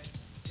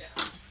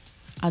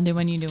 I'll do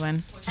one, you do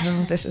one.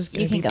 Oh, this is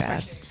You gonna can be go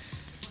bad. first.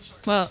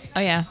 Well, oh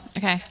yeah,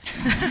 okay.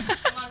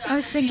 I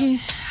was thinking,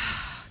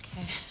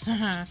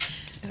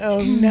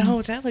 Oh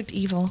no, that looked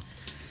evil.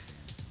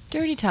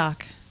 dirty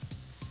talk.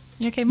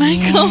 You okay,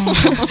 Michael?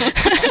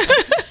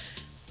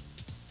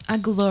 A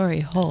glory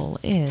hole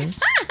is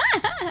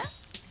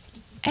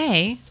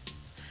a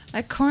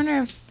corner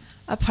of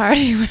a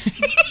party where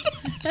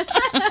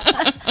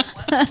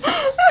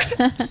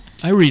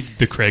I read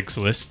the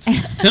Craigslist.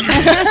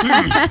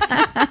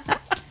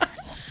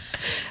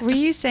 Were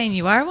you saying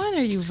you are one or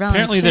you volunteering?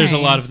 Apparently, there's a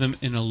lot of them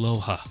in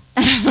Aloha.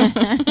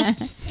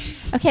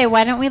 Okay,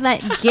 why don't we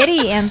let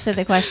Giddy answer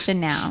the question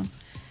now?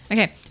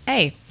 Okay.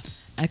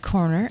 A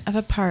corner of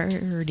a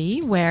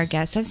party where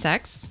guests have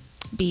sex.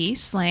 B,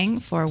 slang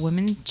for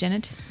women's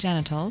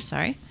genitals.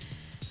 Sorry.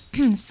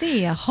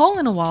 C, a hole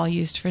in a wall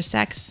used for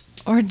sex.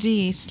 Or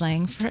D,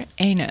 slang for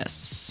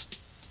anus.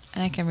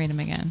 And I can read them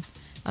again.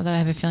 Although I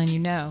have a feeling you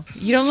know.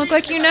 You don't look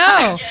like you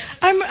know.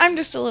 I'm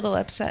just a little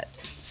upset.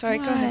 Sorry,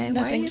 go Why? ahead.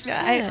 Why are you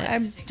Nothing. upset?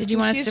 I'm Did you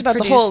want us confused to about the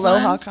produce whole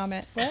Aloha one?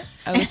 comment? What?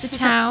 Oh, it's a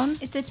town.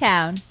 It's a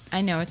town.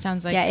 I know. It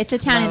sounds like Yeah, it's a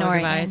town in Lower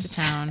Oregon. Divide. It's a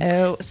town.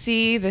 Oh,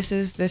 see, this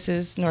is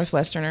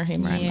Northwesterner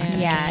humor. I'm not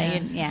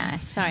gonna- Yeah.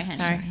 Sorry, honey.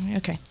 Sorry.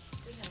 Okay.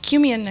 Cue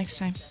me in next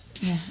time.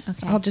 Yeah.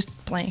 Okay. I'll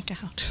just blank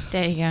out.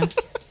 There you go.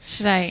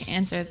 Should I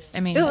answer? I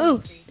mean,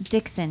 Ooh,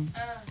 Dixon.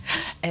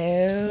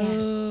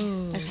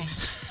 Oh. Okay.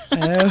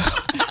 Oh.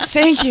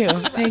 Thank you.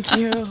 Thank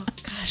you.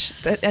 Gosh.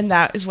 And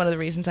that is one of the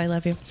reasons I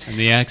love you. And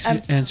the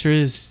answer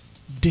is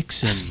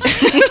Dixon.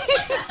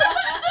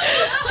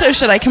 So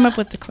should I come up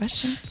with the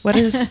question? What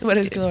is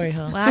glory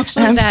hole? well,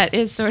 actually, that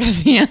is sort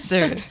of the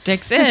answer.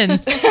 Dixon.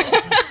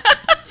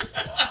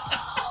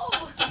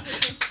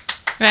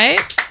 Right?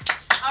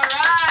 All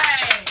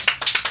right.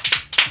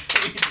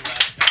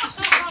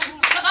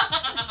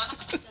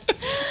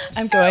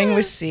 I'm going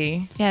with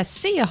C. Yeah,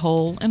 see a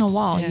hole in a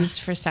wall Yeah. used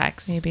for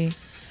sex. Maybe.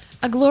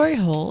 A glory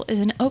hole is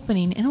an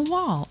opening in a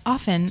wall,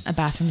 often a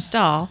bathroom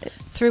stall,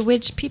 through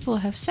which people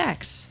have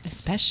sex,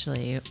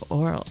 especially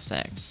oral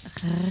sex.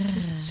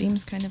 Just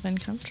seems kind of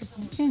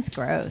uncomfortable. Seems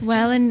gross.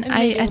 Well, and And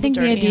maybe a I little think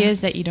the dirty, idea yeah. is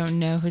that you don't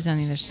know who's on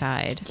the other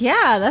side.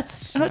 Yeah,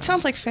 that's. Oh, it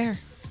sounds like fair.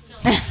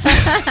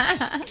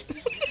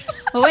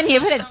 Well, when you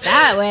put it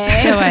that way.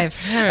 So I've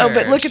heard. Oh,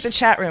 but look at the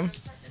chat room.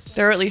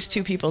 There are at least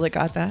 2 people that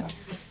got that.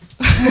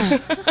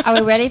 Are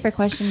we ready for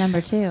question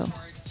number 2? Yes,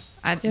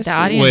 the please.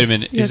 audience. Wait a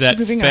minute. Yes, Is that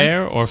moving on.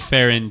 fair or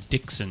fair in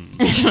Dixon?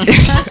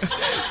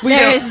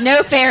 There is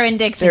no fair in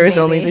Dixon. There is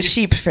only baby. the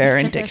sheep fair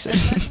in Dixon.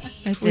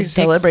 It's We a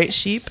celebrate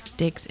sheep.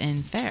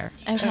 Dixon Fair.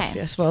 Okay.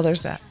 Yes, well,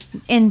 there's that.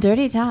 In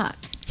Dirty Talk,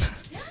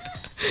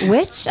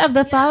 which of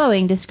the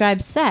following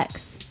describes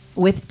sex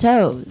with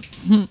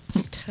toes?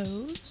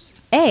 Toes?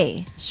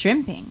 A.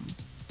 Shrimping.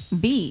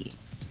 B.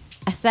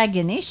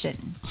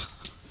 Asagination.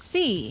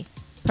 C.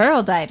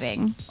 Pearl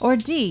diving. Or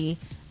D.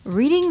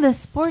 Reading the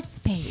sports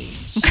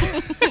page.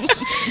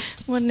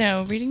 Well,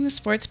 no. Reading the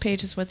sports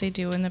page is what they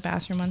do in the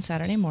bathroom on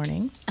Saturday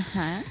morning.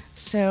 Uh-huh.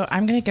 So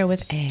I'm going to go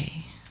with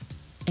A.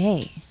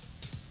 A.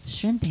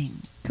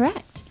 Shrimping.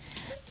 Correct.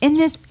 In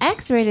this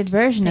X-rated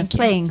version Thank of you.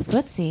 playing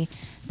footsie,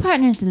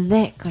 partners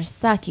lick or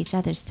suck each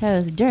other's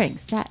toes during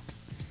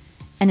sex.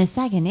 An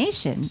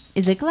asagination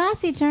is a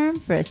classy term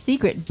for a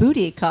secret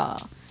booty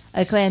call,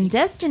 a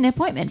clandestine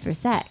appointment for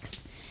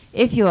sex.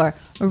 If you're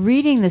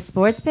reading the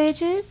sports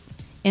pages,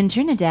 in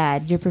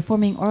Trinidad, you're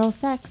performing oral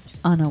sex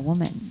on a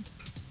woman.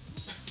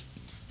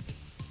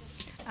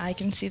 I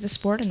can see the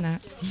sport in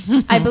that.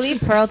 I believe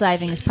pearl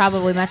diving is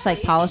probably much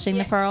like polishing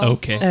the pearl.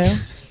 Okay. Oh.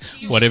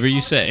 Whatever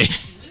you say.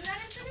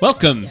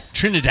 Welcome,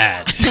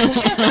 Trinidad.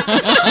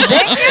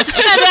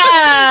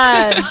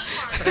 Trinidad!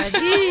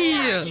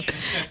 Brazil.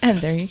 And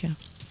there you go.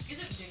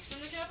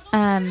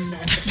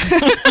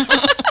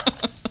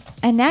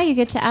 And now you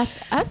get to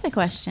ask us a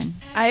question.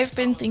 I've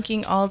been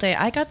thinking all day.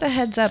 I got the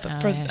heads up yeah,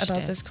 she about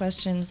did. this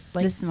question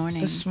This morning.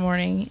 This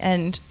morning,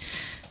 and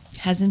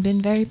Hasn't been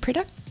very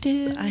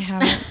productive. I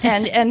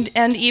haven't.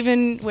 and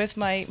even with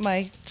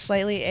my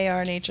slightly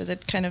AR nature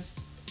that kind of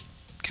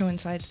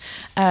coincides,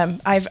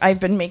 I've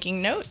been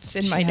making notes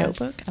in my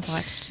notebook. I've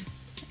watched.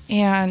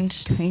 And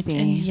Creepy.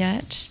 and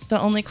yet the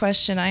only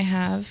question I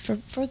have for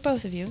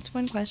both of you, it's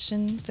one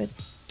question that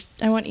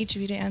I want each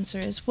of you to answer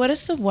is, what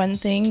is the one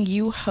thing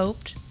you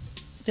hoped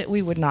that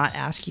we would not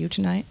ask you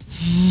tonight?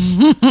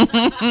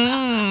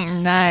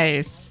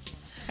 Nice.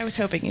 I was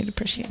hoping you'd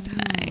appreciate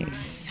that.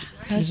 Nice.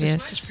 That was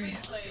Devious. just for you.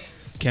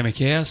 Cami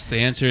Kaos, the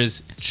answer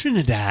is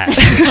Trinidad.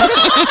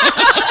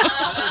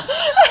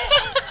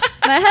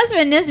 My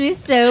husband knows me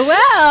so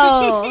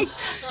well.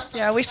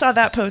 Yeah, we saw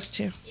that post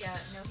too. Yeah,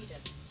 no, he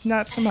doesn't.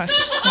 Not so much.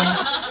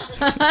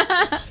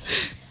 No.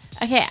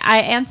 Okay, I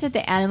answered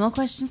the animal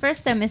question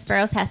first, so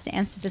Missburrows has to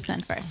answer this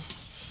one first.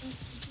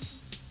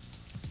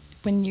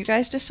 When you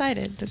guys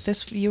decided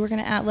that you were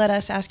going to let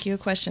us ask you a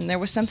question, there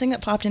was something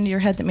that popped into your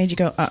head that made you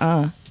go,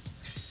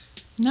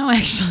 No,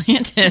 actually,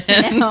 it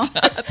didn't. No.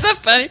 That's the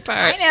funny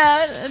part. I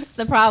know, that's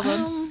the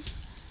problem.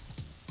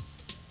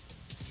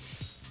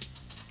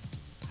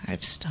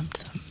 I've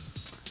stumped them.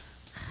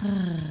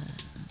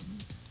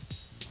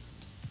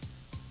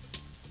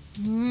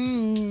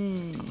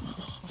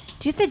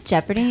 Do you have the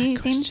Jeopardy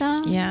theme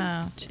song?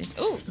 Yeah. Jeez.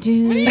 Oh,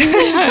 Do,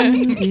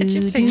 get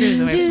your fingers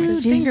away from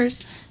His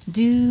fingers.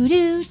 Do,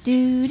 do,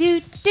 do, do,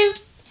 do.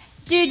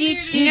 Do, do,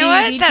 do, You know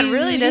what? do, That do,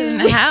 really do, doesn't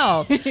do.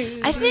 help.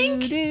 I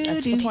think,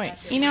 That's the point.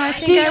 you know, I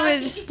think I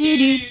would. Do,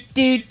 do,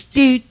 do,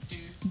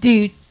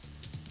 do,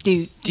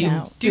 do,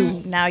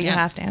 do, Now you Yeah.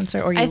 have to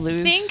answer or you I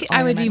lose. think all I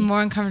your would be money.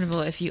 more uncomfortable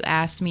if you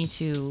asked me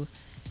to.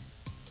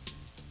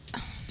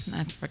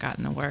 I've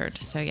forgotten the word.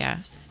 So yeah,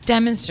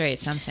 demonstrate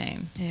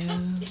something,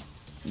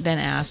 then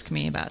ask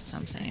me about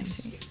something.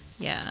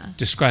 Yeah,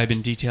 Describe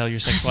in detail your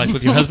sex life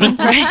with your husband.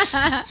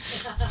 I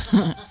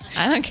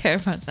don't care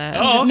about that.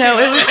 Oh, okay. No,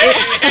 it was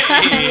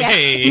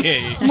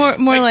Hey. more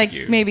Thank like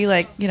you. maybe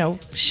like,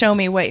 show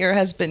me what your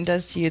husband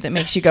does to you that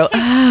makes you go,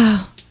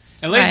 oh.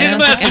 And ladies and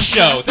Right, gentlemen, that's a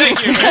show.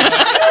 Thank you very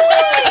much.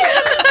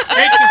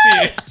 Great to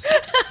see you.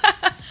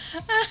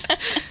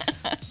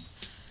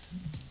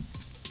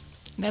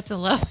 That's a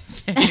lovely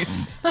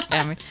face.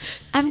 Cami.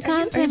 I'm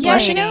contemplating.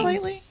 Blushing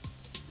slightly?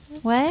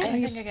 What?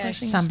 I think I got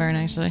sunburn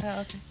actually. Oh,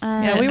 okay.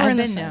 Uh, Yeah, we were I've in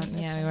the been sun.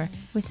 known. Yeah, we were.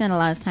 We spent a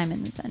lot of time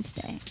in the sun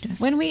today. Yes.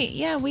 When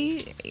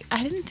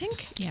I didn't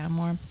think. Yeah,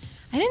 more.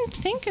 I didn't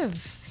think of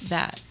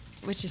that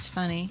which is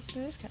funny.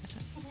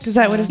 Because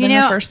that would have been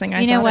the first thing I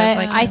thought. You know what? Of,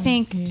 like,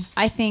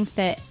 I think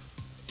that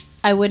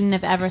I wouldn't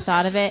have ever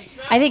thought of it.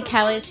 I think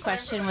Kelly's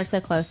question was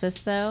the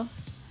closest though,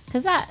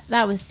 because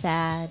that was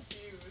sad.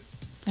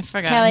 I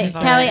forgot.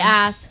 Kelly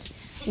asked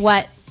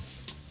what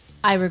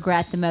I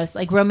regret the most,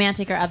 like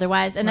romantic or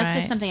otherwise, and that's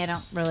just something I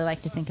don't really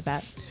like to think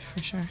about.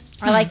 For sure.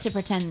 I like to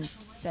pretend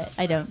that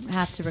I don't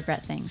have to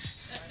regret things.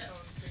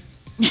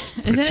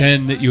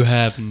 Pretend that you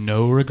have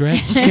no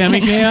regrets, Cami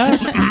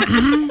Kaos.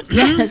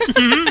 Yes.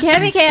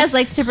 Cami Kaos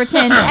likes to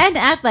pretend and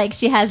act like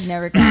she has no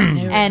regrets.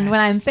 And when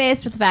I'm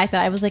faced with the fact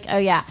that I was like, oh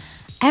yeah,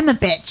 I'm a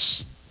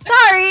bitch.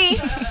 Sorry.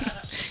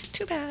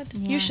 Too bad.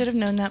 Yeah. You should have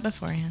known that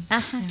beforehand.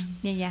 Uh-huh.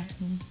 Yeah.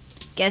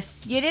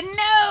 Guess you didn't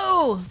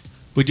know.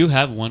 We do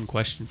have one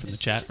question from the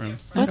chat room.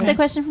 What's the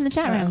question from the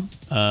chat room?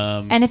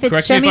 And if it's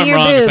correct show me me if I'm your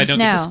wrong boobs, if I don't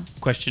no. get this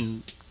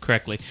question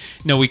correctly.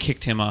 No, we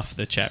kicked him off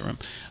the chat room.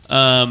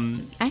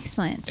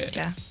 Excellent.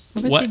 Yeah.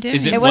 What was he doing?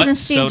 Is it It what wasn't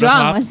Steve's soda wrong,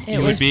 pop was it? you It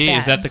would was be? bad.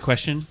 Is that the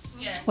question?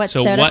 What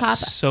So soda what pop?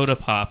 soda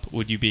pop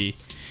would you be?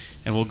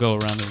 And we'll go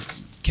around the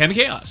Cami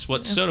Kaos.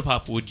 What soda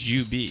pop would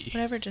you be?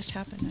 Whatever just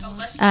happened.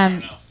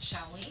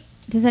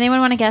 Does anyone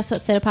want to guess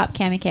what soda pop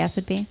Cami Kaos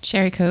would be?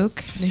 Cherry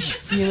Coke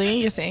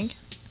Really? You think?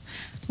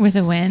 with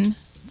a win.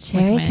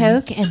 Cherry With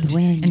Coke and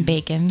win. and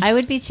bacon. I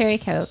would be cherry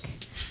Coke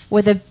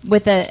with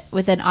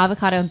an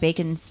avocado and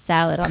bacon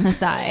salad on the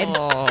side.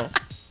 Oh.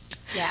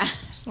 Yeah.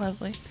 It's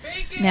lovely.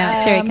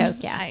 No, cherry Coke.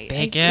 Yeah.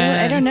 Bacon.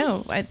 I don't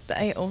know.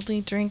 I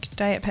only drink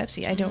Diet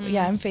Pepsi. I don't.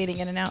 Yeah, I'm fading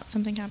in and out.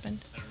 Something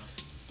happened.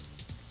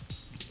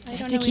 I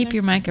don't to know keep either.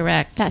 your mic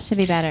erect. That should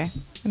be better.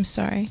 I'm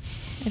sorry.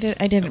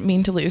 I didn't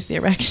mean to lose the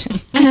erection.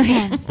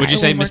 Okay. Would you I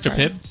say will work Mr. hard.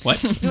 Pip?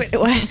 What? Wait,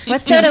 what?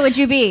 What soda would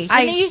you be?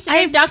 Didn't you used to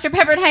drink Dr.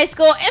 Pepper in high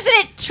school? Isn't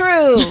it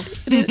true?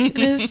 It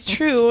is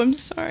true. I'm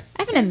sorry.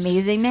 I have an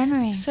amazing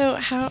memory. So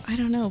how? I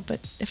don't know.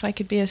 But if I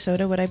could be a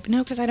soda, would I? No,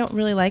 because I don't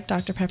really like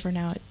Dr. Pepper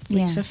now. It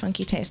leaves Yeah. a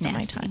funky taste on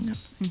my tongue.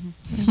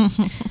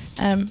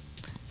 Mm-hmm.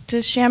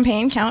 Does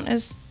champagne count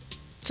as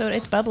soda?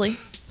 It's bubbly.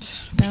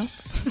 No.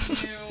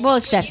 We'll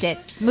accept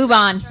it. Move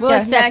on. We'll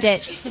Yeah, accept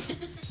next. it.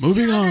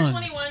 Moving on.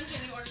 Can you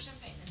order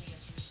champagne? And the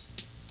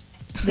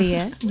answer is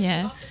Leah,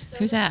 Yes.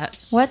 Who's that?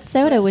 what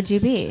soda would you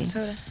be?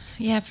 Soda.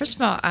 Yeah, first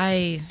of all,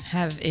 I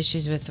have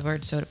issues with the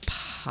word soda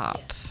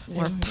pop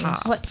or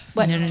pop. What-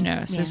 No.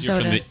 So Yeah. You're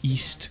soda. from the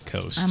East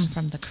Coast. I'm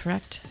from the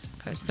correct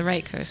coast, the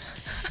right coast.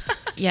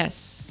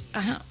 Yes.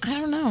 I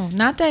don't know.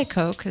 Not Diet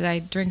Coke because I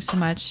drink so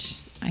much.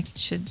 I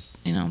should,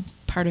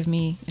 part of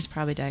me is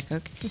probably Diet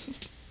Coke.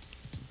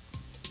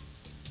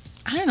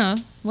 I don't know.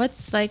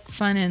 What's like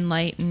fun and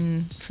light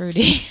and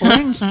fruity?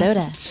 Orange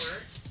soda.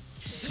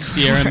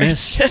 Sierra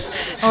Mist.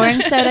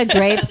 Orange soda,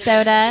 grape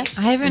soda,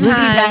 I haven't Ruby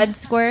had. Red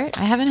Squirt.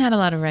 I haven't had a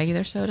lot of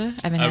regular soda.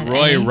 I haven't had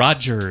Roy any.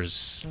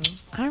 Rogers.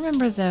 I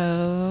remember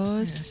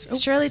those.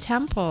 Shirley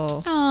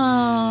Temple.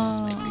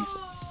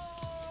 Aww.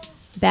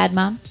 Bad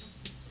Mom.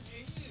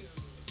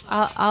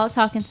 I'll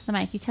talk into the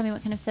mic. You tell me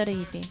what kind of soda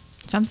you'd be.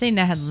 Something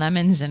that had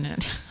lemons in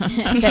it.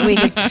 That we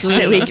could squeeze.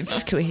 That we could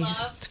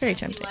squeeze. It's very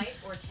tempting. Light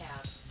or tab?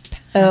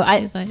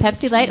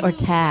 Pepsi Light or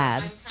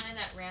Tab? I'm kind of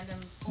that random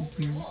old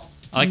school.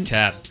 I like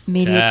Tab.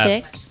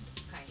 MediaChick.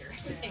 Kinder.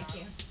 Thank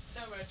you. So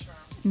retro.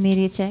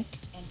 MediaChick.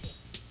 And pink.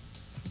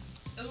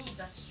 Oh,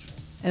 that's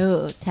true.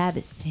 Oh, Tab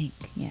is pink.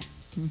 Yeah.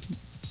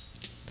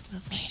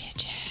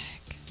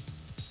 MediaChick.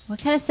 What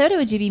kind of soda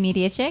would you be,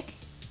 MediaChick?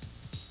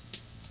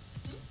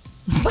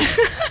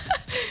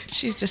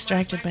 She's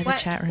distracted by the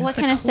chat room. What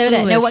kind of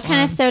soda? No, what clueless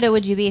kind of one. soda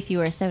would you be if you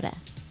were a soda?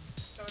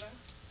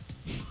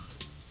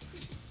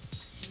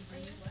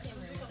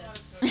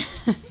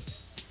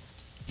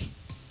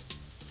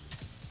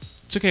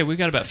 It's okay. We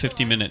got about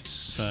 50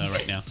 minutes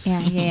right now.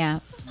 Yeah.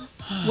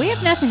 We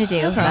have nothing to do.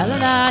 Blah, blah,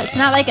 blah. It's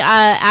not like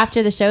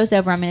after the show's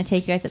over, I'm going to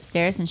take you guys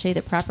upstairs and show you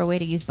the proper way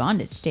to use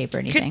bondage tape or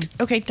anything.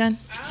 Okay, done.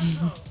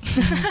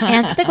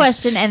 Answer the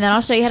question, and then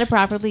I'll show you how to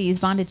properly use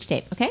bondage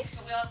tape. Okay?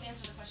 But we'll have to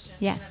answer the question.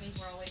 Yeah. That means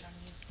we're all waiting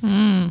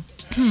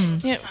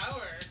on you. Yeah.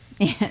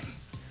 Yes.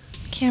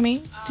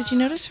 Cammy, did you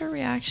notice her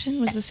reaction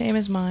was the same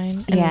as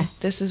mine? And Yeah.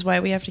 This is why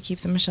we have to keep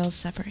the Michelles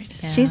separated.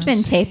 She's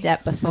been taped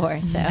up before,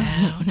 so.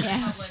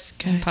 Yes.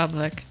 In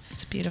public.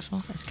 It's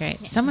beautiful. That's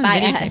great. Someone By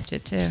videotaped us.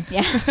 it too.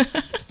 Yeah.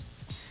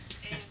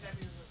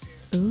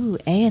 Ooh,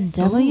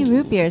 A&W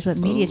root beer is what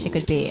MediaChick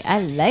would be. I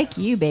like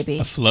you, baby.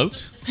 A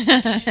float?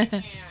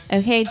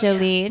 Okay,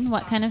 Joleine,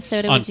 what kind of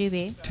soda On would you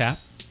be? Tap?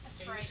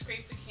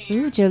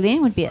 Ooh,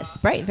 Joleine would be a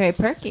Sprite. Very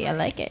perky. I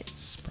like it.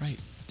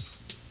 Sprite.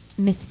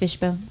 Miss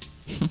Fishbones.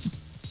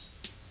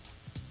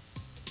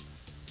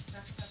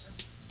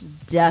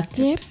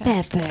 Dr.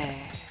 Pepper.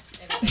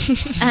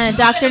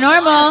 Dr.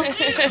 Normal.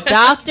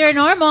 Dr.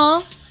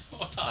 Normal.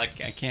 I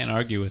can't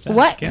argue with that.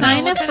 What can I?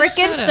 kind of What kind of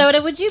freaking soda?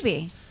 soda would you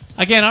be?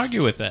 I can't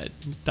argue with that.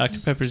 Dr.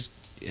 Pepper's.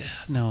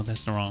 No,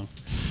 that's not wrong.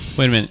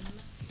 Wait a minute.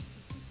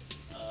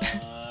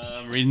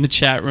 I'm reading the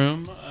chat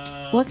room.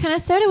 What kind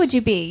of soda would you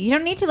be? You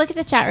don't need to look at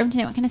the chat room to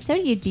know what kind of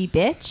soda you'd be,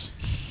 bitch.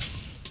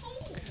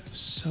 What kind of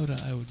soda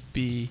I would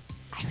be?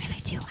 I really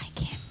do like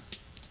him.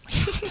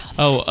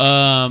 Oh,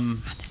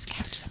 On this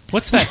couch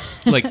What's that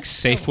like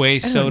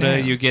Safeway soda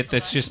you get?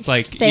 That's just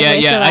like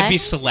Safeway yeah. I'd be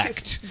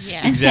Select? select.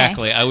 Yeah.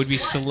 Exactly. I would be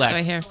select.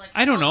 right here.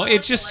 I don't know.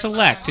 It's just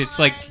select. It's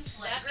like,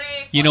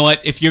 you know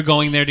what? If you're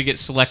going there to get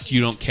select,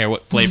 you don't care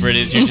what flavor it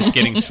is. You're just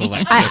getting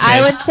select. Okay?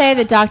 I would say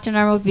the Dr.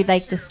 Normal would be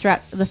like the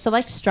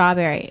select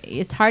strawberry.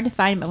 It's hard to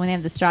find, but when they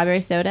have the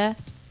strawberry soda,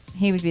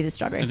 he would be the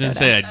strawberry I soda. didn't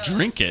say I'd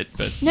drink it,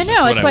 but No,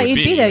 that's it's I what would you'd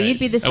be though. right? You'd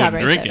be the I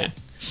strawberry wouldn't drink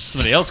soda. it.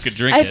 Somebody else could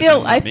drink I it.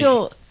 feel but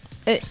not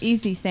me.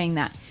 easy saying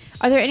that.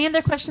 Are there any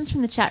other questions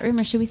from the chat room,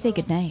 or should we say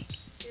goodnight?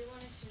 Stu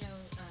wanted to know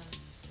the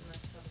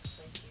most public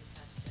place you've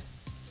had sex.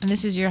 And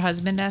this is your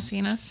husband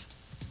asking us?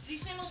 Did he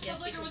say most Yes,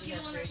 public, or was because he he the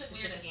has a one very that said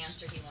specific weirdest?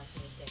 answer he wants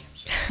me to say,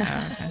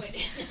 I'm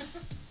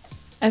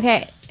sure.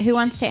 Okay, who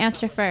wants to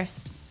answer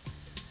first?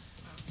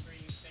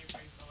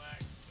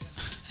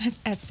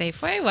 At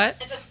Safeway? What?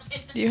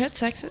 You had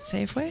sex at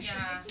Safeway?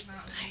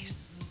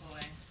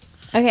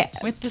 Okay,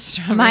 With the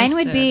strawberry mine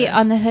would be soda.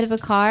 on the hood of a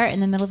car in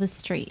the middle of a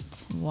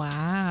street.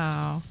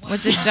 Wow.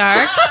 Was it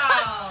dark?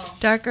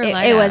 Dark or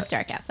light It out? was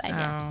dark outside.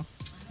 Oh,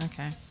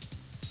 okay.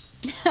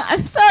 Yes.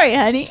 I'm sorry,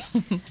 honey. So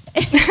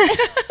it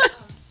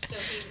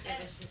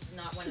was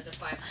not one of the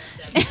 5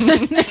 from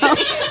 7.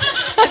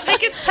 I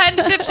think it's 10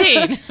 to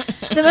 15.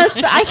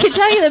 I can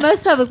tell you the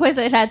most public place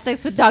I've had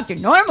sex with Dr.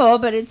 Normal,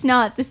 but it's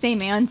not the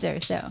same answer.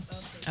 So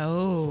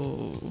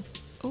Oh.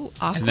 Oh,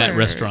 awkward. And that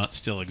restaurant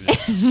still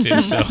exists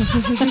too. So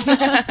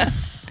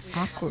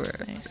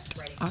Awkward.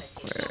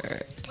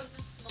 Awkward.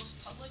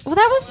 well,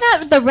 that was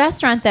not the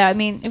restaurant though. I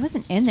mean, it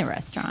wasn't in the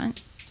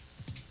restaurant.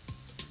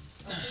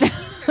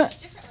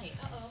 Differently.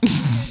 Uh-oh.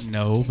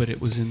 no, but it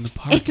was in the In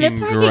parking,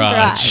 the parking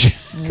garage.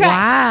 Correct.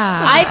 Wow.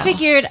 I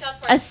figured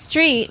a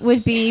street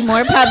would be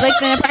more public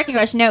than a parking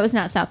garage. No, it was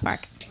not South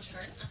Park.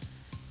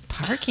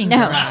 Parking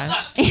No,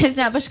 garage. it was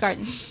not Busch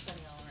Garden.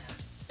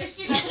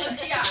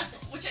 Yeah,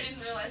 which I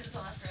didn't realize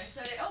until after I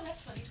said it. Oh,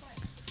 that's funny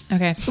twice.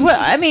 Okay. Well,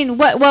 I mean,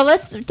 well,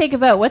 let's take a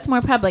vote. What's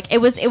more public? It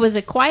was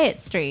a quiet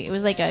street. It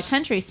was like a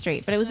country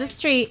street, but it was a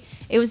street.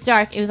 It was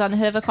dark. It was on the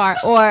hood of a car,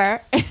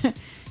 or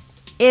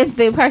in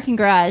the parking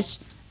garage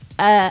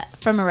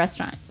from a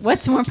restaurant.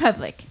 What's more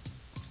public?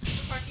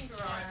 Parking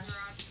garage.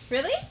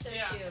 Really? So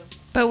too.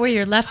 But were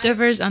your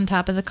leftovers on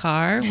top of the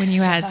car when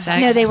you had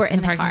sex? No, they were in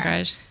the parking car.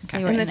 garage. Okay.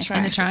 They were In the the trunk.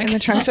 In the trunk? In the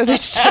trunk so they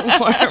stay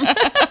warm.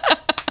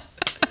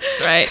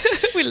 That's right.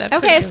 We left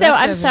Okay, it. so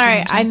I'm leftovers sorry,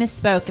 in the I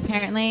misspoke.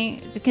 Apparently,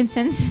 the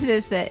consensus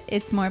is that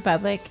it's more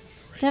public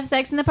to have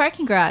sex in the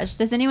parking garage.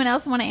 Does anyone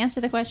else want to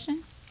answer the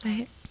question?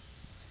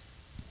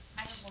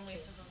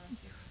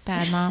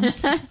 Bad mom.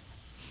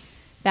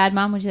 Bad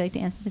Mom, would you like to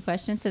answer the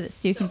question so that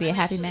Stu can be a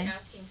happy I'm man?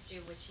 actually asking Stu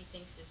which he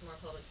thinks is more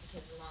public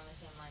because along the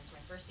same lines, my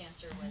first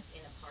answer was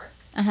in a park,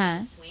 Uh-huh.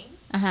 a swing.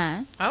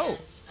 Uh-huh. Oh. And,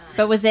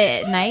 But was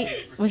it at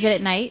night? Was it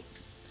at night?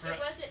 it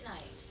was at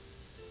night.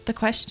 The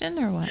question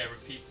or what? Yeah,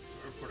 repeat.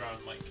 Put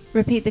on mic.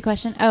 Repeat the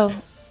question.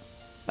 Oh.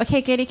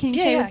 Okay, Giddy, can you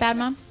Yeah, say yeah, with Bad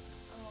Mom?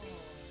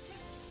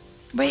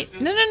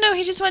 Wait, no.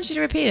 He just wants you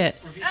to repeat it.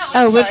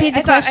 Oh, repeat the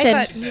I thought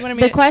question. you wanted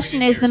me The to-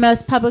 question is the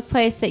most public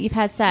place that you've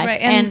had sex.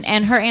 Right,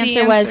 and her the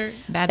answer was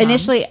Bad Mom.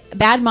 initially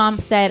Bad Mom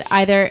said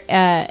either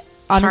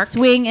on Park? a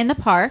swing in the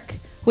park,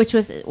 which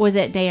was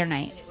it day or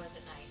night? And it was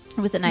at night.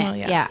 It was at night. Well,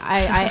 yeah. yeah.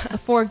 I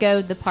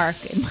foregoed the park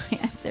in my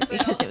answer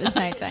because it was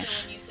nighttime. So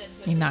when you said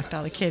You knocked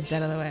all the kids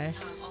out of the way.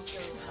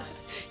 also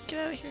Get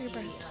out of here, your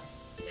breath.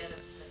 bed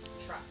of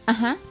the truck.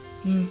 Uh-huh.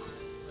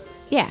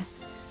 Yeah.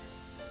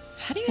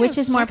 How do you Which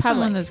have is more sex on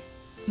one public? of those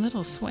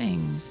little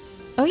swings?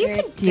 Oh, you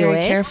Very- can do very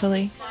it.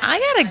 carefully. I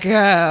gotta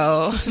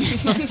go.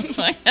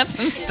 I got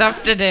some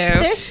stuff to do.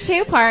 There's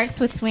 2 parks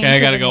with swings. Okay, I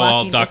gotta within go all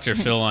walking Dr.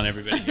 distance. Phil on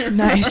everybody here.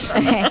 Nice.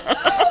 Okay.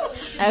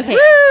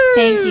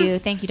 Okay.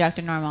 Thank you,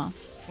 Dr. Normal.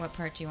 What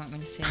part do you want me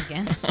to say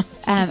again?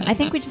 I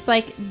think we just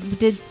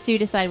did Stu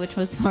decide which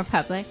was more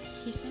public?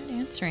 He's not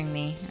answering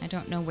me. I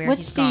don't know where Which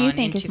he's do you gone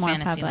think is into more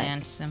fantasy public?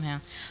 land somehow.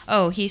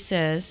 Oh, he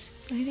says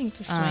I think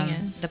the swing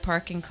is. the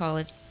park and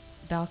college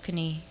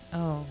balcony.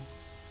 Oh.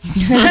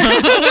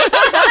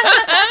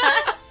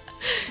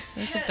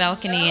 There's a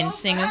balcony in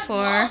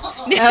Singapore.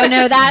 Oh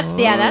no, that's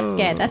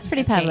good. That's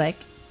pretty Okay. public.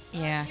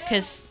 Yeah,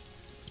 because.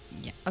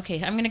 Yeah,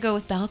 okay, I'm gonna go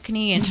with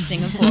balcony in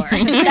Singapore.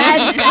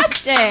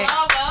 Fantastic.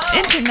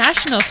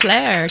 International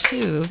flair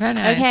too. Very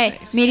nice. Okay,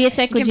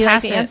 MediaChick, would can you like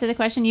pass to it. answer the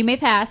question? You may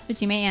pass,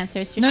 but you may answer.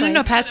 It's your No,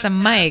 choice. pass the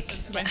mic.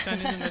 My son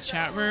is in the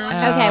chat room.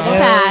 Okay, we'll Oh,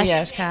 pass.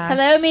 yes, pass.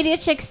 Hello,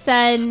 MediaChick's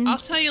son. I'll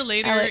tell you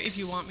later Alex. if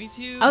you want me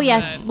to. Oh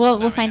yes, but we'll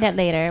not right find now. out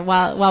later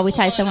while we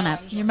tie someone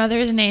up. Your mother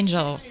is an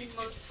angel.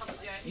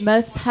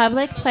 Most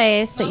public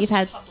place that you've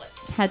had sex.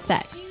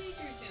 Teenagers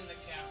in the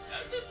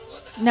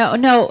chat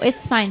room. No,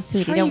 it's fine,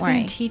 sweetie. How are Don't you worry.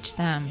 going to teach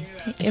them?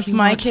 If you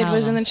my won't kid tell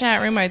was in them? the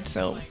chat room, I'd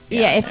so.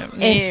 Yeah,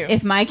 me.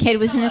 if my kid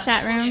was in the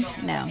chat room,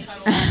 no,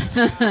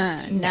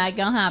 not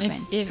gonna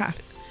happen.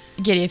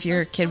 Giddy, if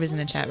your kid was in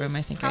the chat room,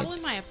 I think Probably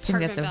my I think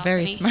that's a apartment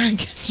very balcony.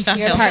 smart child.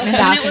 Your apartment When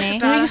it was balcony.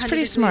 about He's 100 pretty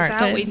degrees smart, out,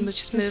 but we'd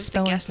just his move the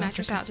spelling's guest not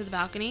mattress so out to the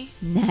balcony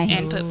Nice.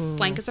 and put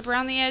blankets up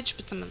around the edge,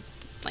 but some of the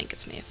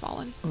blankets may have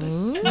fallen.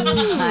 Ooh.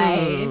 Nice.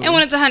 And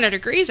when it's 100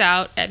 degrees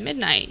out at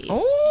midnight,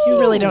 Oh. You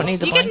really don't need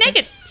the You get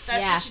blankets. naked.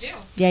 That's what you do.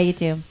 Yeah, you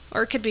do.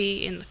 Or it could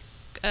be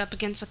up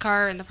against the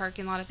car in the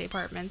parking lot of the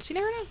apartments. You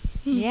never know.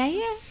 Yeah,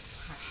 yeah.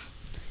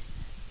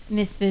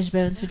 Miss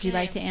Fishbones, would you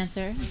like to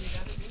answer?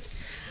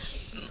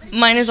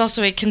 Mine is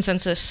also a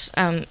consensus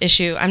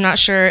issue. I'm not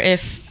sure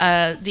if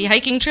the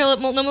hiking trail at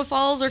Multnomah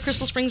Falls or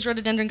Crystal Springs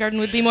Rhododendron Garden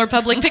would be more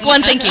public. Pick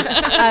one, thank you.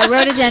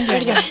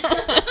 Rhododendron.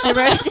 The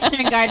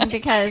Rhododendron Garden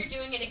because...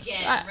 You're doing it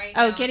again right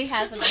oh, now. Giddy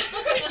has them.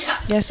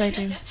 Yes, I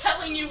do.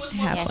 Telling you was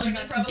more Yeah. public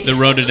than probably. The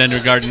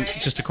Rhododendron Garden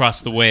just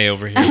across the way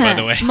over here, by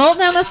the way.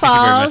 Multnomah very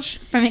Falls, much.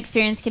 from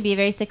experience, can be a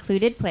very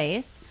secluded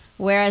place,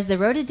 whereas the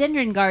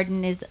Rhododendron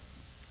Garden is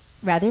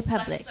rather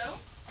public. So?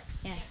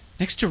 Yes.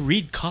 Next to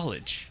Reed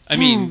College. I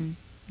mean,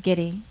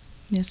 Giddy.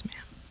 Yes, ma'am.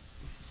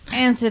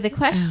 Answer the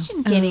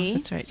question, Giddy.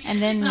 that's right. And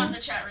then It's not in the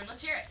chat room.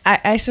 Let's hear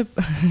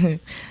it.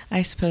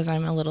 I suppose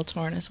I'm a little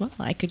torn as well.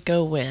 I could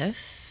go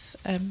with.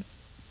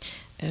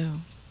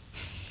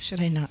 Should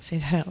I not say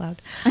that out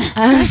loud?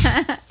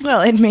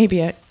 Well, it may be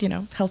a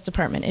health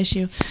department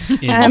issue.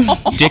 in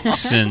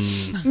Dixon.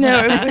 No,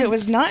 it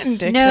was not in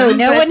Dixon.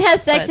 no but- one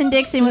has sex but- in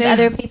Dixon with no.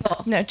 other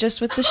people. No,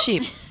 just with the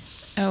sheep.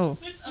 Oh.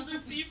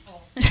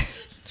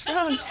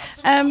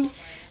 What's wrong?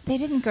 They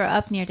didn't grow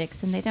up near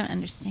Dixon. They don't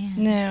understand.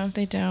 No,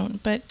 they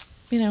don't. But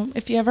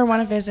if you ever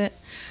want to visit,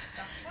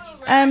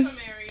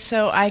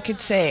 so I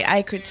could say,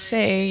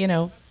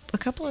 a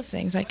couple of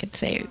things. I could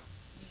say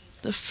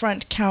the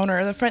front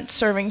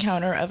serving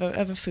counter of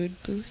a food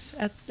booth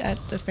at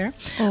the fair,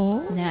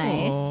 Oh.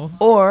 Nice.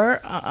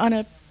 or on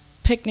a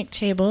picnic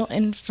table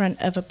in front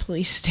of a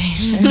police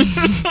station.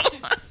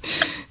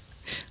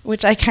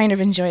 Which I kind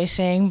of enjoy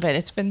saying, but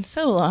it's been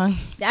so long.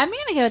 I'm going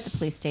to go with the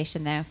police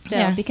station, though, still,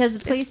 Yeah. because the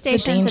police It's the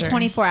station's a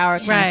danger. 24-hour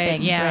kind Right, of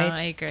thing. yeah. Right?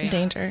 I agree. The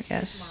danger,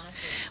 yes.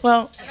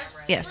 Well,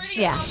 yes.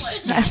 Yeah.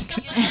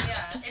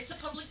 It's a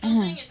public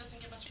building. It doesn't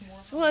get much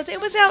more. Well,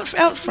 it was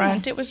out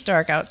front. It was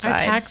dark Our outside.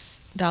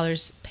 tax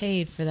dollars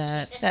paid for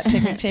that. That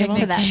picnic table.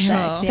 For that sex,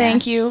 yeah.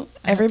 Thank you,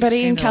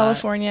 everybody in screamed a lot.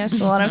 California,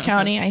 Solano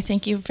County. I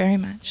thank you very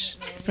much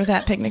for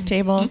that picnic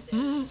table.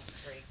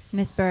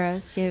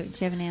 Missburrows, do you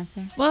have an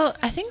answer? Well,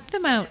 I think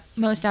the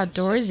most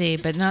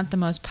outdoorsy, but not the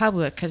most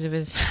public, because it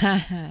was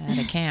at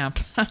a camp.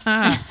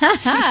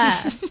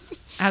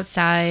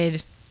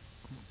 Outside,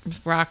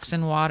 rocks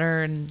and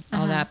water and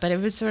all that, but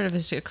it was sort of a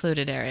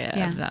secluded area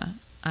Yeah. of the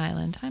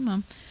island. Hi,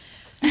 Mom.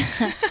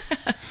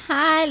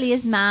 Hi,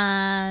 Leah's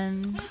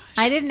mom.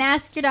 I didn't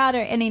ask your daughter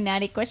any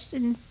naughty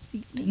questions.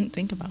 Didn't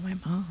think about my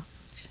mom.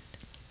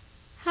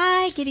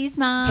 Hi, Giddy's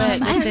mom. But I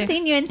it's haven't a-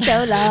 seen you in so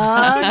long.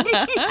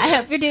 I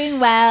hope you're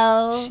doing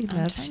well. She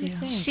loves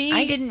you.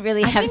 She didn't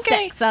really have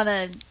think sex on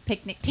a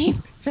picnic table.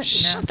 No,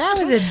 that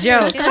was a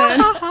joke.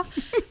 I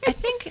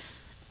think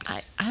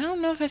I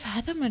don't know if I've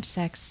had that much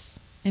sex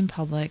in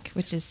public,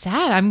 which is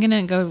sad. I'm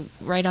gonna go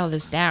write all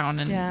this down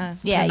and Yeah.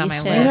 put Yeah, it on you my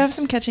should. You list. have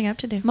some catching up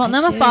to do.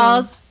 Multnomah do.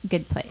 Falls,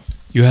 good place.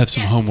 You have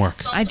some homework.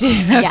 I do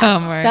have Yeah,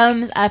 homework.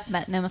 thumbs up,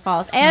 Multnomah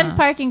Falls, and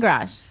parking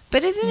garage.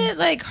 But isn't it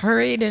like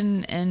hurried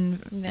and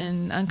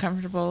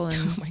uncomfortable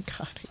and Oh my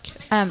God, I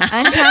can't.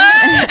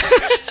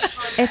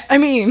 It's I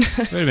mean,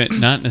 Wait a minute,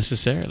 not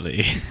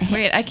necessarily.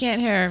 wait, I can't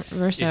hear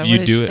Verso. if What you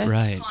did do she it say?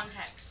 right.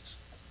 Context.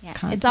 yeah,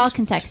 it's all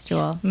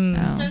contextual.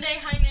 Oh. Sunday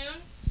high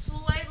noon,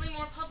 slightly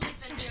more public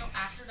than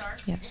after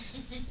dark.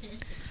 yes.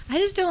 I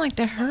just don't like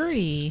to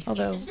hurry.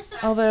 Although, Do you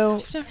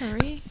have to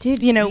hurry?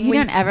 Dude, You know, you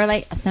when- don't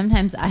ever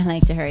sometimes I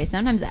like to hurry.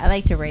 Sometimes I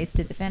like to race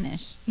to the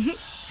finish.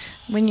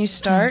 when you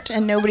start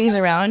and nobody's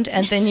around,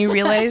 and then you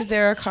realize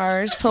there are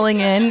cars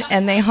pulling in,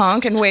 and they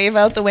honk and wave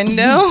out the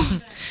window.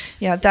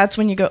 Yeah, that's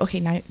when you go. Okay,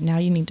 now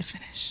you need to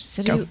finish.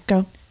 So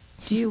go.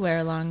 Do you wear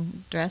a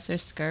long dress or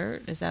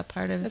skirt? Is that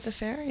part of At the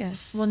fair,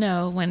 yes. Well,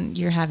 no, when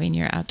you're having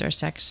your outdoor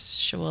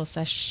sexual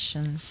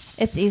sessions.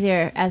 It's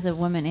easier as a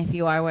woman if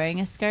you are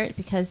wearing a skirt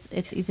because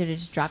it's easier to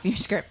just drop your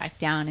skirt back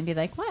down and be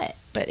like, what?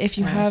 But if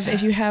you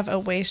have a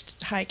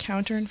waist high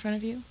counter in front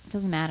of you, It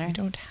doesn't matter. you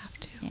don't have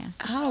to. Yeah.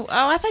 Oh,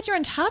 I thought you were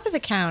on top of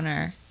the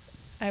counter.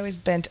 I was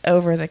bent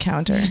over the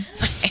counter.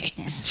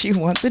 Do you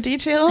want the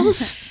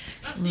details?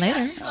 Later.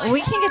 We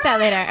can get that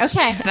later.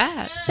 Okay.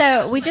 That.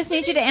 So we just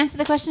need you to answer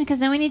the question because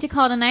then we need to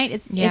call it a night.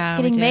 It's Yeah,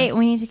 we getting do. late.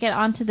 We need to get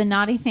on to the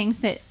naughty things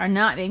that are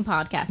not being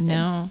podcasted.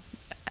 No.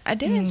 I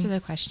did answer the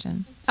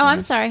question. Oh,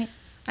 I'm sorry.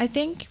 I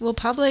think,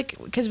 public,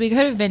 because we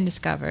could have been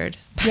discovered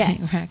by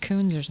Yes.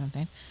 raccoons or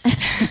something.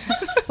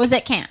 Was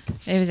at camp.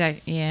 It was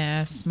like,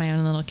 yes, my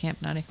own little camp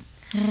naughty.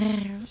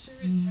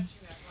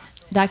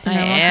 Dr. I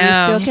Normal,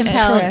 am. do you feel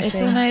compelled? It's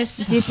a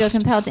nice. Do you feel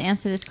compelled to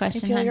answer this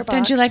question? feel hon? your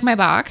Don't you like my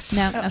box?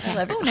 No. I Okay.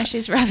 love your Oh, now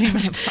she's rubbing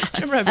my box.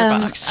 Rub your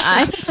box.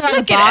 I think about the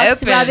Look, it box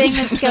opened. rubbing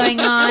that's going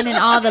on and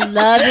all the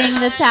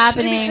loving that's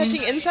happening.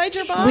 touching inside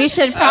your box? We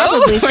should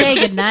probably Oh, say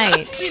she's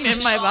goodnight. touching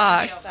in my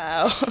box.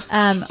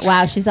 Wow.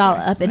 Wow, she's all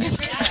up in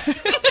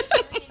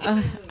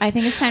I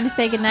think it's time to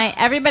say goodnight.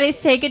 Everybody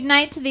say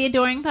goodnight to the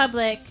adoring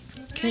public.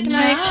 Good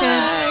night,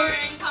 kids.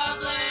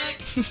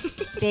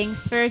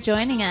 Thanks for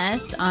joining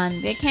us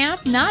on the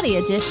Camp Naughty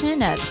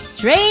edition of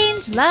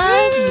Strange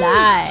Love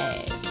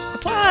Live.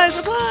 Applause,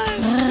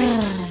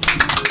 applause.